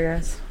 Sorry,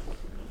 guys.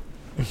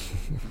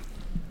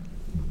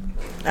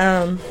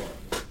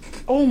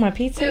 Oh, my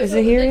pizza is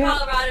it here the yet?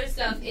 Colorado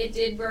stuff, it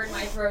did burn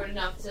my throat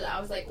enough to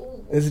I was like,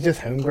 ooh. Is it just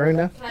homegrown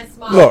now? Can I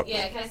smoke? Look,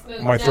 Yeah, can I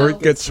smoke? My No.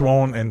 throat gets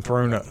swollen and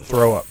throw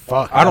up.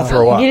 Fuck. I don't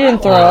throw up, He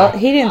didn't throw up.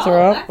 He didn't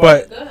throw up.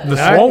 but Good.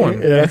 the Alright,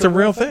 swollen, yeah. it's a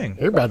real thing.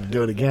 You're about to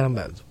do it again. I'm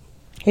about to.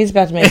 He's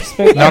about to make a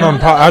spook. Not on.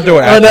 I do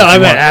it. Oh After no, if I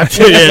you meant want.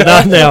 after. Yeah,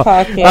 not now.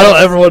 Podcast. I don't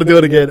ever want to do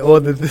it again. I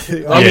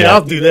mean, Yeah.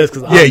 I'll do this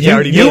because Yeah,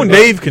 already you did, and but-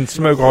 Dave can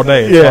smoke all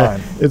day. It's Yeah,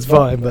 fine. it's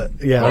fine. But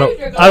yeah, Why don't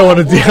you I don't want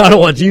to go do. back? I don't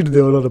want you to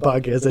do it on the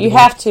podcast. You anymore.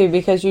 have to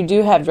because you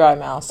do have dry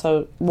mouth,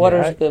 so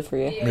water's Yeah. good for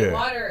you. Yeah, Yeah.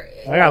 water.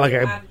 I got like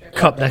a after.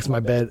 cup next to my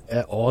bed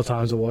at all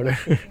times of water.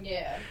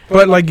 Yeah.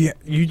 But like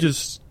you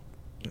just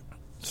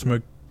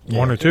smoke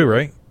one or two,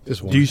 right?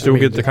 Just one. Do you still I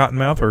mean, get the cotton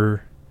mouth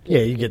or? Yeah,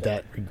 you get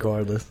that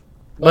regardless.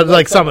 But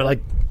like something like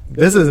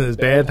this isn't as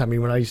bad. I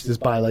mean, when I used to just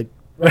buy like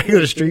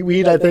regular street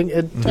weed, I think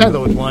it depends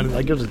on which one.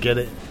 Like you'll just get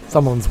it.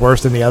 Someone's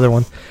worse than the other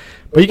one.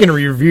 But you can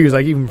read reviews,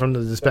 like even from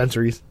the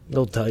dispensaries,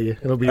 they'll tell you.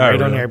 It'll be Oh, right on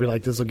really? there. Be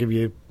like, this will give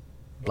you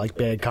like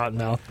bad cotton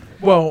mouth.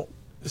 Well,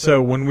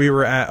 so when we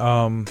were at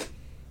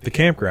the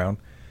campground,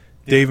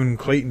 Dave and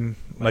Clayton,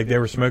 like they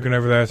were smoking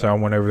over there, so I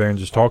went over there and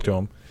just talked to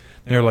them.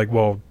 And they're like,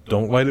 "Well,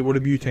 don't light it with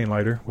a butane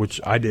lighter," which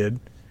I did.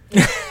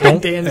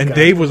 Don't, Dan's and got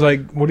Dave was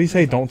like, "What do you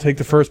say? Don't take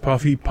the first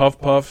puff." He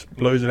puffs,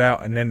 blows it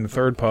out, and then the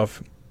third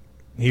puff,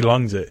 he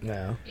lungs it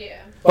No. Yeah.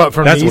 But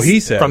from That's these, what he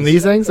says. From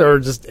these things, or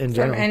just in From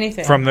general?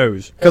 anything. from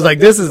those. Because like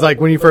this is like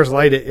when you first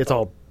light it, it's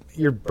all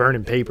you're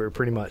burning paper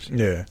pretty much.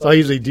 Yeah. So I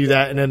usually do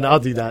that, and then I'll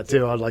do that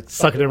too. I'll like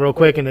suck it in real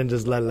quick and then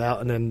just let it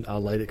out, and then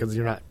I'll light it because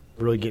you're not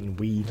really getting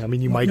weed. I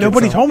mean, you might. Get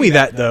Nobody some. told me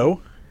that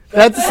though.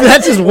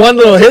 That's just one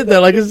little hit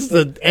though. Like it's just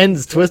the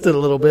end's twisted a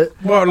little bit.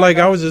 Well, like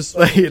I was just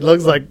Like it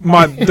looks like.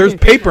 there's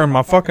paper in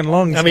my fucking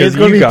lungs. I mean, it's 'cause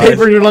going to you be guys.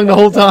 paper in your lung the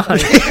whole time.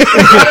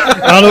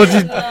 I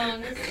don't know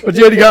but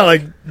you already got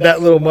like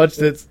that little much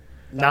that's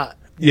not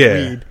Yeah.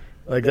 weed.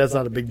 Like that's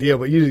not a big deal,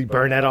 but you usually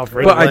burn that off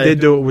right But away. I did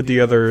do it with the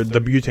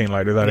butane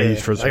lighter that I Yeah,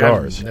 use for like,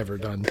 cigars. I've never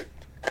done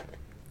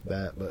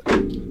that, but I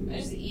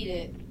just eat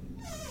it.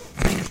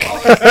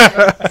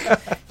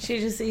 She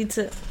just eats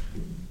it.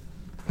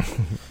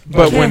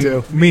 But when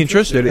too. me and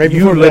Trish did it, right you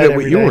before lit bed it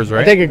with every day. yours, I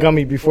right? take a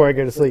gummy before I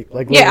go to sleep.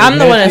 Like Yeah, I'm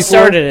the one that minutes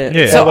before, started it.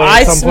 Yeah. So That way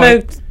I at some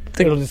point- smoked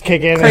It'll the just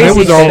kick in. Crazy it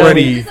was shit.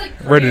 already It's like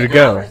ready to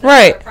go.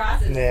 Right.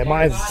 Yeah,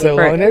 mine's so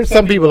Right. long. There's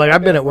some people like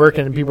I've been at work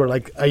and people are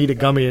like, I eat a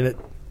gummy and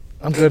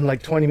I'm good in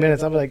like 20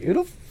 minutes. I'm like, who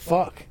the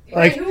fuck?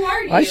 Like, who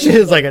are you? my shit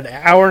is like an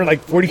hour and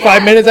like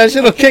 45 minutes. That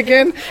shit'll kick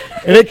in,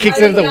 and it kicks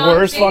in at the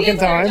worst fucking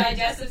time.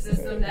 Digestive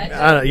system that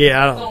I don't.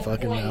 Yeah, I don't Don't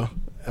fucking point. know.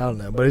 I don't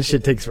know, but this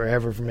shit takes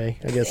forever for me.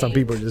 I guess some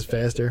people are just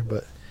faster,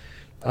 but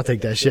I'll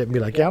take that shit and be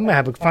like, yeah, I'm gonna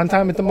have a fun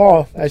time at the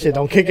mall. That shit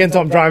don't kick in until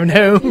I'm driving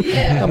home.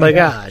 Yeah. I'm like,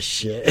 ah,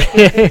 shit.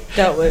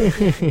 dealt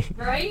with.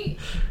 right?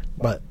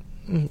 But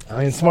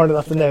I ain't smart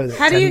enough to know that.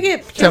 How do you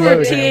get 10 pure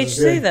milligrams is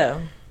THC good.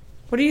 though?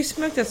 What do you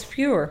smoke that's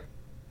pure?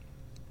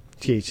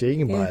 THC?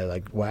 You can buy Yeah.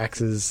 like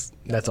waxes.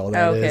 That's all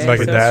that Oh, is. okay, like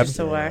a so dab? it's just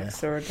a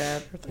wax or a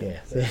dab. Or thing.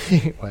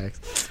 Yeah,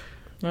 wax.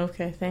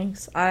 Okay,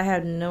 thanks. I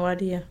had no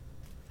idea,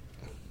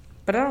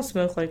 but I don't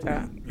smoke like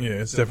that. Yeah,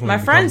 it's definitely. My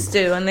friends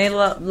do, and they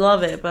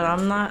love it, but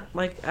I'm not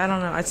like I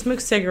don't know. I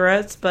smoke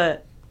cigarettes,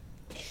 but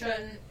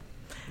Shouldn't.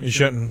 You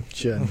shouldn't.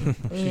 Should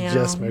yeah,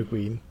 just smoke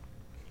weed.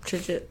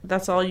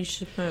 That's all you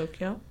should smoke.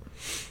 Yep.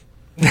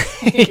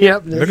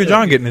 Yep. Look at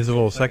John getting his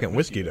little second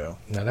whiskey though.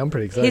 No, I'm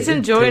pretty excited. He's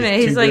enjoying it.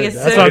 tastes He's too like, good. it's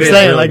That's so what I'm good.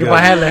 saying. It's Like really if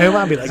I good. had it at home,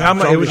 I'd be like, How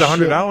much? It was drunk as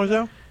shit. $100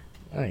 though.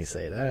 I ain't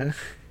say that.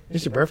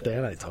 It's your birthday.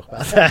 I didn't talk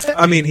about that.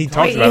 I mean, he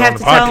talks Wait, you about have it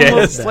to on the tell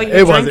him podcast. what It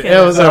you're wasn't. drinking.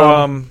 It was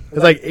So,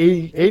 it's like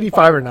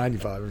 85 or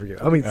 95. I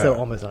forget. I mean, so Oh.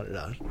 almost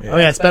 $100. Yeah. I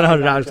mean, I spent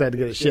 $100 because I had to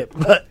get it shipped,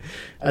 but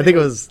I think it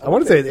was. I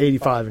want to say it was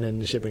 85 and then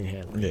the shipping and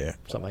handling. Yeah.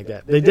 Something like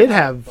that. They did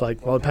have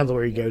like, well, it depends on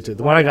where you go to.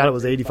 The one I got it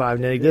was 85,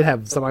 and then they did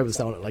have somebody was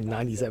selling it like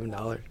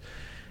 $97.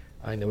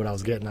 I didn't know what I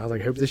was getting. I was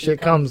like, hope this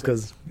shit comes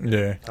because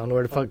Yeah. I don't know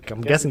where the fuck.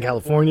 I'm guessing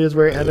California is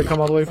where it had to come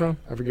all the way from.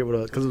 I forget what it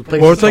was because the place.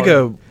 Well, was it's like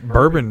called- a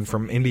bourbon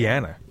from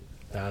Indiana.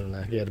 I don't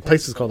know. Yeah, the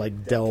place is called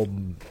like Del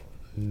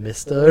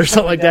Mista or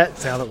something like that.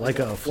 Sounded like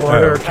a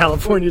Florida or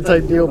California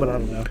type deal, but I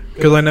don't know.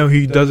 Because I know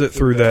he does it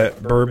through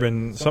that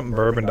bourbon, something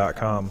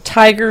bourbon.com.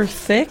 Tiger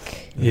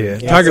Thick. Yeah.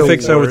 Yeah, Tiger it's Thick,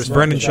 the so worst it's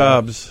Brendan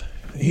fucking Schaub's.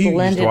 He used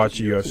Blended to watch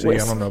UFC.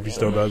 I don't know if he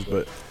still does,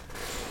 but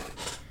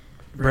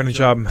Brendan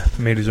Schaub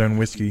made his own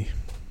whiskey,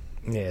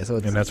 Yeah, so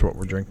and it's that's what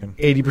we're drinking.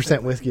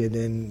 80% whiskey and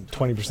then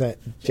 20%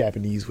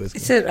 Japanese whiskey.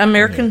 It said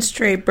American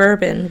straight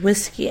bourbon,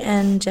 whiskey,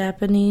 and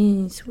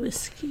Japanese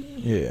whiskey.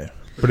 Yeah.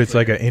 But it's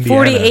like an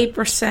Indiana.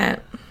 48%.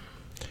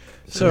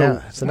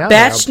 So, now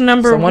batch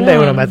number So one day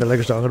when I'm one. at the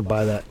liquor store, I'm going to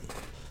buy that.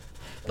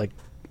 Like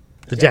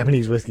the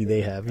Japanese whiskey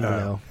they have, you Oh.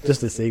 know,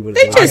 just to see what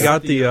They it's I just-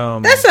 got the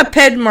That's a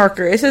PED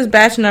marker. It says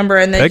batch number,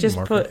 and they Peg just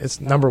marker. put.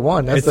 It's number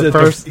one. That's it's the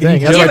first thing.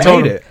 He That's what I just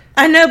told made him. it.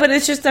 I know, but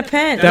it's just a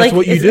pen. That's like,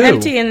 what you it's do.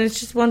 empty, and it's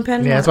just one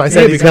pen. Yeah, that's marker.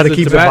 why I said he's got to because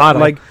keep it's the a bottle.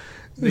 Like,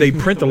 they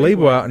print the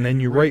label out, and then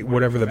you write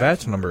whatever the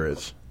batch number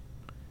is.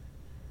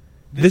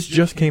 This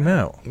just came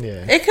out.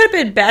 Yeah. It could have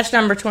been batch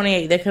number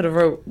 28. They could have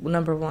wrote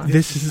number 1.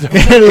 This is It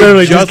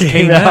literally just just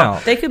came came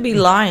out. They could be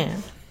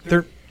lying.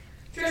 They're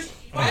Trish,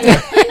 why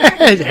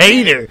is it-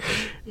 Hater.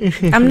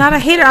 I'm not a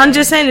hater. I'm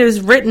just saying it was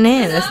written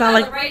in. It's not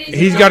like.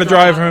 He's got to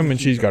drive home, and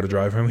she's got to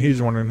drive home.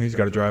 He's one, and he's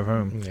got to drive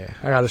home. Yeah,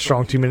 I got a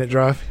strong 2-minute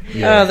drive.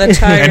 Oh, the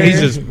tiger. And he's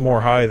just more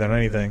high than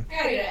anything. I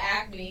gotta get an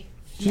Acme.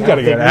 She's got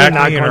to get We're not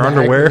acne in her going to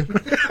underwear.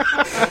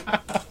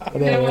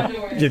 No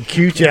underwear. Get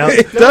cooch out.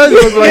 It does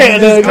look like Yeah,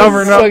 he's no, just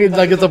covering up. fucking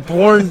like it's a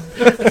porn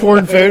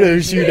photo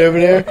shoot over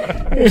there.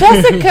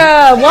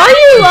 Jessica, why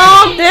are you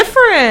all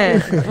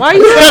different? Why are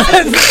you?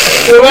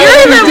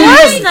 You're even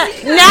worse.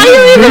 Now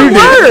you're even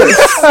worse.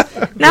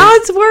 Now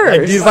it's Dude,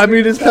 worse. if I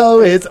move this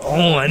pillow, it's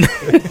on.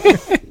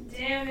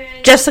 Damn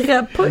it.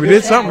 Jessica, put We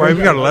did something right.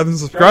 We got 11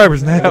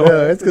 subscribers now. Yeah,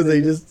 that's because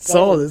they just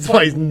saw this.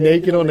 Why he's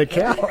naked on the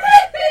couch.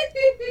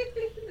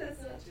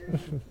 That's not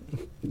true.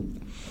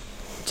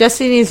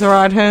 Jesse needs a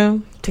ride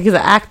home to get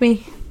the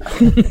Acme.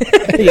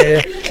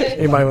 Yeah.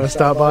 Anybody want to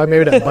stop by?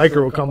 Maybe that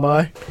biker will come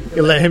by.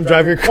 You let him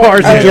drive your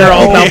car since you're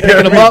all about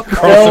picking him up.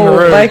 Crossing the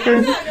road.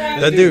 Biker.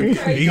 That dude,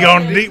 he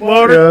going to deep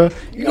water?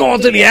 You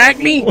going to the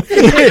Acme?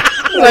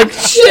 Like,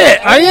 shit,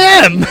 I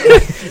am.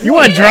 You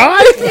want to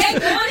drive?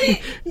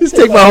 Just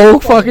take my whole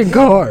fucking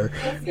car.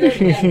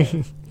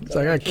 It's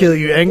like, I'll kill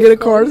you and get a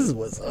car. This is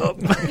what's up.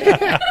 John,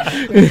 stop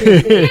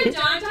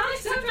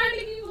trying to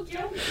make people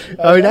kill me.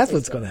 I mean, that's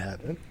what's going to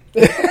happen.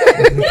 Maybe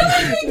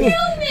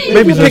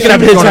Picking she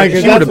up was gonna-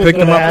 hitchhikers. she that's would have what's picked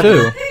them gonna up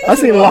happen. too. I've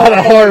seen a lot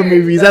of horror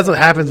movies. That's what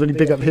happens when you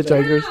pick up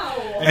hitchhikers.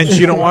 And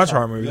she don't watch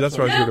horror movies. That's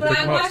why she No, would but have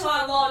picked I them watch a up.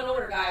 lot of Law and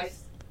Order,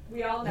 guys.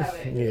 We all know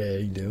it. Yeah,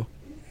 you do.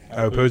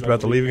 Oh, Poe's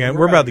about to leave again.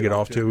 We're about to get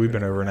off too. We've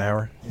been over an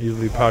hour.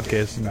 Usually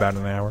podcast is about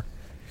an hour.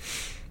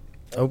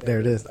 Oh, there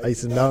it is.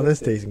 Ice and Mountain. This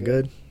tasting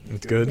good.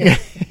 It's good.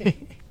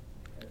 Melted.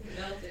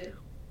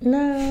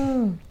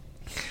 No.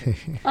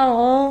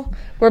 Oh,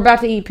 we're about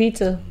to eat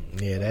pizza.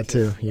 Yeah, that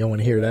too. You don't want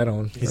to hear that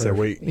on. He said,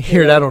 "Wait."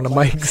 Hear that on the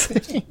mics.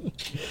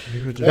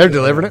 They're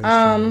delivering it.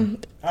 I mean,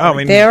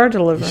 They are You should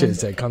have delivering.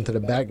 said, "Come to the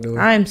back door."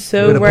 I'm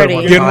so We're gonna put ready.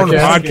 them Get on the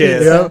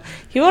podcast. Yep.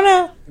 You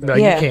wanna? No,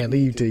 Yeah. you can't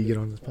leave till you get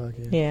on this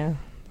podcast. Yeah,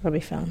 that'll be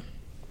fun.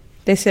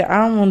 They said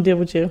I don't want to deal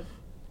with you.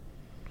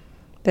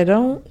 They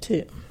don't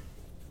too.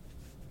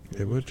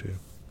 They would too.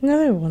 No,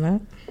 they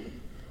won't.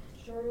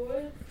 Sure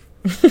would.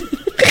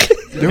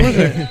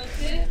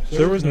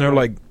 There was no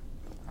like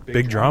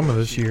big drama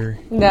this year.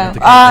 No, at the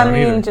I campground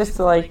mean either. just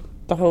like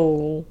the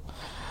whole.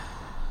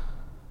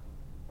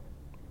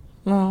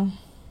 No.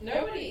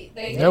 Nobody.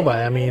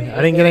 I mean, I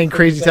didn't get any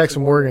crazy texts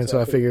from Morgan,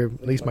 so I figured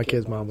at least my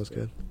kid's mom was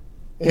good.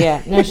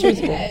 Yeah, no, she was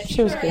good.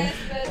 She was good.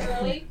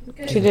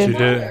 She did. She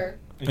did.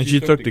 And she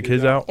took the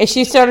kids out. If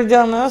she started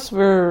doing this,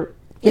 we're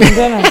getting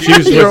dinner. She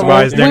was supposed to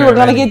buy us dinner. We were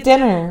gonna and then- get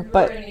dinner,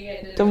 but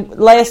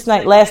last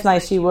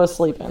night she was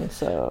sleeping,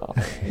 so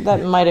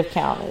that might have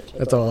counted.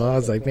 That's all. I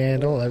was like,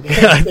 man, don't let me.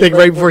 I think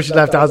right before she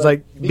left, I was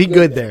like, be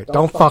good there.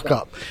 Don't fuck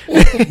up. That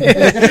was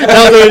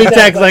the only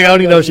text. Like, I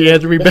don't even know if she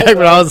answered me back,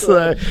 but I was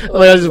I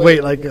just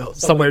wait, like,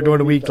 somewhere during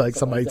the week, like,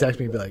 somebody text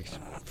me and be like,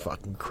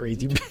 fucking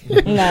crazy.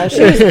 No,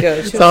 she was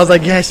good. She So I was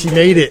like, yeah, she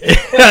made it.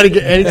 I didn't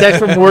get any text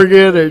from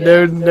Morgan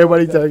or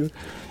nobody texted.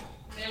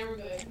 They were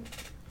good.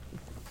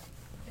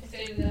 They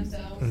saved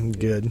themselves.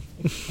 Good.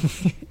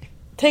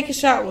 Take a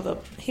shot with him.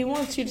 He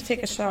wants you to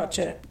take a shot,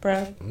 Chet,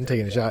 Brad. I'm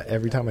taking a shot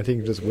every time I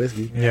think of just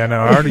whiskey. Yeah, no,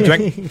 I already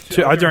drank.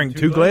 I drank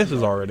 2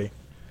 glasses already.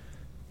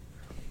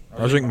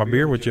 I was drinking my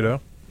beer with you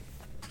though.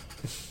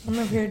 I'm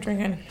over here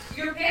drinking.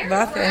 Your parents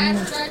Vodka were at and-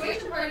 the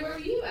graduation party. Where were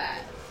you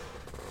at?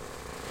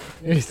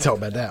 He's talking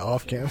about that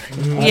off camera.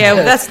 Yeah,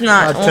 well, that's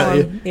not I'll tell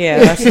on. Yeah,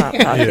 that's not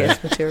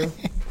podcast material.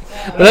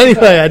 But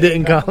anyway, I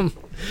didn't come.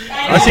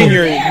 I seen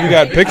you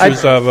got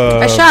pictures of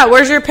A shot.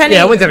 Where's your penny?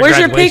 Yeah, I went to the Where's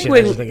your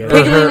graduation pig and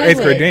everything. Piggly her 8th grade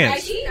Wiggly? dance. I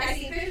see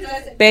pictures.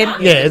 I said, Babe,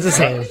 Yeah, it's the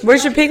same.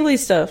 where's your Piggly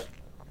stuff?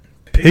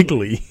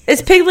 Piggly.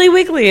 It's Piggly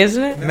Wiggly,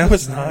 isn't it? No,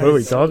 it's not. What are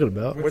we talking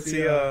about? What's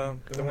the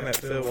one that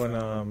Phil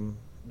and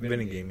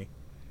Vinny gave me?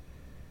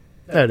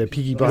 Oh, the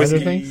Peaky Blinder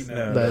Whiskey, things?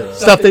 no. The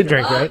stuff they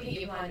drink, love right?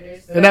 Peaky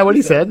Blinders. Isn't that what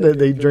he said? That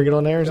they drink it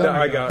on there or something?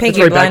 I got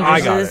Pinky right back-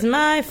 Blinders I got is it.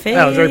 my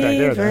favorite. Oh, it's right back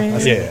there, though. I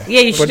see Yeah. Yeah,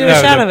 you should But do no,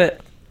 a shot the- of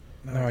it.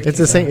 No, I It's can't.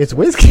 the same. It's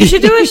whiskey. You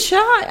should do a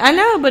shot. I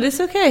know, but it's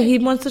okay. He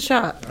wants a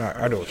shot. All right,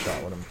 I do a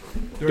shot with him.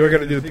 Do I got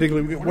to do the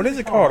Piggly? What is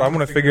it called? I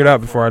want to figure it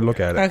out before I look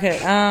at it. Okay.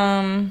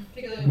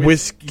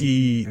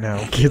 Whiskey.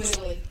 No. It's,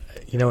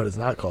 you know what it's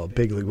not called?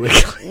 Piggly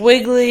Wiggly.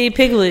 Wiggly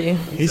Piggly.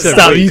 He said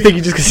Stop. wait. You think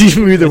you just because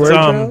you moved the It's, word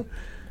around?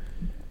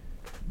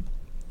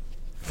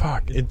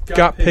 Fuck. It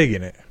got pig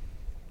in it.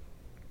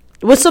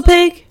 Whistle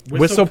pig.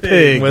 Whistle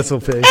pig. Whistle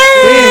pig.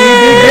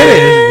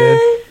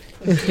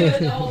 Do it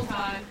the whole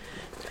time.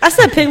 I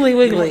said Piggly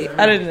Wiggly.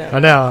 I didn't know. I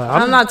know.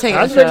 I'm not taking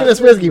I'm a drinking shot.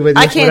 this whiskey with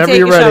you. I can't whenever take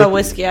you're a ready. shot of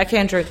whiskey. I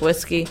can't drink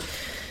whiskey.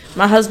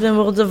 My husband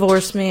will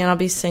divorce me, and I'll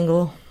be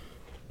single.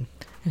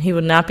 And he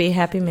would not be a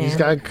happy You just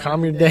man. gotta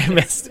calm your damn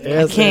ass.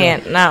 I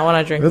can't. Not when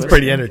I drink That's whiskey.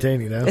 pretty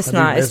entertaining, though. It's I do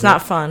not. miss It's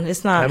not it. fun.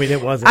 It's not. I mean,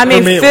 it wasn't. I mean,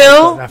 For me, it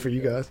Phil- was, but not for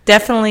you guys.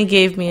 Definitely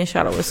gave me a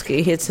shot of whiskey.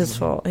 It's his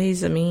fault.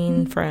 He's a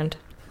mean friend.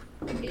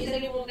 He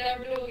said he will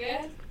never do it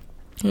again.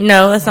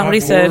 No, that's not what he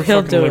My said. poor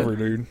He'll fucking do liver, it.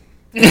 dude.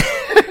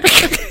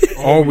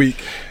 All week.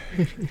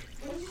 What did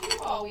you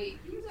do all week?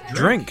 You was at-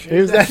 Drink.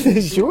 It was that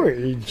short.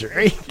 You're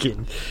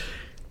drinking.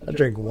 I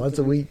drink once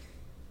a week.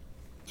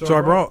 So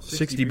I brought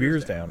 60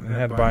 beers down and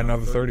had to buy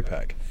another 30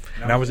 pack.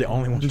 And I was the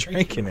only one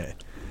drinking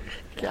it.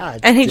 God.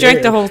 And he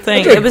drank the whole I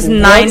thing. drink It was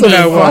once 90. a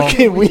No, well-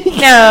 fucking week.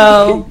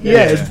 No.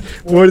 Yeah,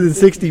 it's more than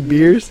 60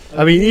 beers.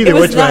 I mean, either It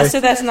was which not, way. so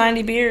that's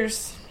 90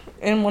 beers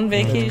in one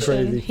vacation.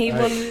 crazy. He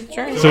wanted to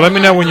drink. So let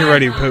me know when you're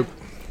ready, Poop.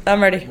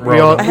 I'm ready.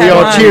 We all, I we had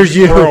all mine. cheers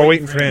you. We're all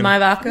waiting for him. My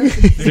vodka.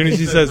 As soon as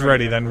he says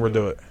ready, then we'll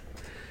do it.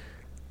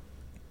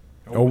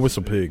 Oh,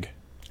 whistle pig.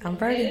 I'm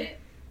ready.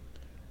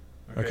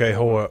 Okay,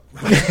 hold up.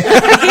 Yeah,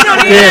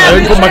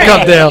 let me put my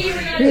cup down.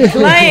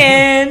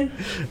 Playing.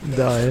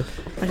 Dying.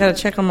 I gotta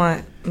check on my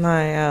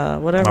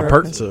whatever. My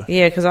Pertza.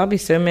 Yeah, because I'll be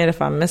so mad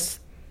if I miss.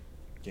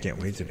 Can't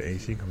wait till the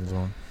AC comes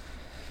on.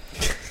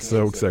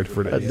 So excited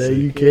for the I know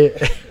AC. you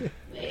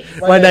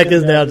can't. My neck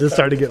is now just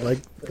starting to get like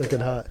looking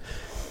hot.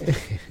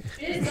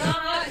 It's not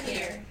hot in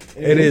here.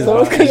 It is. So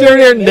it's because you're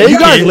there naked. You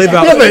guys live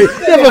out- You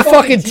have a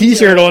fucking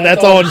t-shirt on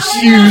that's on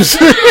shoes.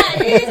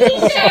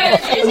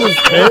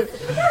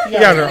 You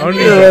got her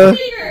under.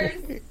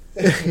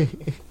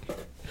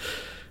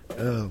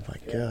 Oh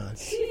my god.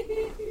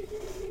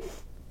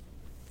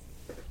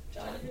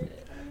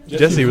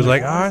 Jesse was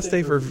like, I'm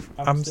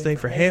stay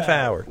for half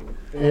hour.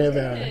 Yeah,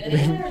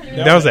 man.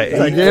 That was at It's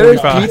like, yeah, there's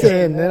 8:45. pizza,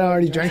 and then I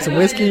already drank some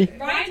whiskey.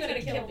 Brian's gonna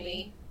kill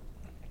me.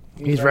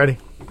 He's ready.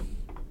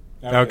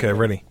 Okay,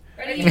 ready.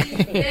 Ready?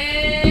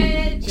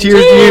 And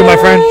Cheers to you, my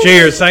friend.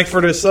 Cheers. Thanks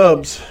for the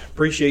subs.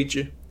 Appreciate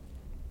you.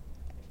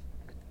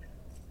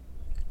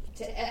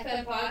 to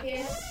FM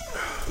podcast.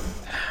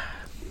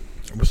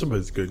 Whistle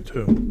pig's good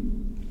too.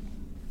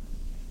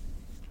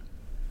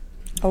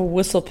 A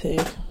whistle pig.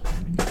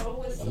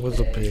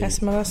 Whistle pig.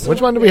 That's my last Which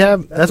one do we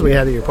have? That's what we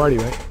had at your party,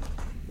 right?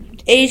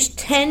 Aged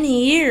 10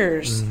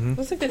 years. Mm-hmm.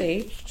 That's a good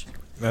age.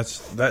 That's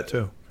that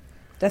too.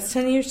 That's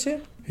 10 years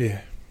too?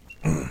 Yeah.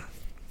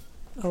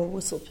 Oh,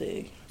 whistle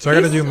pig. So I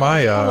got to do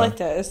my I like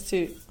that. It's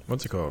too.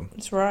 what's it called?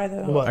 It's rye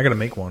though. What? I got to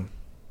make one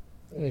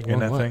in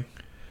that What? thing.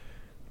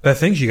 That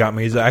thing she got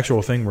me is the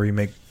actual thing where you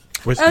make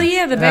whiskey. Oh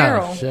yeah, the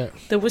barrel. Oh, shit.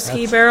 The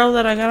whiskey barrel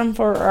that I got him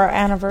for our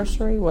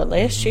anniversary. What,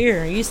 last Mm-hmm.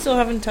 year? You still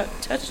haven't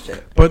touched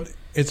it. But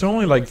it's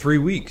only like 3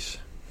 weeks.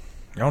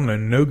 I don't know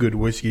no good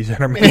whiskeys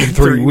that are made in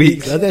 3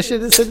 weeks. That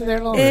shit is sitting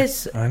there longer.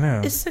 It's I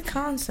know. the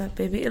concept,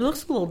 baby. It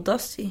looks a little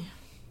dusty.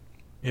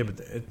 Yeah, but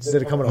it's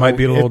Did it come in a might whole-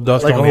 be a little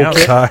dust like on a the whole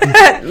kit?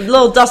 outside. A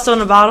little dust on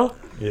the bottle.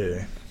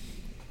 Yeah.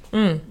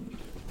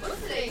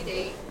 What's today's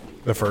date?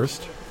 The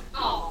first.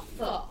 Oh,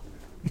 fuck.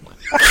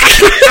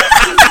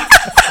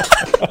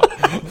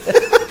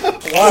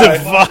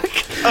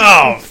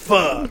 Oh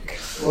fuck.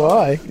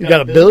 Why? You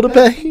got a bill to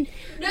pay?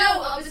 No,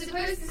 I was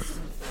supposed to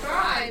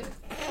subscribe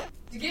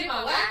to get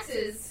my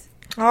waxes.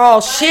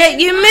 Oh shit!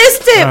 You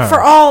missed it Oh.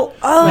 for all.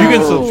 Oh, You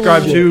can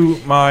subscribe to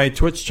my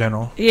Twitch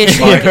channel. Yeah,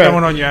 she, Like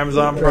going on your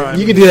Amazon Prime.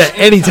 You can do that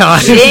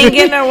anytime. she ain't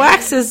getting her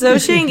waxes though.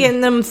 She ain't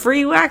getting them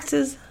free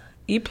waxes.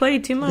 You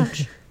played too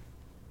much.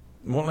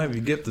 Won't let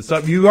you gift the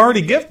sub. You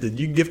already gifted.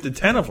 You gifted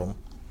 10 of them,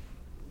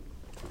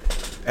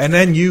 and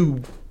then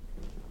you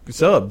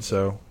subbed.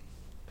 So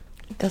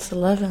That's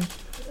 11.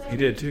 you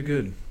did too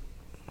good.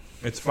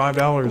 It's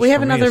 $5. We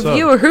have for me another a sub.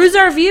 viewer. Who's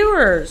our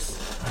viewers?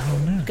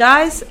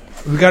 Guys,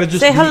 We got to just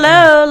say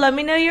hello. Let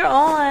me know you're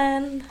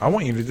on. I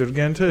want you to do it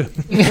again too.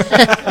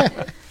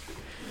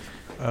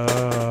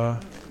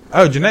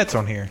 Jeanette's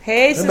on here.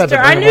 Hey, I'm about to sister. bring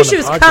I him knew on she the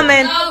was podcast.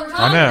 coming. Oh, we're I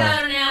talking know. about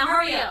her now.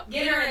 Hurry up.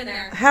 Get her in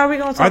there. How are we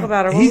going to talk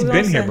about her? What He's we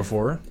been gonna here say?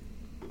 before.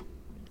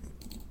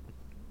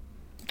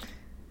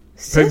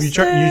 Have you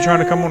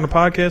trying to come on the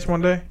podcast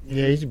one day?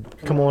 Yeah, you should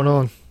come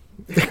on.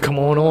 Come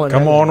on.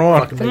 Come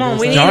on. Fucking Come make on,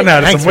 no we sense. need John it.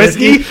 out of Thanks, some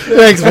whiskey.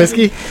 Thanks,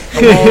 whiskey.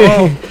 Come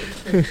on.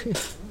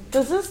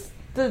 Does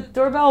the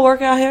doorbell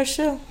work out here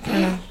still? Don't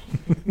know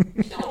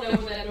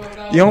when that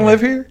doorbell. You don't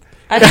live here?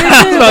 I do too,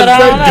 but I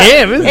don't know.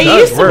 Damn, it It does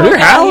used to work. work Your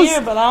out house?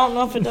 here, but I don't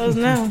know if it does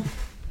now.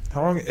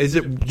 How long is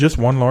it? Just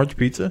one large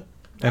pizza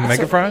and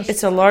mega fries?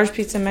 It's a large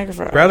pizza mega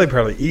fry. Bradley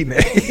probably eating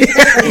it.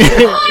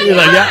 You're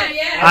like, yeah,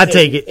 Yeah. I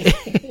take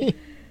it.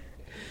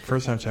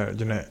 First time chatting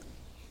Jeanette.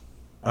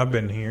 I've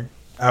been here.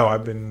 Oh,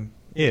 I've been.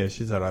 Yeah,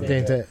 she said I've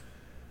been. Damn,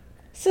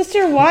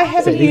 Sister, why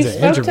haven't He's you an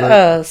spoke to introvert.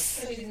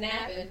 us? She's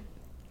napping.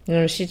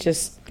 No, she's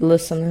just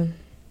listening.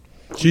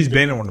 She's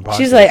been on the podcast.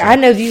 She's like, I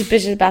know these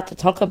bitches about to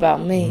talk about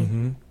me.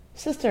 Mm-hmm.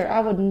 Sister, I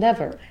would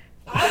never.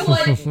 I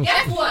would.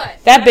 Guess what?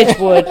 That bitch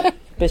would,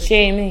 but she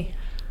ain't me.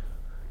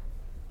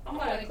 I'm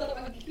gonna clip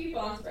my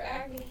coupons for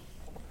Acme.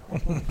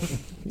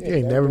 You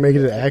ain't never make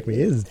it to Acme. It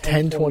is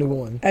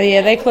 10:21. Oh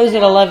yeah, they close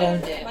at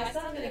 11. My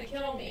son's gonna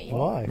kill me.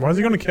 Why? Why is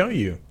he going to kill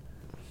you?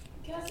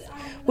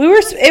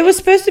 Because It was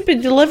supposed to be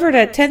delivered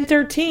at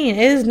 10:13. It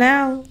is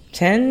now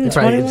It's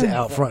probably just 10:21.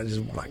 out front,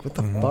 just like, what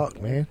the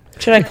fuck, man?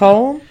 Should I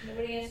call him?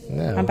 nobody answers.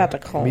 No. I'm about to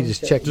call We him.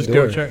 just checked Just the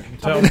go door. check.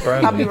 Tell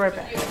Bradley. I'll be right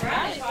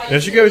back.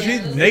 There she goes.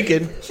 She's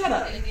naked. Shut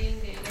up.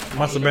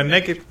 Must have been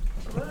naked.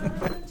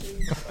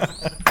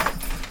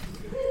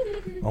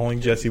 Only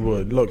Jesse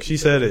would. Look, she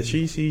said it.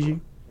 She sees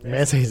you.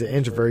 Man, say he's an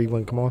introvert. He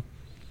wouldn't come on.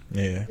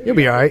 Yeah. You'll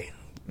be all right.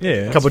 Yeah.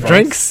 A couple that's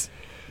fine. drinks,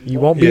 you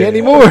won't be Yeah.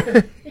 anymore.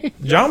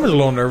 John was a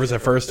little nervous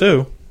at first,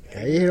 too.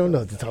 Yeah, you don't know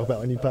what to talk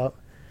about when you pop.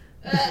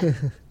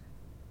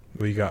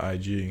 We got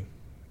IG.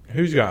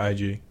 Who's got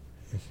IG?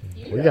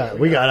 We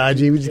got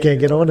IG. We just can't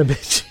get on the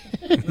bitch.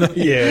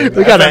 Yeah.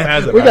 We got FM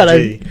has a an we got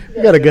IG.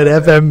 a good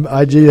FM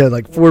IG that had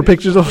like 4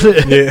 pictures on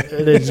it. Yeah.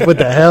 And then just what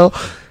the hell?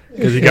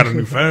 Because he got a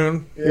new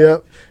phone.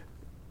 Yep.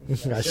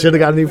 I should have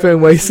got a new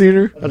phone way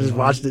sooner. I just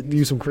watched it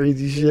do some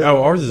crazy shit.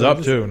 Oh, ours is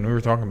up, too. And we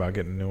were talking about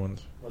getting new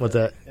ones. What's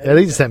that? Yeah,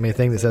 they just sent me a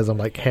thing that says I'm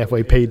like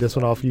halfway paid this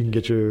one off. You can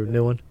get your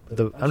new one.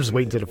 I'm just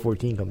waiting until the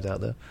 14 comes out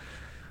though.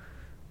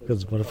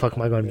 Because what the fuck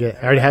am I going to get?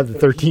 I already have the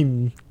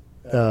 13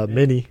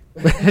 mini.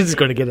 I'm just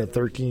going to get a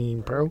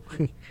 13 Pro.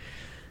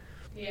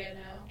 Yeah, no.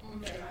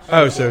 I'm gonna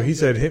Oh, so he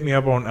said hit me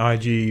up on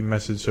IG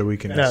message so we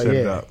can No, set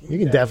it yeah, up. you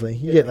can definitely.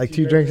 You get like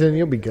 2 drinks in,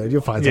 you'll be good.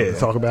 You'll find something Yeah. to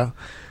talk about.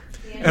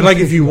 And like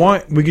if you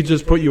want, we could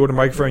just put you with a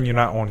microphone. You're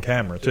not on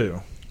camera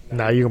too.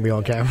 Nah, you're gonna be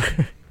on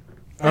camera.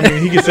 I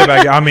mean, he can sit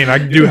back. I mean, I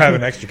do have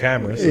an extra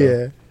camera. So.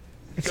 Yeah,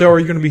 So are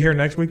you going to be here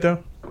next week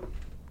though?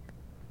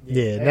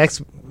 yeah.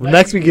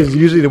 Next week is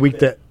usually the week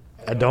that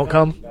I don't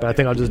come, but I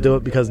think I'll just do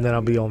it because then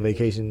I'll be on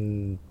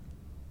vacation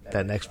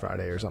that next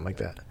Friday or something like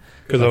that.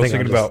 Because I was think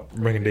thinking I'll about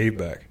bringing Dave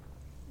back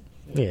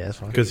Yeah, that's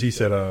fine. because he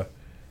said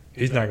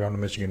he's not going to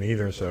Michigan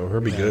either, so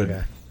he'll be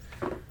good.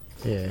 Okay.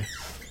 Yeah.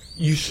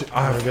 You should.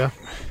 There we go.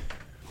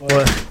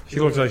 What? She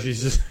looks like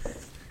she's just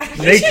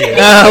naked.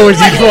 Oh, was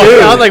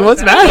I was like, what's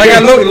the matter? Like I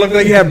looked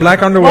like you had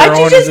black underwear Why'd on.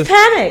 you and just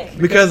panic?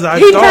 because I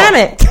He thought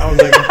panicked. I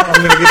was like, I'm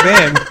going to get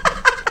banned.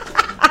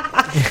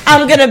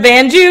 I'm gonna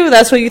ban you.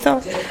 That's what you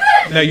thought.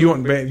 No, you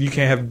want ban. You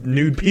can't have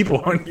nude people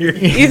on here.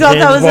 You thought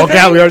that was walk a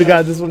out. We already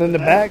got this one in the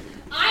back.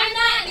 I'm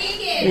not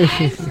naked.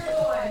 I am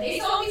sure. They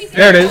saw me.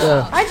 There it is.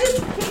 I just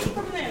came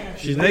from there.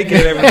 She's naked,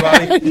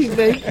 everybody. He's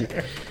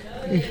naked.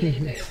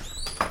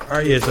 All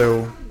right, yeah.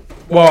 So,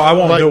 well, I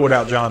won't do it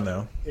without John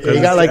though. 'cause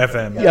You got it's like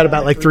FM. you got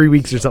about like 3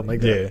 weeks or something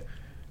like that. Yeah.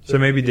 So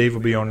maybe Dave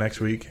will be on next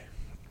week.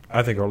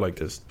 I think I'll like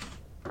this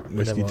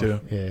whiskey too.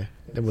 Yeah.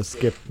 Then we'll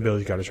skip.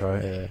 Billy's got to try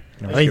it. Yeah.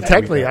 No, I mean, skip the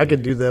technically, week I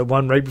could do the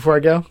one right before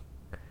I go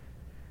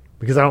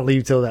because I don't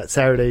leave till that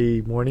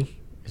Saturday morning.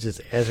 It's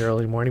just as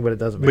early morning, but it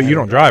doesn't matter. But you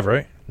don't drive,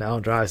 right? No, I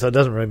don't drive, so it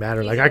doesn't really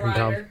matter. Like, I can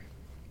come.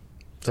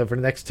 So for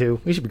the next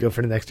 2, we should be good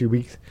for the next 2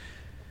 weeks.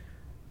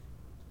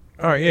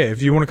 All right, yeah.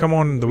 If you want to come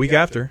on the week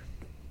after,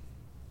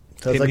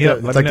 So it's Hit like, me up,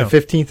 the, let it's like me know. the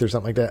 15th or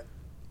something like that.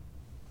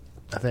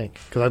 I think.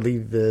 Because I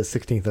leave the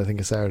 16th, I think,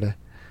 is Saturday.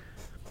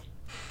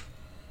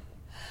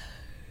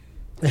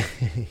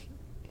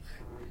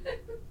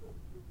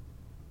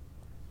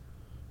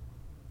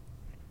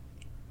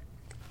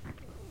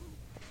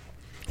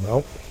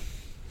 Well,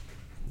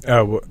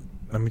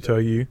 let me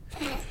tell you.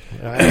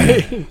 alright.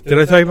 Did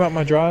I tell you about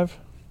my drive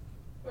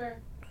Where?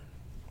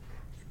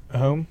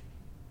 home?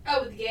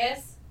 Oh, with the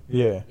gas?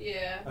 Yeah.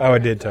 Yeah. Oh, I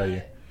did tell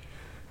you.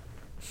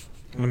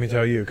 Let me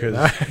tell you,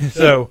 because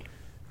so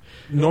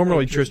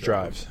normally Trish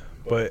drives,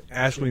 but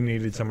Ashley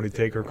needed somebody to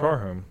take her car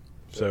home,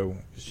 so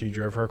she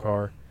drove her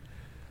car,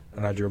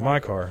 and I drove my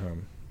car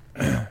home.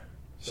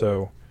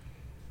 So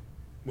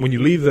when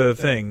you leave the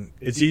thing,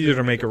 it's easier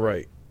to make a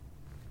right.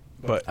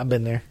 But I've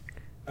been there.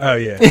 oh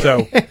yeah,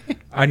 so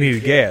I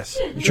needed gas.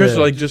 Trish was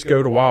like, just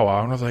go to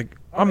Wawa, and I was like,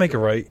 I'll make a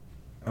right,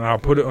 and I'll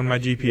put it on my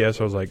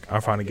GPS. I was like,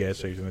 I'll find a gas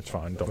station. It's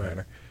fine, don't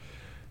matter.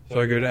 So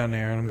I go down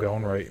there and I'm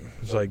going right.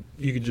 It's like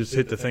you could just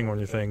hit the thing on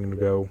your thing and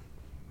go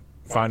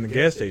find the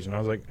gas station. I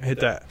was like, hit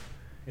that.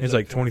 It's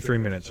like 23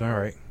 minutes. All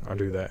right, I'll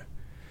do that.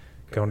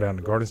 going down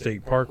to Garden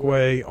State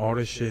Parkway, all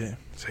this shit.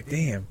 It's like,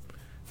 damn,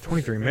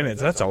 23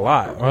 minutes. That's a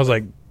lot. I was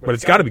like, but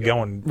it's got to be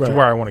going to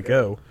where I want to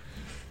go.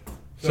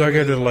 So I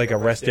go to like a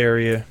rest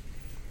area,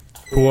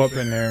 pull up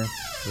in there.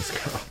 Let's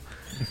go.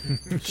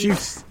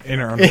 She's in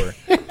her underwear.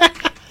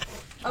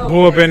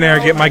 Pull up in there,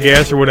 get my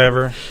gas or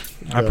whatever.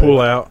 I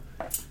pull out.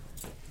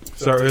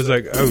 So it was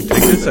like, oh, take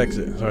this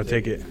exit. So I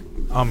take it.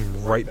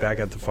 I'm right back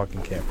at the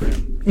fucking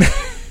campground.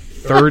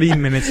 30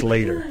 minutes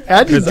later.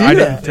 How'd you do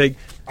that?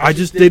 I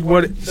just did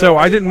so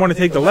I didn't want to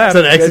take the left.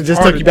 So the exit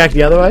just took you back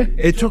the other way?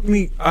 It took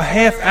me a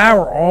half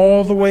hour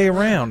all the way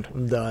around.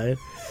 I'm dying.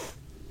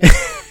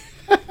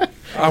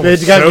 I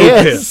was got so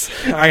gas. pissed.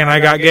 And I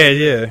got gas,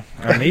 yeah.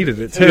 I needed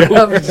it too.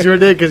 Yeah, you sure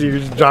did, because you were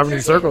just driving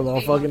in circles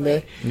all fucking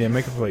day. Yeah,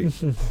 make a plate.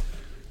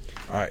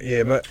 Alright,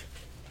 yeah, but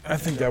I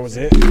think that was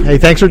it. Hey,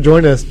 thanks for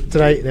joining us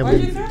tonight.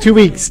 2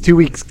 weeks. 2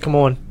 weeks. Come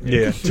on.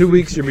 Yeah, 2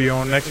 weeks you'll be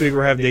on. Next week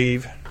we'll have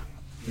Dave.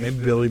 Maybe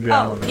Billy be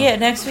on. Oh, yeah,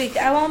 next week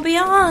I won't be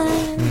on.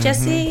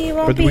 Jesse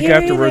won't But the be week here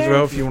after, either.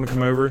 Roosevelt, if you want to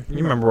come over, you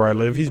remember where I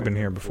live. He's been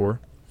here before.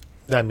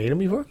 Did I meet him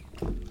before?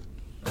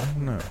 I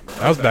don't know.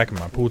 I was back in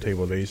my pool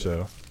table days,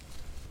 so.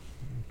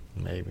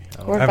 Maybe.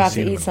 We're haven't about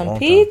seen to him eat in a some long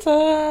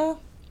pizza.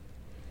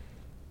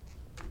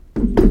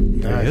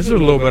 Yeah, this is a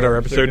little better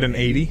episode than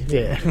 80.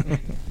 Yeah.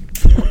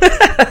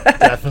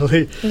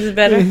 Definitely. Is it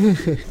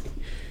better?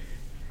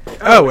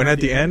 Oh, and at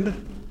the end,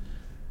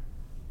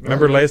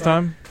 remember last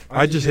time?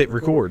 I just hit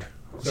record.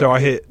 So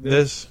I hit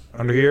this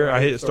under here. I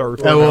hit start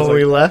recording. Oh, I was when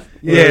we like, left?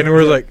 yeah, and we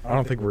were like, I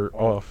don't think we're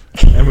off.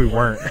 And we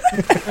weren't.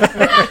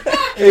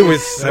 It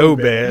was so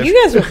bad.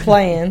 You guys were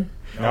playing.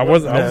 I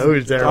wasn't. No, it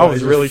was there. I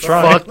was really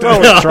trying. Fucked I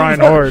was up. trying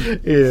hard.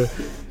 Yeah.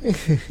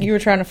 You were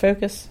trying to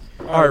focus.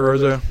 All right,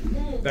 Rosa.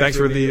 Thanks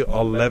for the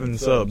 11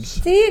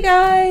 subs. See you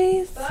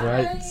guys.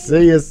 Right.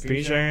 See ya.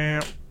 Peace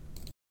out.